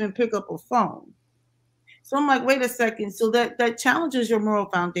couldn't even pick up a phone. So I'm like, wait a second. So that challenges your moral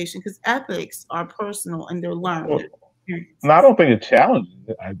foundation, because ethics are personal and they're learned. Well, no, I don't think it challenges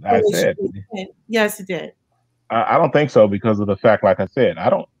it. I said. Yes, it did. I don't think so, because of the fact, like I said,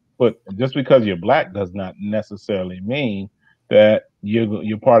 just because you're Black does not necessarily mean that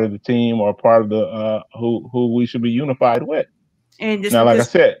you're part of the team or part of the who we should be unified with. And just now, like I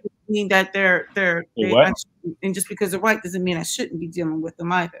said, mean that and just because they're white doesn't mean I shouldn't be dealing with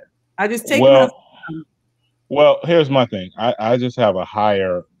them either. I just take them out. Well, here's my thing. I just have a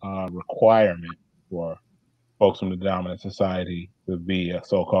higher requirement for folks from the dominant society to be a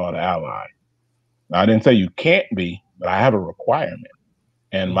so-called ally. Now, I didn't say you can't be, but I have a requirement,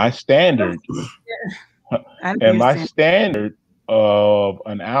 and my standard, standard of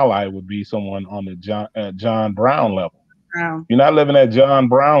an ally would be someone on the John Brown level. If you're not living that John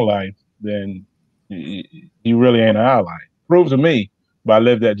Brown life, then you really ain't an ally. Prove to me by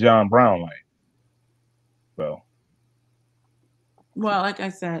live that John Brown life. So, well, like I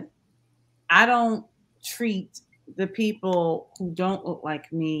said, I don't treat the people who don't look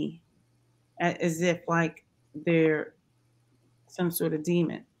like me as if like they're some sort of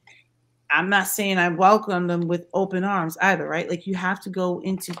demon. I'm not saying I welcome them with open arms either, right? Like you have to go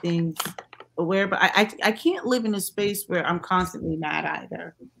into things aware, but I can't live in a space where I'm constantly mad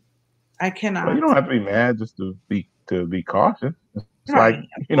either. I cannot. Well, you don't have to be mad, just to be cautious. It's right.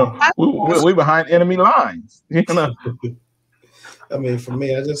 Like, we're behind enemy lines. I mean, for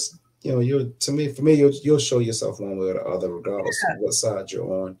me, I just you'll show yourself one way or the other, regardless of what side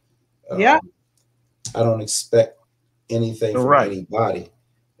you're on. Yeah. I don't expect anything from anybody.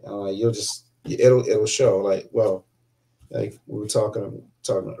 It'll show. Like we were talking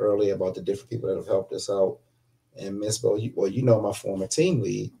earlier about the different people that have helped us out. And Miss Bo, my former team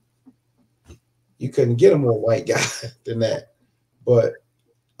lead. You couldn't get a more white guy than that. But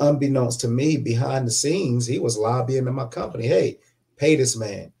unbeknownst to me, behind the scenes, he was lobbying in my company. Hey, pay this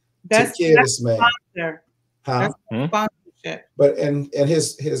man. Take care of this man. That's sponsorship. But and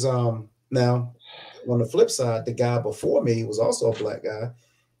his now on the flip side, the guy before me was also a Black guy.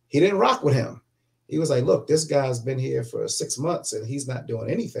 He didn't rock with him. He was like, look, this guy's been here for 6 months and he's not doing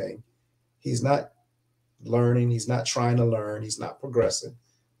anything. He's not learning. He's not trying to learn. He's not progressing.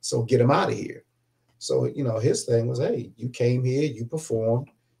 So get him out of here. So, his thing was, hey, you came here, you performed,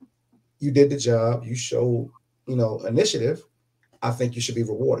 you did the job, you showed, initiative. I think you should be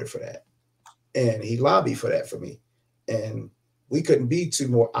rewarded for that. And he lobbied for that for me. And we couldn't be two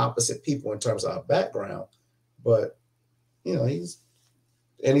more opposite people in terms of our background. But, he's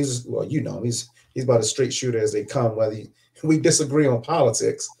about as straight shooter as they come, whether we disagree on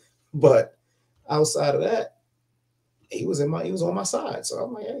politics. But outside of that, he was on my side. So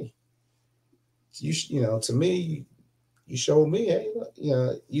I'm like, hey, to me, You showed me, hey, you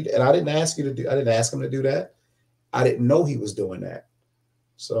know, and I didn't ask you to do. I didn't ask him to do that. I didn't know he was doing that.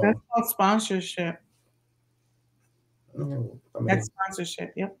 That's So, called sponsorship. I That's mean,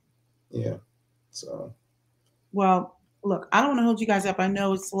 sponsorship. Yep. yeah. So, Well, look, I don't want to hold you guys up. I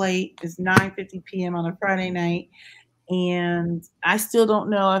know it's late. It's 9:50 p.m. on a Friday night. And I still don't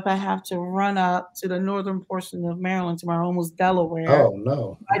know if I have to run up to the northern portion of Maryland tomorrow, almost Delaware, oh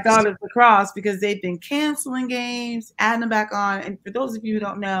no. my daughter's lacrosse, because they've been canceling games, adding them back on. And for those of you who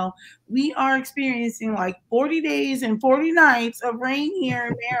don't know, we are experiencing like 40 days and 40 nights of rain here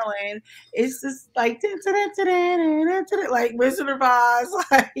in Maryland. It's just like like Wizard of Oz.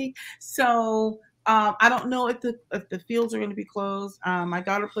 Like, so I don't know if the fields are going to be closed. My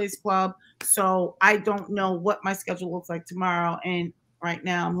daughter plays club, so I don't know what my schedule looks like tomorrow. And right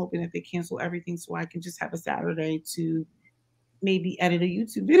now, I'm hoping that they cancel everything so I can just have a Saturday to maybe edit a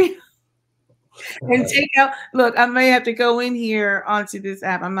YouTube video and take out. Look, I may have to go in here onto this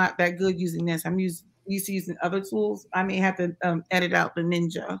app. I'm not that good using this. I'm used to using other tools. I may have to edit out the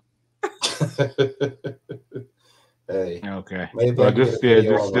Ninja. Hey, Okay. maybe I Well, can get a just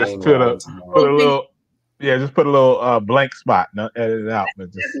video on just rain put riding a put tomorrow. a little just put a little blank spot. Not edit it out,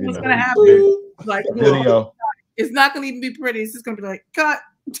 but just That's what's gonna happen. Like, video. it's not gonna even be pretty. It's just gonna be like cut.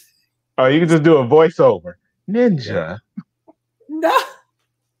 Oh, you can just do a voiceover. Ninja. No.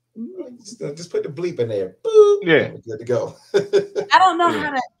 Just put the bleep in there. Boop. Yeah. We're good to go. I don't know Yeah.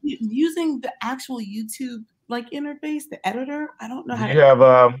 how to using the actual YouTube like interface, the editor. I don't know Do how you to.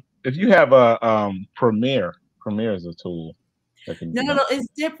 have if you have a Premiere is a tool that can No, it's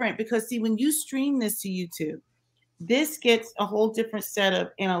different because see, when you stream this to YouTube, this gets a whole different set of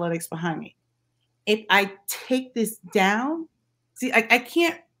analytics behind me. If I take this down, see, I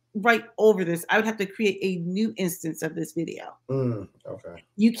can't write over this. I would have to create a new instance of this video. Okay.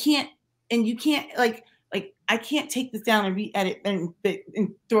 You can't, and you can't like I can't take this down and re-edit and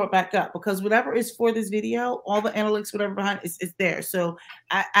throw it back up because whatever is for this video, all the analytics, whatever behind it, is there. So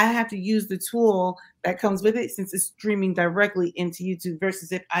I have to use the tool that comes with it since it's streaming directly into YouTube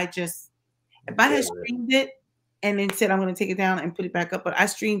versus if I had streamed it and then said I'm going to take it down and put it back up, but I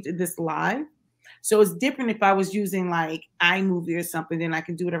streamed this live. So it's different if I was using like iMovie or something, then I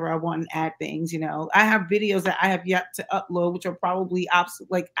can do whatever I want and add things, you know. I have videos that I have yet to upload, which are probably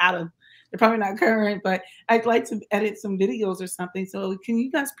they're probably not current, but I'd like to edit some videos or something. So can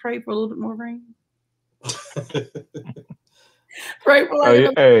you guys pray for a little bit more rain? Pray for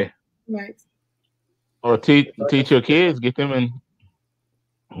like hey. Nice. Or teach your kids, get them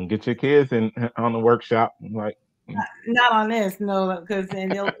and get your kids in on the workshop. Like not on this, no, because then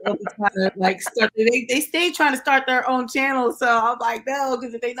they'll be trying to like start. They stay trying to start their own channel. So I'm like, no,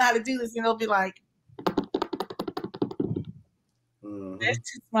 because if they know how to do this, then they'll be like, that's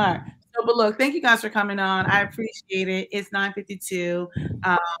too smart. So, but look, thank you guys for coming on. I appreciate it. It's 9:52.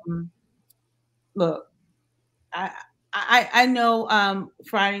 Look, I know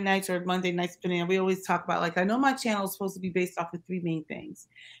Friday nights or Monday nights, depending on, we always talk about like I know my channel is supposed to be based off of three main things.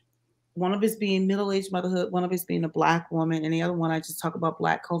 One of it's being middle-aged motherhood, one of it's being a Black woman, and the other one I just talk about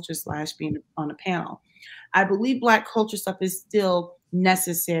Black culture / being on a panel. I believe Black culture stuff is still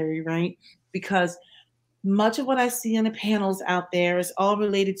necessary, right? Because much of what I see on the panels out there is all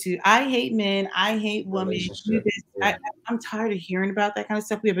related to I hate men, I hate women. Yeah. I'm tired of hearing about that kind of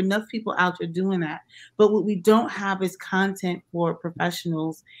stuff. We have enough people out there doing that. But what we don't have is content for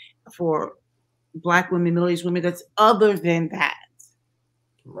professionals, for Black women, middle-aged women that's other than that.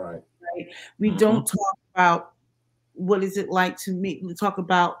 Right. We don't talk about what is it like to meet. We talk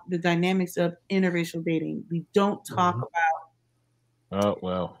about the dynamics of interracial dating. We don't talk about. Oh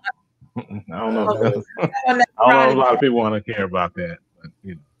well, I don't know. I don't know. A lot of people want to care about that, but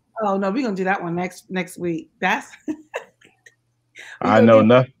you know. Oh no, we're gonna do that one next week. That's. I know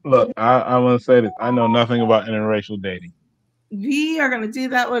nothing. Look, I want to say this. I know nothing about interracial dating. We are gonna do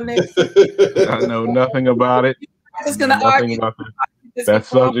that one next. I know nothing about it. Just gonna argue about that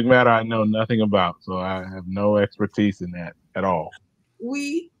subject matter. I know nothing about, so I have no expertise in that at all.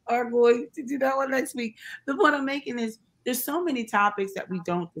 We are going to do that one next week. The point I'm making is there's so many topics that we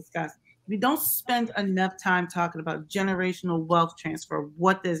don't discuss. We don't spend enough time talking about generational wealth transfer.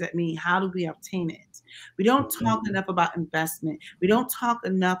 What does that mean? How do we obtain it? We don't talk enough about investment. We don't talk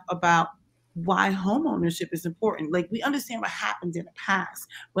enough about why home ownership is important. Like we understand what happened in the past.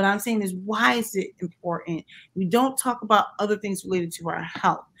 What I'm saying is why is it important? We don't talk about other things related to our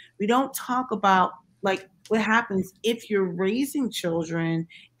health. We don't talk about like what happens if you're raising children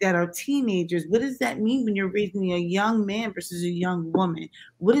that are teenagers. What does that mean when you're raising a young man versus a young woman?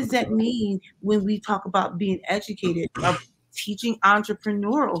 What does that mean when we talk about being educated, teaching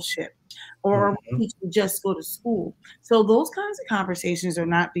entrepreneurship? or Mhm. we can just go to school. So those kinds of conversations are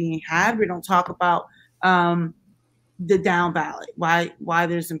not being had. We don't talk about the down ballot, why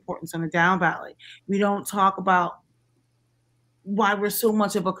there's importance on the down ballot. We don't talk about why we're so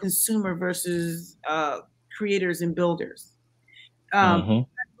much of a consumer versus creators and builders. Mm-hmm.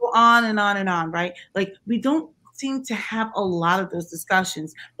 Go on and on and on, right? Like we don't seem to have a lot of those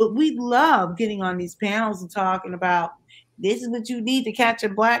discussions, but we love getting on these panels and talking about this is what you need to catch a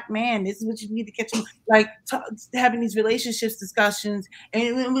black man. This is what you need to catch him. Like having these relationships discussions,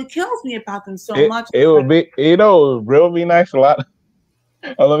 and what kills me about them so much. It would be, it would really be nice a lot.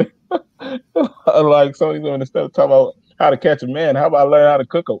 I like some of these women, instead of talking about how to catch a man, how about learn how to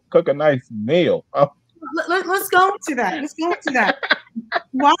cook a nice meal? Let's go to that. Let's go to that.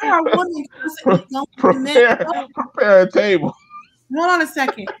 Why are women constantly going to men? Prepare a table. Hold on a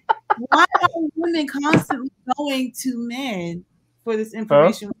second. Why are women constantly going to men for this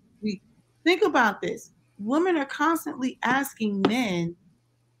information? Huh? We think about this. Women are constantly asking men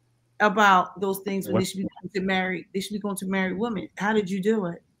about those things when they should be going to marry. They should be going to marry women. How did you do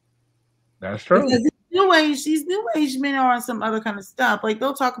it? That's true. Because these new age men are on some other kind of stuff. Like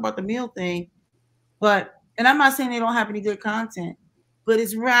they'll talk about the meal thing, and I'm not saying they don't have any good content, but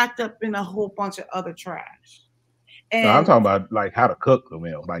it's wrapped up in a whole bunch of other trash. And no, I'm talking about like how to cook the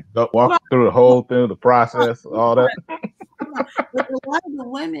meal, like walk through the whole thing, the process, all that. But a lot of the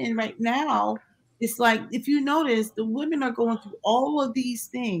women right now, it's like if you notice, the women are going through all of these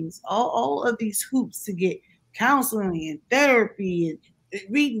things, all of these hoops to get counseling and therapy and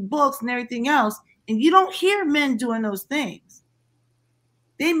reading books and everything else, and you don't hear men doing those things.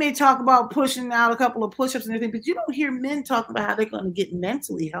 They may talk about pushing out a couple of push-ups and everything, but you don't hear men talk about how they're going to get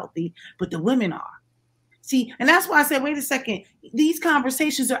mentally healthy, but the women are. See, and that's why I said, wait a second, these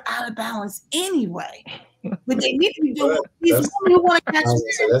conversations are out of balance anyway. But they need to be doing these women who want to catch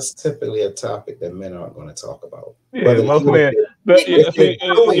men. That's typically a topic that men aren't going to talk about. Yeah, most men,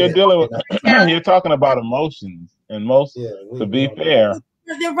 you're dealing with, you're talking about emotions, and to be fair,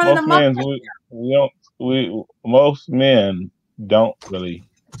 they're running most men don't really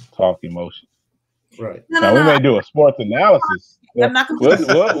talk emotions. Right. Now we may do a sports analysis.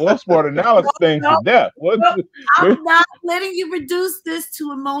 We'll sport analysis things to death. I'm not letting you reduce this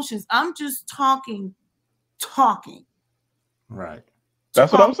to emotions. I'm just talking. Right.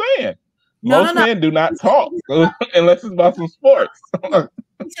 That's what I'm saying. Most men do not talk unless it's about some sports. Let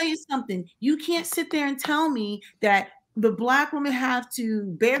me tell you something. You can't sit there and tell me that the black women have to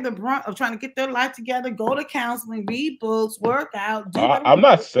bear the brunt of trying to get their life together, go to counseling, read books, work out. I'm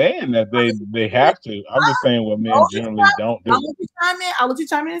not saying that they have to. I'm just saying what men generally don't do. I'll let you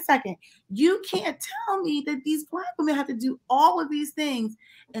chime in a second. You can't tell me that these black women have to do all of these things,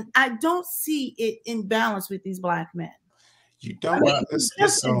 and I don't see it in balance with these black men. You don't.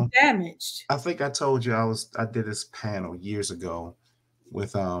 Damaged. I think I told you I did this panel years ago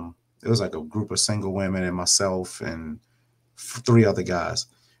with it was like a group of single women and myself and 3 other guys.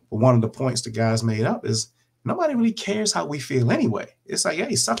 But one of the points the guys made up is nobody really cares how we feel anyway. It's like,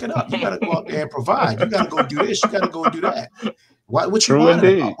 hey, suck it up. You got to go out there and provide. You got to go do this. You got to go do that. What you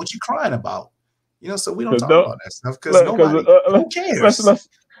whining about? What you crying about? So we don't talk about that stuff because who cares?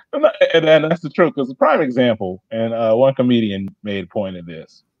 And that's the truth. Because a prime example, and one comedian made a point of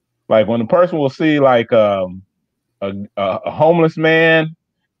this. Like when a person will see like a homeless man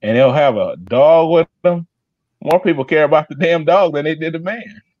and he'll have a dog with him, more people care about the damn dog than they did the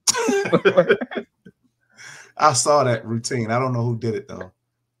man. I saw that routine. I don't know who did it though.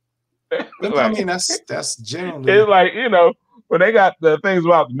 But, I mean, that's generally. It's like when they got the things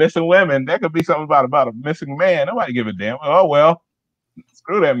about missing women, there could be something about a missing man. Nobody give a damn. Oh well,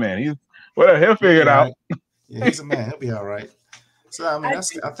 screw that man. He'll figure it out. Yeah, he's a man. He'll be all right. So I mean, I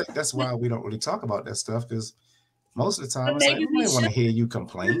think that's why we don't really talk about that stuff because. Most of the time, it's like, we want to hear you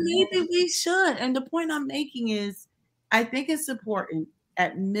complain. Maybe we should. And the point I'm making is, I think it's important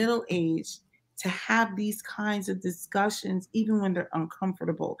at middle age to have these kinds of discussions, even when they're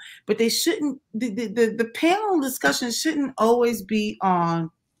uncomfortable. But they shouldn't. The panel discussion shouldn't always be on.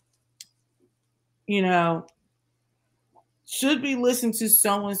 Should we listen to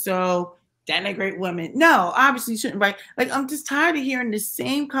so and so denigrate women? No, obviously you shouldn't, right? Like I'm just tired of hearing the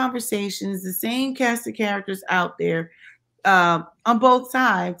same conversations, the same cast of characters out there on both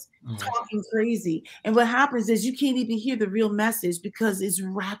sides talking crazy. And what happens is you can't even hear the real message because it's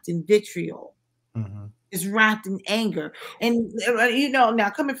wrapped in vitriol. Mm-hmm. It's wrapped in anger. And now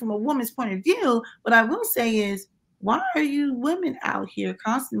coming from a woman's point of view, what I will say is, why are you women out here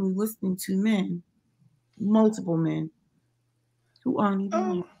constantly listening to men, multiple men, who aren't even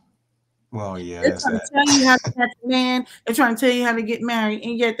men? Well, yeah, They're that's trying to that. tell you how to catch a man. They're trying to tell you how to get married,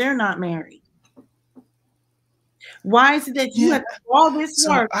 and yet they're not married. Why is it that you Yeah. have to do all this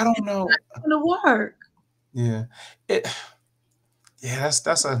So work? I don't It's know. not going to work. Yeah. It. Yeah.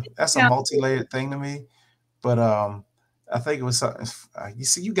 That's a Yeah, multi-layered thing to me. But I think it was something. You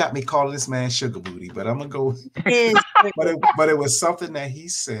see, you got me calling this man sugar booty, but I'm gonna go. it is. But it was something that he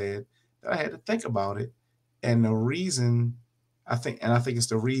said that I had to think about it, and the reason I think it's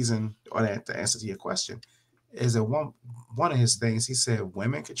the reason, or the answer to your question, is that one of his things he said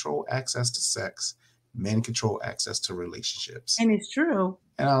women control access to sex, men control access to relationships, And it's true.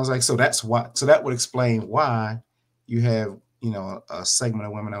 and I was like, so that's why. So that would explain why you have a segment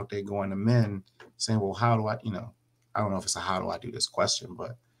of women out there going to men saying, well, how do I I don't know if it's a how do I do this question,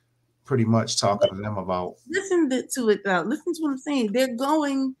 but pretty much talking to them about. Listen to it though. Listen to what I'm saying. They're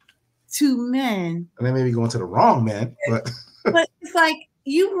going to men. And they may be going to the wrong men, but But it's like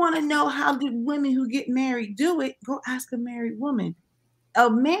you want to know how do women who get married do it? Go ask a married woman. A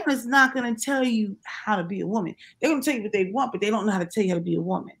man is not going to tell you how to be a woman. They're going to tell you what they want, but they don't know how to tell you how to be a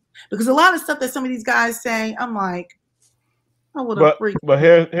woman. Because a lot of stuff that some of these guys say, I'm like, I would have freaked. But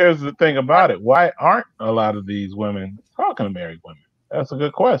here's the thing about it. Why aren't a lot of these women talking to married women? That's a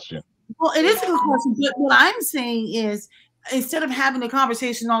good question. Well, it is a good question, but what I'm saying is instead of having a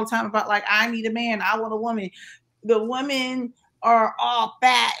conversation all the time about like I need a man, I want a woman, the women are all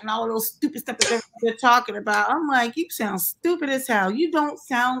fat and all of those stupid stuff that they're talking about. I'm like, you sound stupid as hell. You don't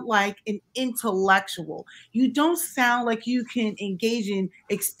sound like an intellectual. You don't sound like you can engage in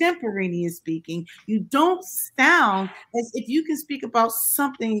extemporaneous speaking. You don't sound as if you can speak about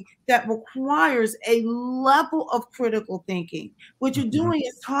something that requires a level of critical thinking. What you're doing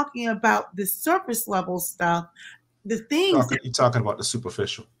is talking about the surface level stuff, the things that, you're talking about the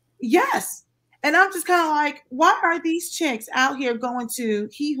superficial. yes. And I'm just kind of like, why are these chicks out here going to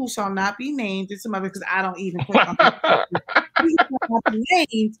he who shall not be named and some other, because I don't even click on he who shall not be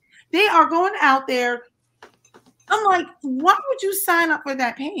named. They are going out there. I'm like, why would you sign up for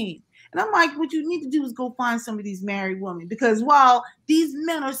that pain? And I'm like, what you need to do is go find some of these married women, because while these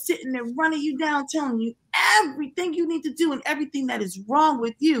men are sitting there running you down, telling you everything you need to do and everything that is wrong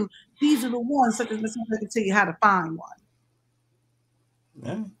with you, these are the ones, such as myself, that can tell you how to find one.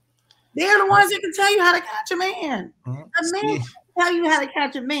 Yeah. They're the ones that can tell you how to catch a man. A man can tell you how to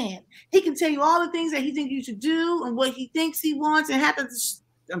catch a man. He can tell you all the things that he thinks you should do and what he thinks he wants and have to.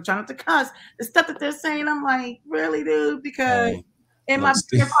 I'm trying not to cuss. The stuff that they're saying, I'm like, really, dude? Because in my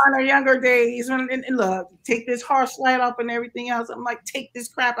younger days, and look, take this harsh light off and everything else. I'm like, take this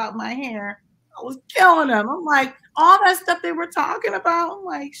crap out my hair. I was killing them. I'm like, all that stuff they were talking about. I'm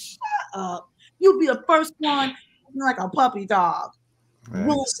like, shut up. You'll be the first one like a puppy dog.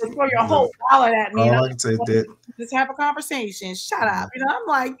 Willing to throw your whole wallet at me. All I can say that. Just have a conversation. Shut up. I'm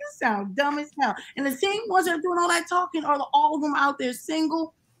like, you sound dumb as hell. And the same ones that are doing all that talking are all of them out there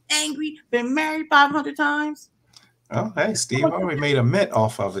single, angry, been married 500 times. Oh, hey, Steve Harvey made a mint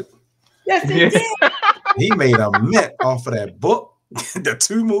off of it. Yes, he did. He made a mint off of that book, the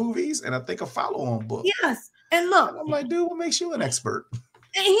 2 movies, and I think a follow-on book. Yes. And look. And I'm like, dude, what makes you an expert?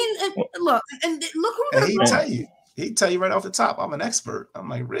 And look who. And he tell you. He'd tell you right off the top, I'm an expert. I'm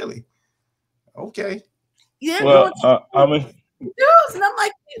like, really? Okay. Yeah. Well, I mean, dudes, and I'm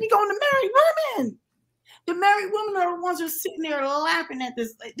like, you be going to married women. The married women are the ones who are sitting there laughing at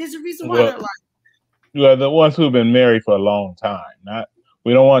this. There's a reason why they're like. Yeah, the ones who've been married for a long time.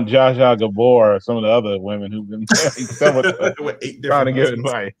 We don't want Zsa Zsa Gabor or some of the other women w'ho've been married several times trying to give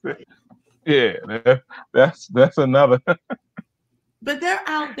advice. Yeah, that's another. But they're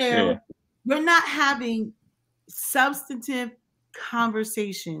out there. Yeah. We're not having substantive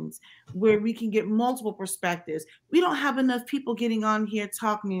conversations where we can get multiple perspectives. We don't have enough people getting on here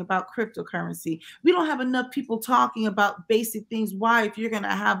talking about cryptocurrency. We don't have enough people talking about basic things. Why, if you're going to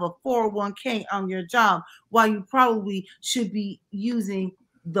have a 401k on your job, why you probably should be using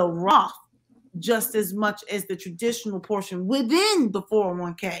the Roth just as much as the traditional portion within the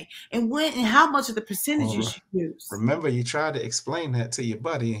 401k, and how much of the percentage you should use. Remember, you tried to explain that to your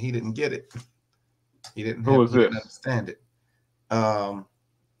buddy and he didn't get it. He didn't understand it.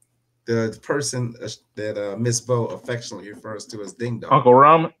 The person that Miss Bo affectionately refers to as Ding Dong. Uncle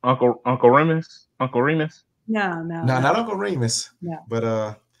Remus? No, not Uncle Remus. No. But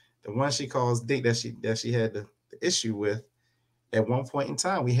the one she calls Ding that she had the issue with. At one point in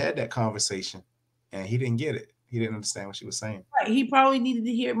time, we had that conversation, and he didn't get it. He didn't understand what she was saying. Right. He probably needed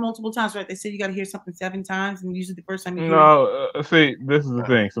to hear it multiple times, right? They said you got to hear something 7 times, and usually the first time you hear it. See, this is the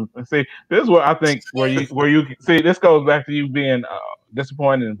thing. See, this is what I think where you see, this goes back to you being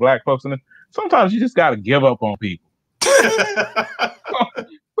disappointed in Black folks. And sometimes you just got to give up on people.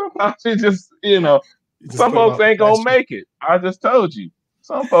 Sometimes sometimes you just, you know, You just some put them folks out the ain't gonna pasture. make it. I just told you,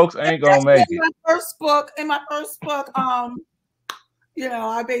 some folks ain't gonna That's make in it. my first book. In my first book,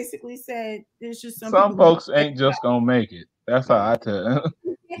 I basically said there's just some Some people who folks ain't just gonna make it. That's how I tell.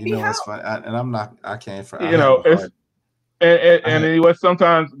 can't You be know what's helped. funny? And I'm not. I can't. I You have know, a it's hard. I and have. anyway,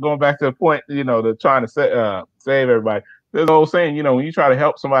 sometimes going back to the point, you know, the trying to save everybody. There's an old saying, you know, when you try to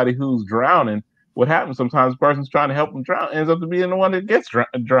help somebody who's drowning, what happens sometimes? The person's trying to help them drown ends up to being the one that gets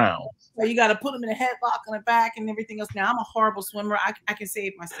drowned. So you got to put them in a headlock on the back and everything else. Now I'm a horrible swimmer. I can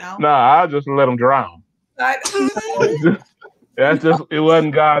save myself. Nah, I just let them drown. I, It's just, that's just it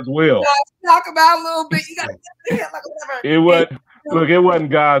wasn't God's will. talk about a little bit. You got to get in the headlock or whatever. It was look, it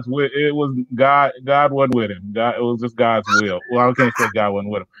wasn't God's will. It was God. God wasn't with him. God, it was just God's will. Well, I can't say God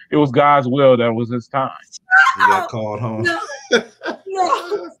wasn't with him. It was God's will that was his time. He got called home. No,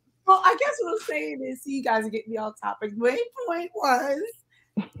 no. Well, I guess what I'm saying is, see, you guys are getting me off topic. My point was,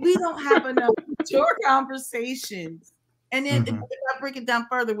 we don't have enough mature conversations. And then if I break it down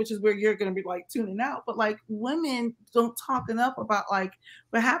further, which is where you're going to be like tuning out, but like women don't talk enough about like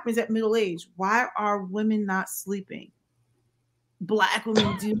what happens at middle age. Why are women not sleeping? Black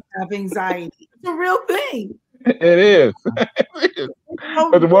women do have anxiety. It's a real thing. It is. It is.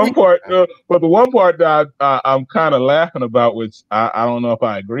 But the one part, that I'm kind of laughing about, which I don't know if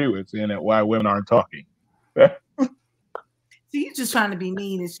I agree with, saying that why women aren't talking. So you're just trying to be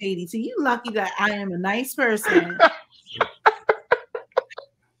mean and shady. So you lucky that I am a nice person.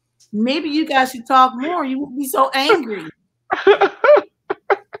 Maybe you guys should talk more. You won't be so angry.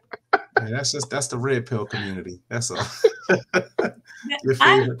 Man, that's the red pill community. That's all. Your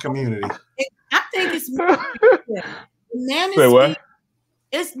favorite community. I think it's the manosphere.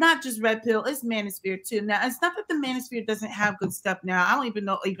 It's not just red pill, it's manosphere too. Now, it's not that the manosphere doesn't have good stuff now. I don't even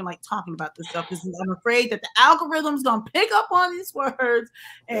know, even like talking about this stuff because I'm afraid that the algorithm's gonna pick up on these words.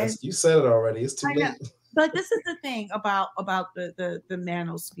 And you said it already. It's too late. But this is the thing about the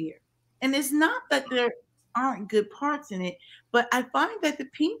manosphere. And it's not that there aren't good parts in it, but I find that the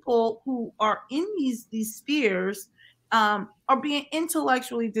people who are in these spheres are being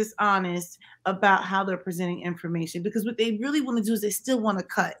intellectually dishonest about how they're presenting information, because what they really want to do is they still want to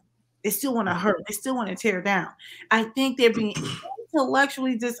cut, they still want to hurt, they still want to tear down. I think they're being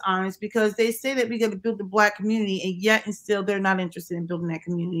intellectually dishonest because they say that we're going to build the Black community, and yet and still they're not interested in building that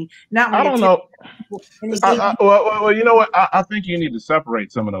community. Not when I don't know. Well, you know what? I think you need to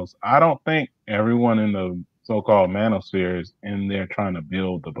separate some of those. I don't think everyone in the so-called manosphere is in there trying to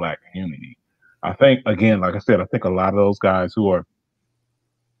build the Black community. I think, again, like I said, I think a lot of those guys who are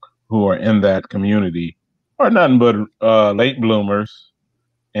in that community are nothing but late bloomers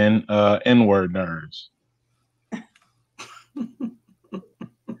and N-word nerds.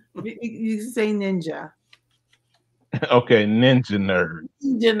 You say ninja. Okay, ninja nerds.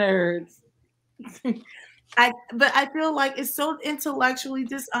 Ninja nerds. But I feel like it's so intellectually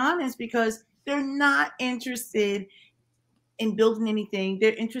dishonest because they're not interested in building anything.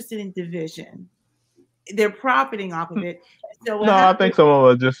 They're interested in division. They're profiting off of it. So No, I think some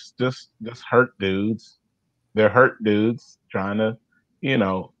of them are just hurt dudes. They're hurt dudes trying to,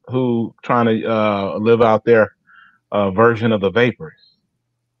 who trying to live out their version of the Vapors.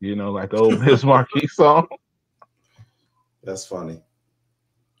 Like the old Biz Marquee song. That's funny.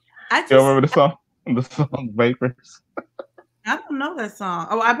 You remember the song? The song Vapors? I don't know that song.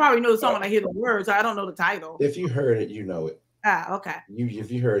 Oh, I probably know the song when I hear the words. I don't know the title. If you heard it, you know it. Ah, okay.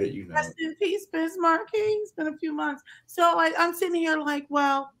 If you heard it, you know. Rest in peace, Biz Marquee. It's been a few months. So like I'm sitting here like,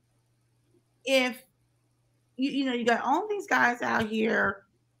 well, if you got all these guys out here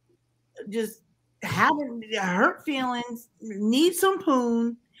just having hurt feelings, need some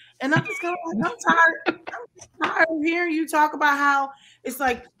poon, and I'm just kind of like, I'm tired of hearing you talk about how it's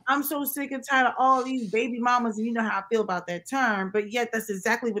like I'm so sick and tired of all these baby mamas, and you know how I feel about that term, but yet that's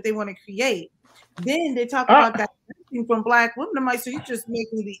exactly what they want to create. Then they talk about that from Black women. I'm like, so you're just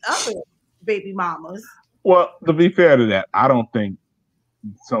making the other baby mamas. Well, to be fair to that, I don't think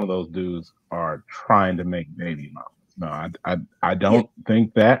some of those dudes are trying to make baby mamas. No, I don't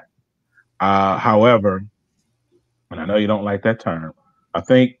think that. However, and I know you don't like that term, I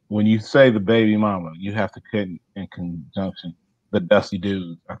think when you say the baby mama, you have to put in conjunction the dusty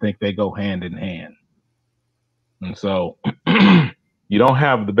dudes. I think they go hand in hand. And so you don't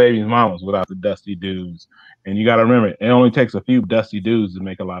have the baby mamas without the dusty dudes. And you got to remember, it only takes a few dusty dudes to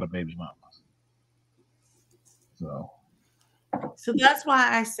make a lot of baby mamas. So that's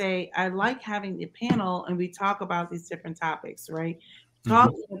why I say I like having the panel and we talk about these different topics, right?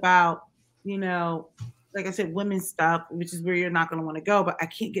 Talking about, like I said, women's stuff, which is where you're not going to want to go, but I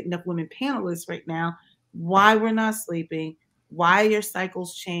can't get enough women panelists right now. Why we're not sleeping, why your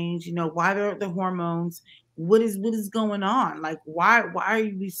cycles change, you know, why the hormones, what is going on? Like, why are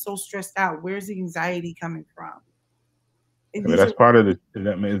you so stressed out? Where's the anxiety coming from? And I mean, these that's are, part of the.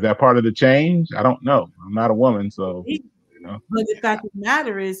 Is that part of the change? I don't know. I'm not a woman, so you know. but the fact of the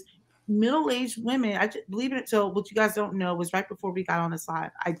matter is, middle-aged women, I just believe it. So what you guys don't know was right before we got on this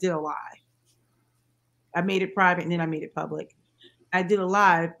live, I did a live. I made it private and then I made it public. I did a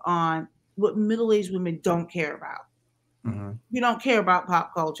live on what middle-aged women don't care about. Mm-hmm. We don't care about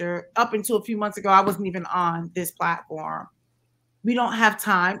pop culture. Up until a few months ago, I wasn't even on this platform. We don't have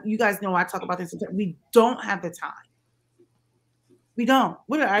time. You guys know I talk about this. We don't have the time. We don't.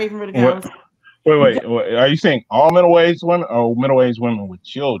 What did I even really go? Wait. Are you saying all middle-aged women or middle-aged women with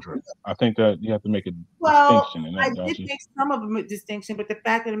children? I think that you have to make a distinction in that, I don't did you? make some of a distinction, but the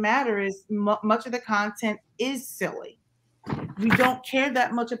fact of the matter is much of the content is silly. We don't care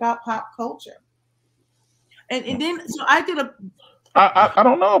that much about pop culture. And then, so I did a... I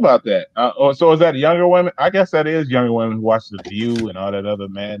don't know about that. So is that younger women? I guess that is younger women who watch The View and all that other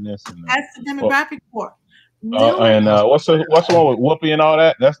madness. And that's the demographic for. What's the one with Whoopi and all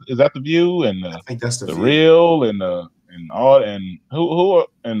that? Is that The View and I think that's the View. Real and all and who are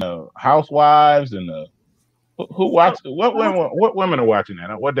and the Housewives and who watch what women are watching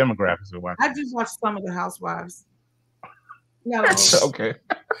that? What demographics are watching? I just watched some of the Housewives. No. Okay.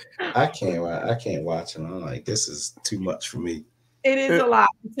 I can't watch them. I'm like, this is too much for me. It is a lot.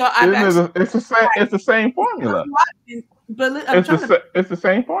 So it's the same formula. But it's the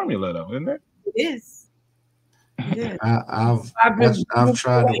same formula though, isn't it? It is. Yeah. I've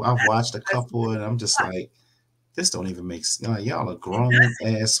watched a couple and I'm just like, this don't even make sense. Like, y'all are grown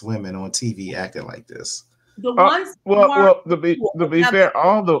ass women on TV acting like this. The ones to be fair,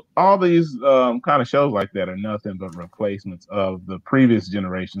 all these kind of shows like that are nothing but replacements of the previous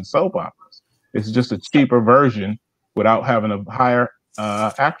generation soap operas. It's just a cheaper version without having a higher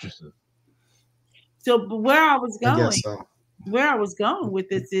actresses. So, but where I was going with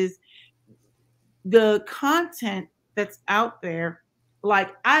this is the content that's out there. Like,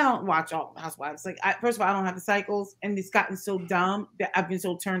 I don't watch all Housewives. Like, first of all, I don't have the cycles, and it's gotten so dumb that I've been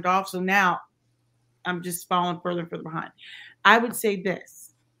so turned off. So now I'm just falling further and further behind. I would say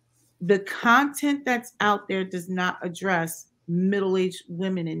this: the content that's out there does not address middle-aged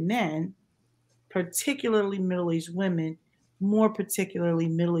women and men, particularly middle-aged women, more particularly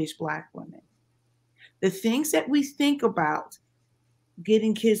middle-aged Black women. The things that we think about,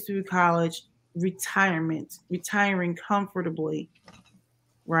 getting kids through college, retirement, retiring comfortably,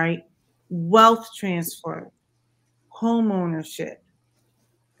 right? Wealth transfer, home ownership,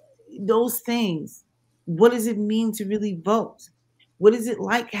 those things. What does it mean to really vote? What is it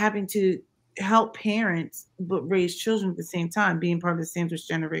like having to help parents but raise children at the same time, being part of the sandwich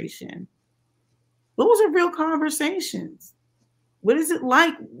generation? Those are real conversations. What is it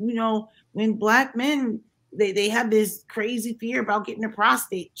like, you know, when Black men, they have this crazy fear about getting their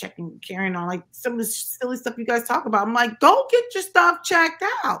prostate checked and carrying on, like some of the silly stuff you guys talk about. I'm like, go get your stuff checked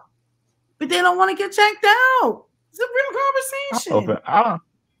out. But they don't want to get checked out. It's a real conversation.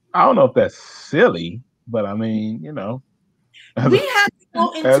 I don't know if that's silly, but I mean, you know, we have to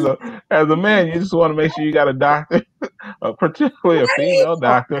go into as a man, you just want to make sure you got a doctor, particularly a female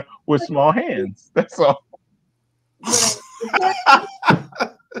doctor with small hands. That's all.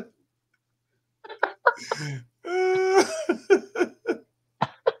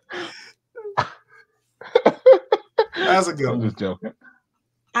 That's a good one. I'm just joking.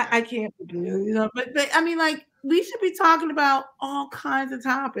 I can't believe, you know, but I mean, like, we should be talking about all kinds of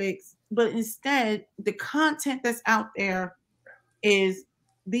topics, but instead, the content that's out there is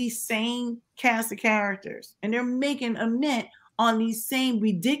these same cast of characters, and they're making a mint on these same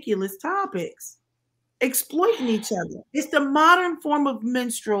ridiculous topics, exploiting each other. It's the modern form of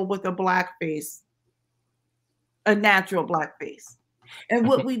minstrel with a Black face, a natural Black face. And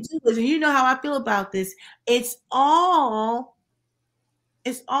what we do is, and you know how I feel about this, it's all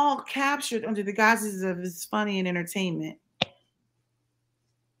captured under the guises of it's funny and entertainment.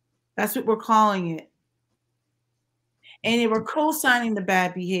 That's what we're calling it. And they were co-signing the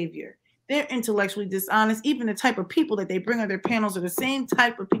bad behavior. They're intellectually dishonest. Even the type of people that they bring on their panels are the same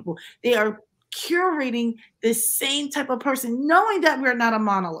type of people. They are curating the same type of person, knowing that we're not a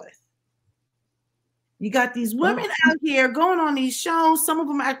monolith. You got these women out here going on these shows. Some of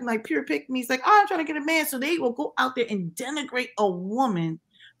them acting like pure pick-me's, like, oh, I'm trying to get a man. So they will go out there and denigrate a woman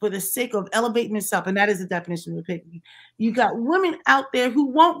for the sake of elevating herself. And that is the definition of a pick-me. You got women out there who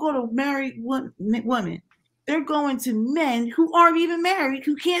won't go to married women. They're going to men who aren't even married,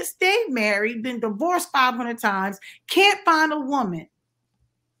 who can't stay married, been divorced 500 times, can't find a woman.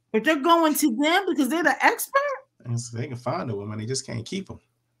 But they're going to them because they're the expert. And so they can find a woman, they just can't keep them.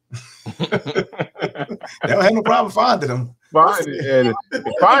 They don't have no problem finding them.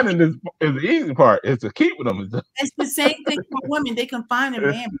 Finding is the easy part. It's the keeping them. It's the same thing for women. They can find a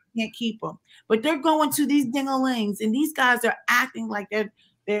man, but can't keep them. But they're going to these dingalings, and these guys are acting like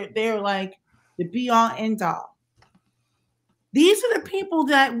they're like the be all end all. These are the people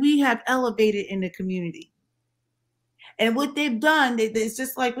that we have elevated in the community, and what they've done, it's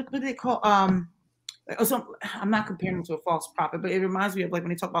just like what do they call so I'm not comparing them to a false prophet, but it reminds me of like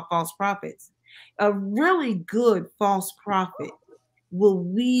when they talk about false prophets. A really good false prophet will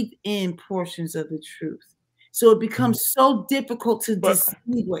weave in portions of the truth. So it becomes so difficult to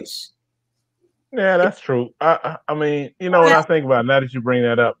distinguish. Yeah, that's true. I mean, you know, when I think about it, now that you bring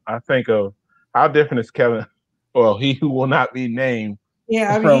that up, I think of how different is Kevin, well, he who will not be named.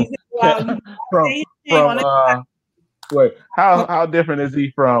 Yeah, I mean, wait, how different is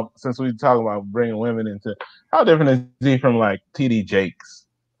he from, since we talking about bringing women into, how different is he from like TD Jakes?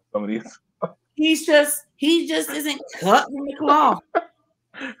 Some of these. He just isn't cut from the cloth.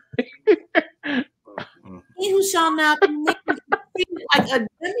 He who shall not be named like a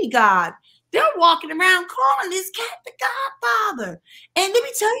demigod. They're walking around calling this cat the Godfather. And let me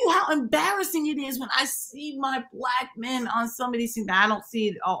tell you how embarrassing it is when I see my black men on some of these things. Now, I don't see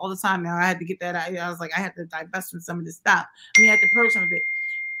it all the time now. I had to get that out. I was like, I had to divest from some of this stuff. I mean, I had to purge some of it.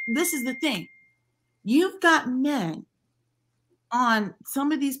 This is the thing. You've got men on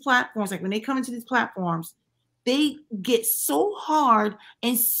some of these platforms, like when they come into these platforms, they get so hard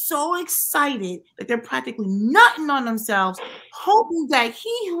and so excited that they're practically nutting on themselves, hoping that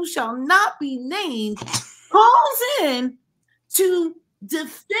he who shall not be named calls in to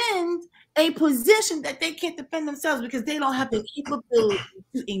defend a position that they can't defend themselves because they don't have the capability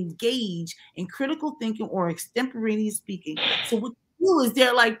to engage in critical thinking or extemporaneous speaking. So what they do is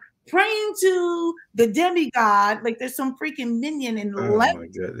they're like praying to the demigod, like there's some freaking minion in oh my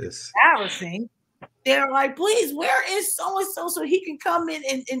goodness, embarrassing. They're like, please, where is so-and-so so he can come in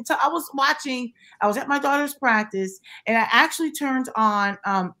and I was at my daughter's practice, and I actually turned on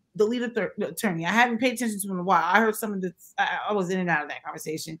the lead attorney. I hadn't paid attention to him in a while. I heard some of the, I was in and out of that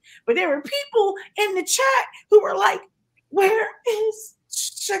conversation, but there were people in the chat who were like, where is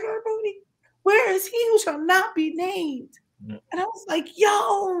Sugar Booty? Where is he who shall not be named? And I was like,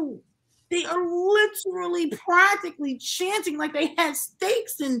 yo, they are literally practically chanting like they had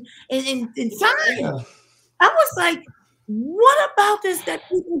stakes and signs. Yeah. I was like, what about this that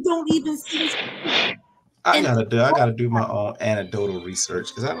people don't even see? I gotta do my own anecdotal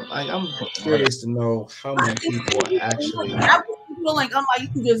research because I'm curious to know how many people are actually. I was like, you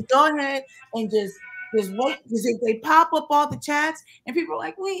can just go ahead and just wait because they pop up all the chats and people are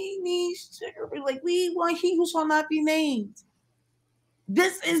like, we need Sugar, like we want he who shall not be named.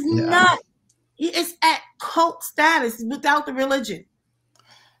 This is not. It's at cult status without the religion.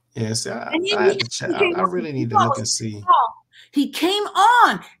 Yes, I really need to look and see. He came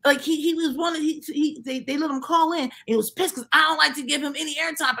on like he was one of they let him call in. He was pissed because I don't like to give him any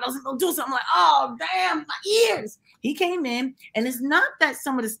airtime, but I was gonna do something. I'm like, oh damn, my ears. He came in, and it's not that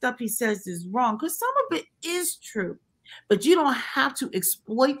some of the stuff he says is wrong, because some of it is true. But you don't have to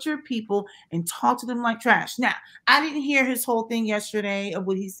exploit your people and talk to them like trash. Now, I didn't hear his whole thing yesterday of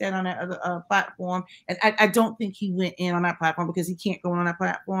what he said on that other platform. And I don't think he went in on that platform because he can't go on that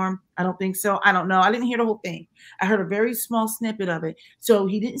platform. I don't think so. I don't know. I didn't hear the whole thing. I heard a very small snippet of it. So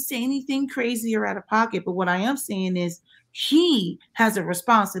he didn't say anything crazy or out of pocket. But what I am saying is he has a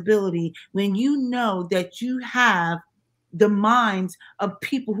responsibility when you know that you have the minds of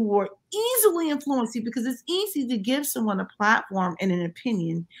people who are easily influenced, because it's easy to give someone a platform and an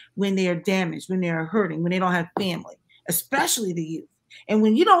opinion when they are damaged, when they are hurting, when they don't have family, especially the youth. And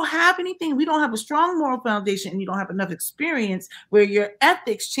when you don't have anything, we don't have a strong moral foundation, and you don't have enough experience where your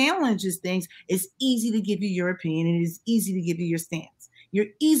ethics challenges things, it's easy to give you your opinion, and it is easy to give you your stance. You're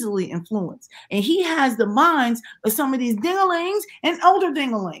easily influenced. And he has the minds of some of these dingalings and older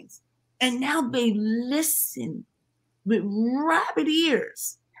dingalings. And now they listen with rabbit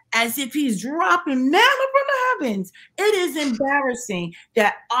ears as if he's dropping manna from the heavens. It is embarrassing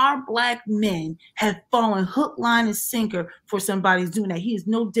that our black men have fallen hook, line, and sinker for somebody's doing that. He is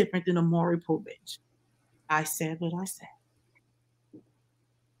no different than Amaury Povich. I said what I said.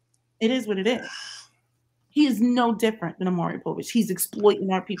 It is what it is. He is no different than Amaury Povich. He's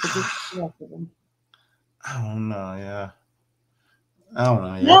exploiting our people just for them. I don't know, yeah. I don't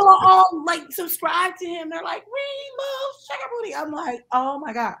know. They'll all like subscribe to him. They're like, we love Sugar Booty. I'm like, oh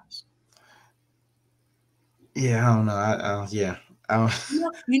my gosh. Yeah, I don't know.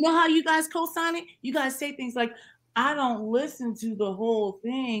 You know how you guys co-sign it? You guys say things like, I don't listen to the whole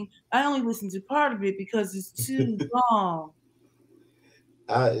thing. I only listen to part of it because it's too long.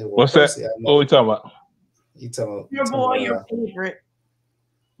 Well, What's that? personally, I What know we talking about? Your talking boy, your about favorite.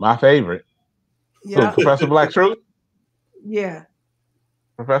 My favorite. Who, Yeah. Professor Black Truth? Yeah.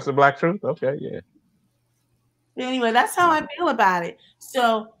 Professor Black Truth? Okay, yeah. Anyway, that's how I feel about it.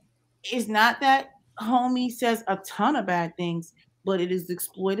 So it's not that homie says a ton of bad things, but it is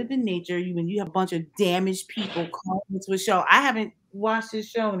exploitive in nature. When you have a bunch of damaged people calling into a show. I haven't watched this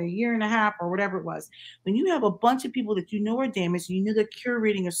show in a year and a half or whatever it was. When you have a bunch of people that you know are damaged, you know they're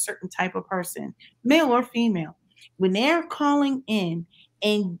curating a certain type of person, male or female. When they're calling in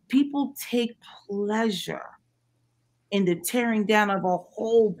and people take pleasure in the tearing down of a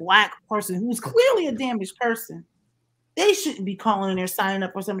whole black person who's clearly a damaged person, they shouldn't be calling in there signing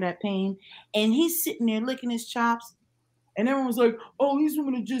up for some of that pain. And he's sitting there licking his chops. And everyone's like, oh, these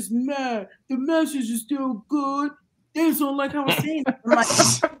women are just mad. The message is still good. They just don't like how we're saying it. I'm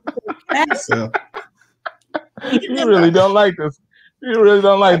like, so. You really don't like this. You really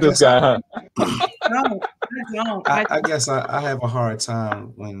don't like this guy, huh? No, I don't. I guess I have a hard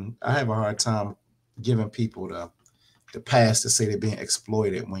time giving people the pass to say they're being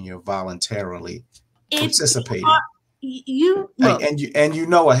exploited when you're voluntarily participating. You look, and you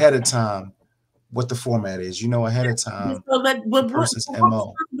know ahead of time what the format is. You know ahead of time so what person's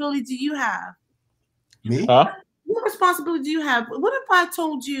MO. responsibility do you have? Me? Huh? What responsibility do you have? What if I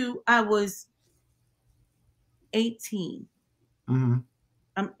told you I was 18? Mm-hmm.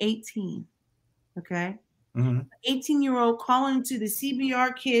 I'm 18. Okay. Mm-hmm. 18-year-old calling to the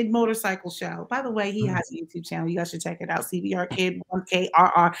CBR Kid motorcycle show. By the way, he Mm-hmm. has a YouTube channel. You guys should check it out. CBR Kid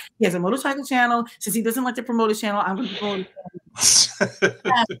 1KRR. He has a motorcycle channel. Since he doesn't like to promote his channel, I'm going to promote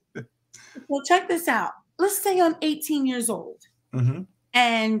it. So check this out. Let's say I'm 18 years old, mm-hmm.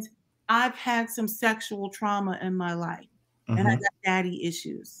 and I've had some sexual trauma in my life, Mm-hmm. and I got daddy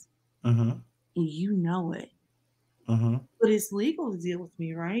issues, mm-hmm. and you know it. Mm-hmm. But it's legal to deal with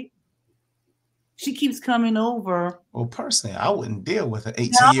me, right? She keeps coming over. Well, personally, I wouldn't deal with an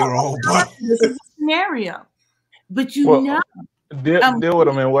 18-year-old. But this is a scenario. But you Well, know, deal with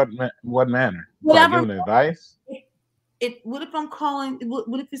them in what manner? Like whatever. giving advice? What if I'm calling?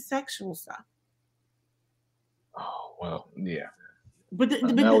 What if it's sexual stuff? Oh well, yeah. But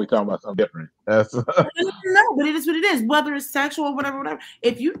Now we're talking about something different. That's no, but it is what it is. Whether it's sexual or whatever.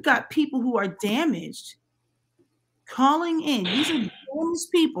 If you've got people who are damaged calling in, these are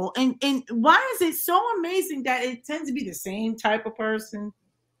damaged people, and why is it so amazing that it tends to be the same type of person,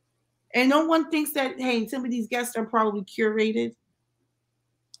 and no one thinks that hey, some of these guests are probably curated.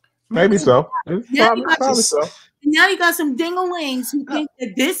 maybe so. Probably so. Now you got some ding-a-lings who think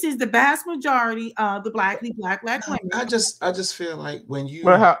that this is the vast majority of the black women. I just feel like when you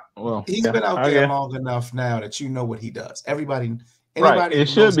he's been out there long enough now that you know what he does. Anybody right. It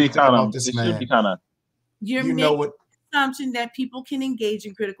should be kind of. You're making the assumption that people can engage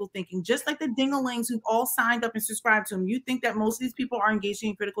in critical thinking, just like the ding-a-lings who've all signed up and subscribed to him. You think that most of these people are engaging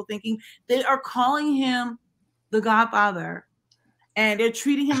in critical thinking? They are calling him the Godfather, and they're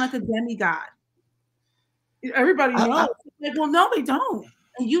treating him like a demigod. Everybody knows. Like, well, no, they don't.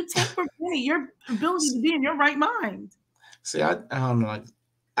 And you take for granted your ability to be in your right mind. See, I don't know.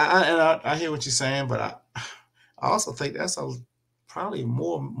 I hear what you're saying, but I also think that's probably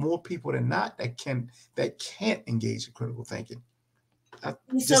more people than not that can't engage in critical thinking.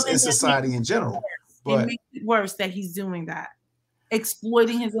 Just in society in general. But it makes it worse that he's doing that,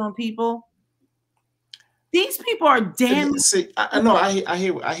 exploiting his own people. These people are damn. See, I know. I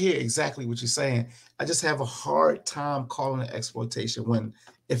hear exactly what you're saying. I just have a hard time calling it exploitation when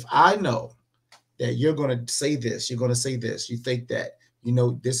if I know that you're going to say this, you're going to say this, you think that, you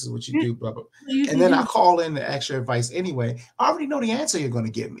know, this is what you do, blah, blah. And then I call in to ask your advice anyway. I already know the answer you're going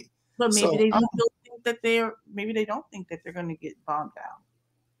to give me. But maybe they don't think that they're going to get bombed out.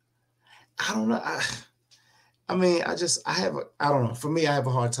 I don't know. I mean, I don't know. For me, I have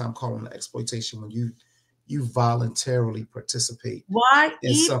a hard time calling it exploitation when you voluntarily participate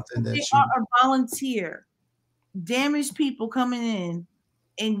in something that you are a volunteer, damaged people coming in,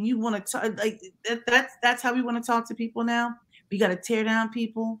 and you want to talk like that's how we want to talk to people now. We got to tear down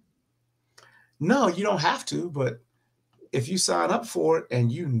people. No, you don't have to, but if you sign up for it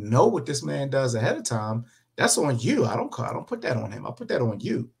and you know what this man does ahead of time, that's on you. I don't put that on him. I put that on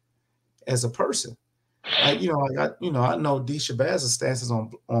you as a person. I know D. Shabazz's stances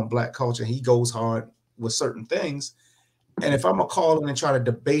on black culture. He goes hard with certain things, and if I'm gonna call in and try to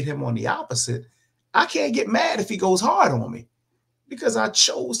debate him on the opposite, I can't get mad if he goes hard on me because I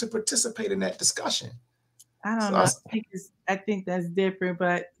chose to participate in that discussion. I don't So know. I think that's different,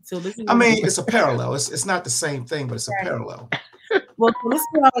 but so this is I what mean, it's a parallel. It's not the same thing, but it's a right. parallel. Well, so this is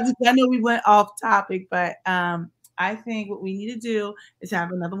what I know we went off topic, but I think what we need to do is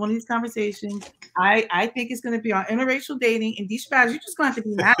have another one of these conversations. I think it's going to be on interracial dating, and these guys, you're just going to have to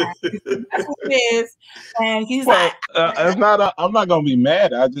be mad. That's what it is. And he's like, Well, it's not. I'm not gonna be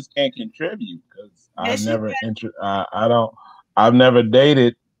mad. I just can't contribute because I've yes, you never I don't. I've never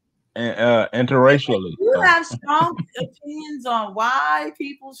dated interracially. you So, have strong opinions on why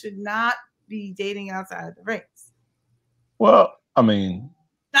people should not be dating outside of the race. well, I mean,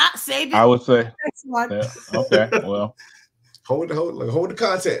 Not save I it. would say, Next one. yeah, okay, well, hold the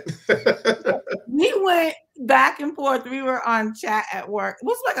content. We went back and forth. We were on chat at work. It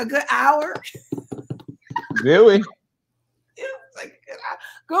was like a good hour. did we? It was like a good hour.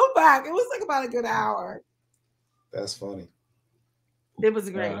 Go back. It was like about a good hour. That's funny. It was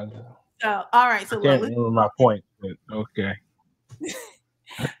great. So, all right. So, I can't remember my point, but okay.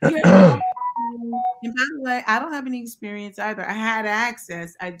 And by the way, I don't have any experience either. I had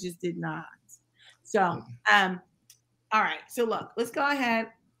access, I just did not. So, all right. So, look, let's go ahead.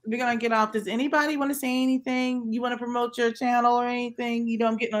 We're gonna get off. Does anybody want to say anything? You want to promote your channel or anything? You know,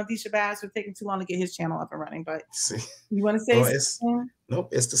 I'm getting on Disha Bass for taking too long to get his channel up and running, but See, you want to say something? Nope,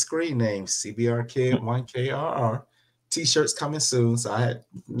 it's the screen name CBR Kid 1KRR. T-shirts coming soon. So I had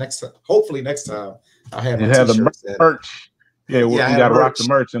hopefully next time I'll have You my had the T-shirts. merch. Yeah, we I had got to rock merch. the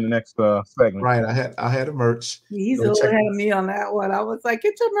merch in the next segment. Right, I had a merch. He's a little ahead of me on that one. I was like,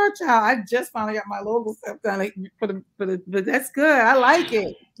 get your merch out. I just finally got my logo stuff done but that's good. I like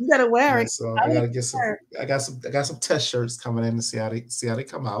it. You gotta wear it. So I gotta get some. I got some test shirts coming in to see how they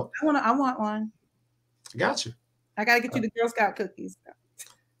come out. I want one. I got you. I gotta get you the Girl Scout cookies.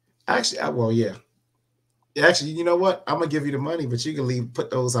 Actually, well, yeah. Actually, you know what? I'm gonna give you the money, but you can put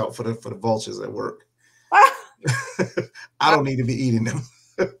those out for the vultures at work. I don't need to be eating them.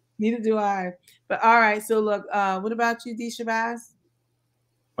 Neither do I. But all right. So look, what about you, D Shabazz?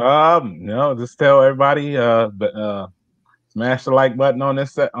 No, just tell everybody, smash the like button on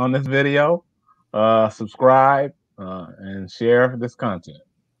this video, subscribe, and share this content.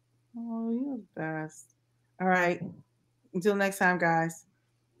 Oh, you're the best. All right. Until next time, guys.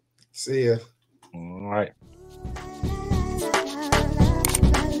 See ya. All right.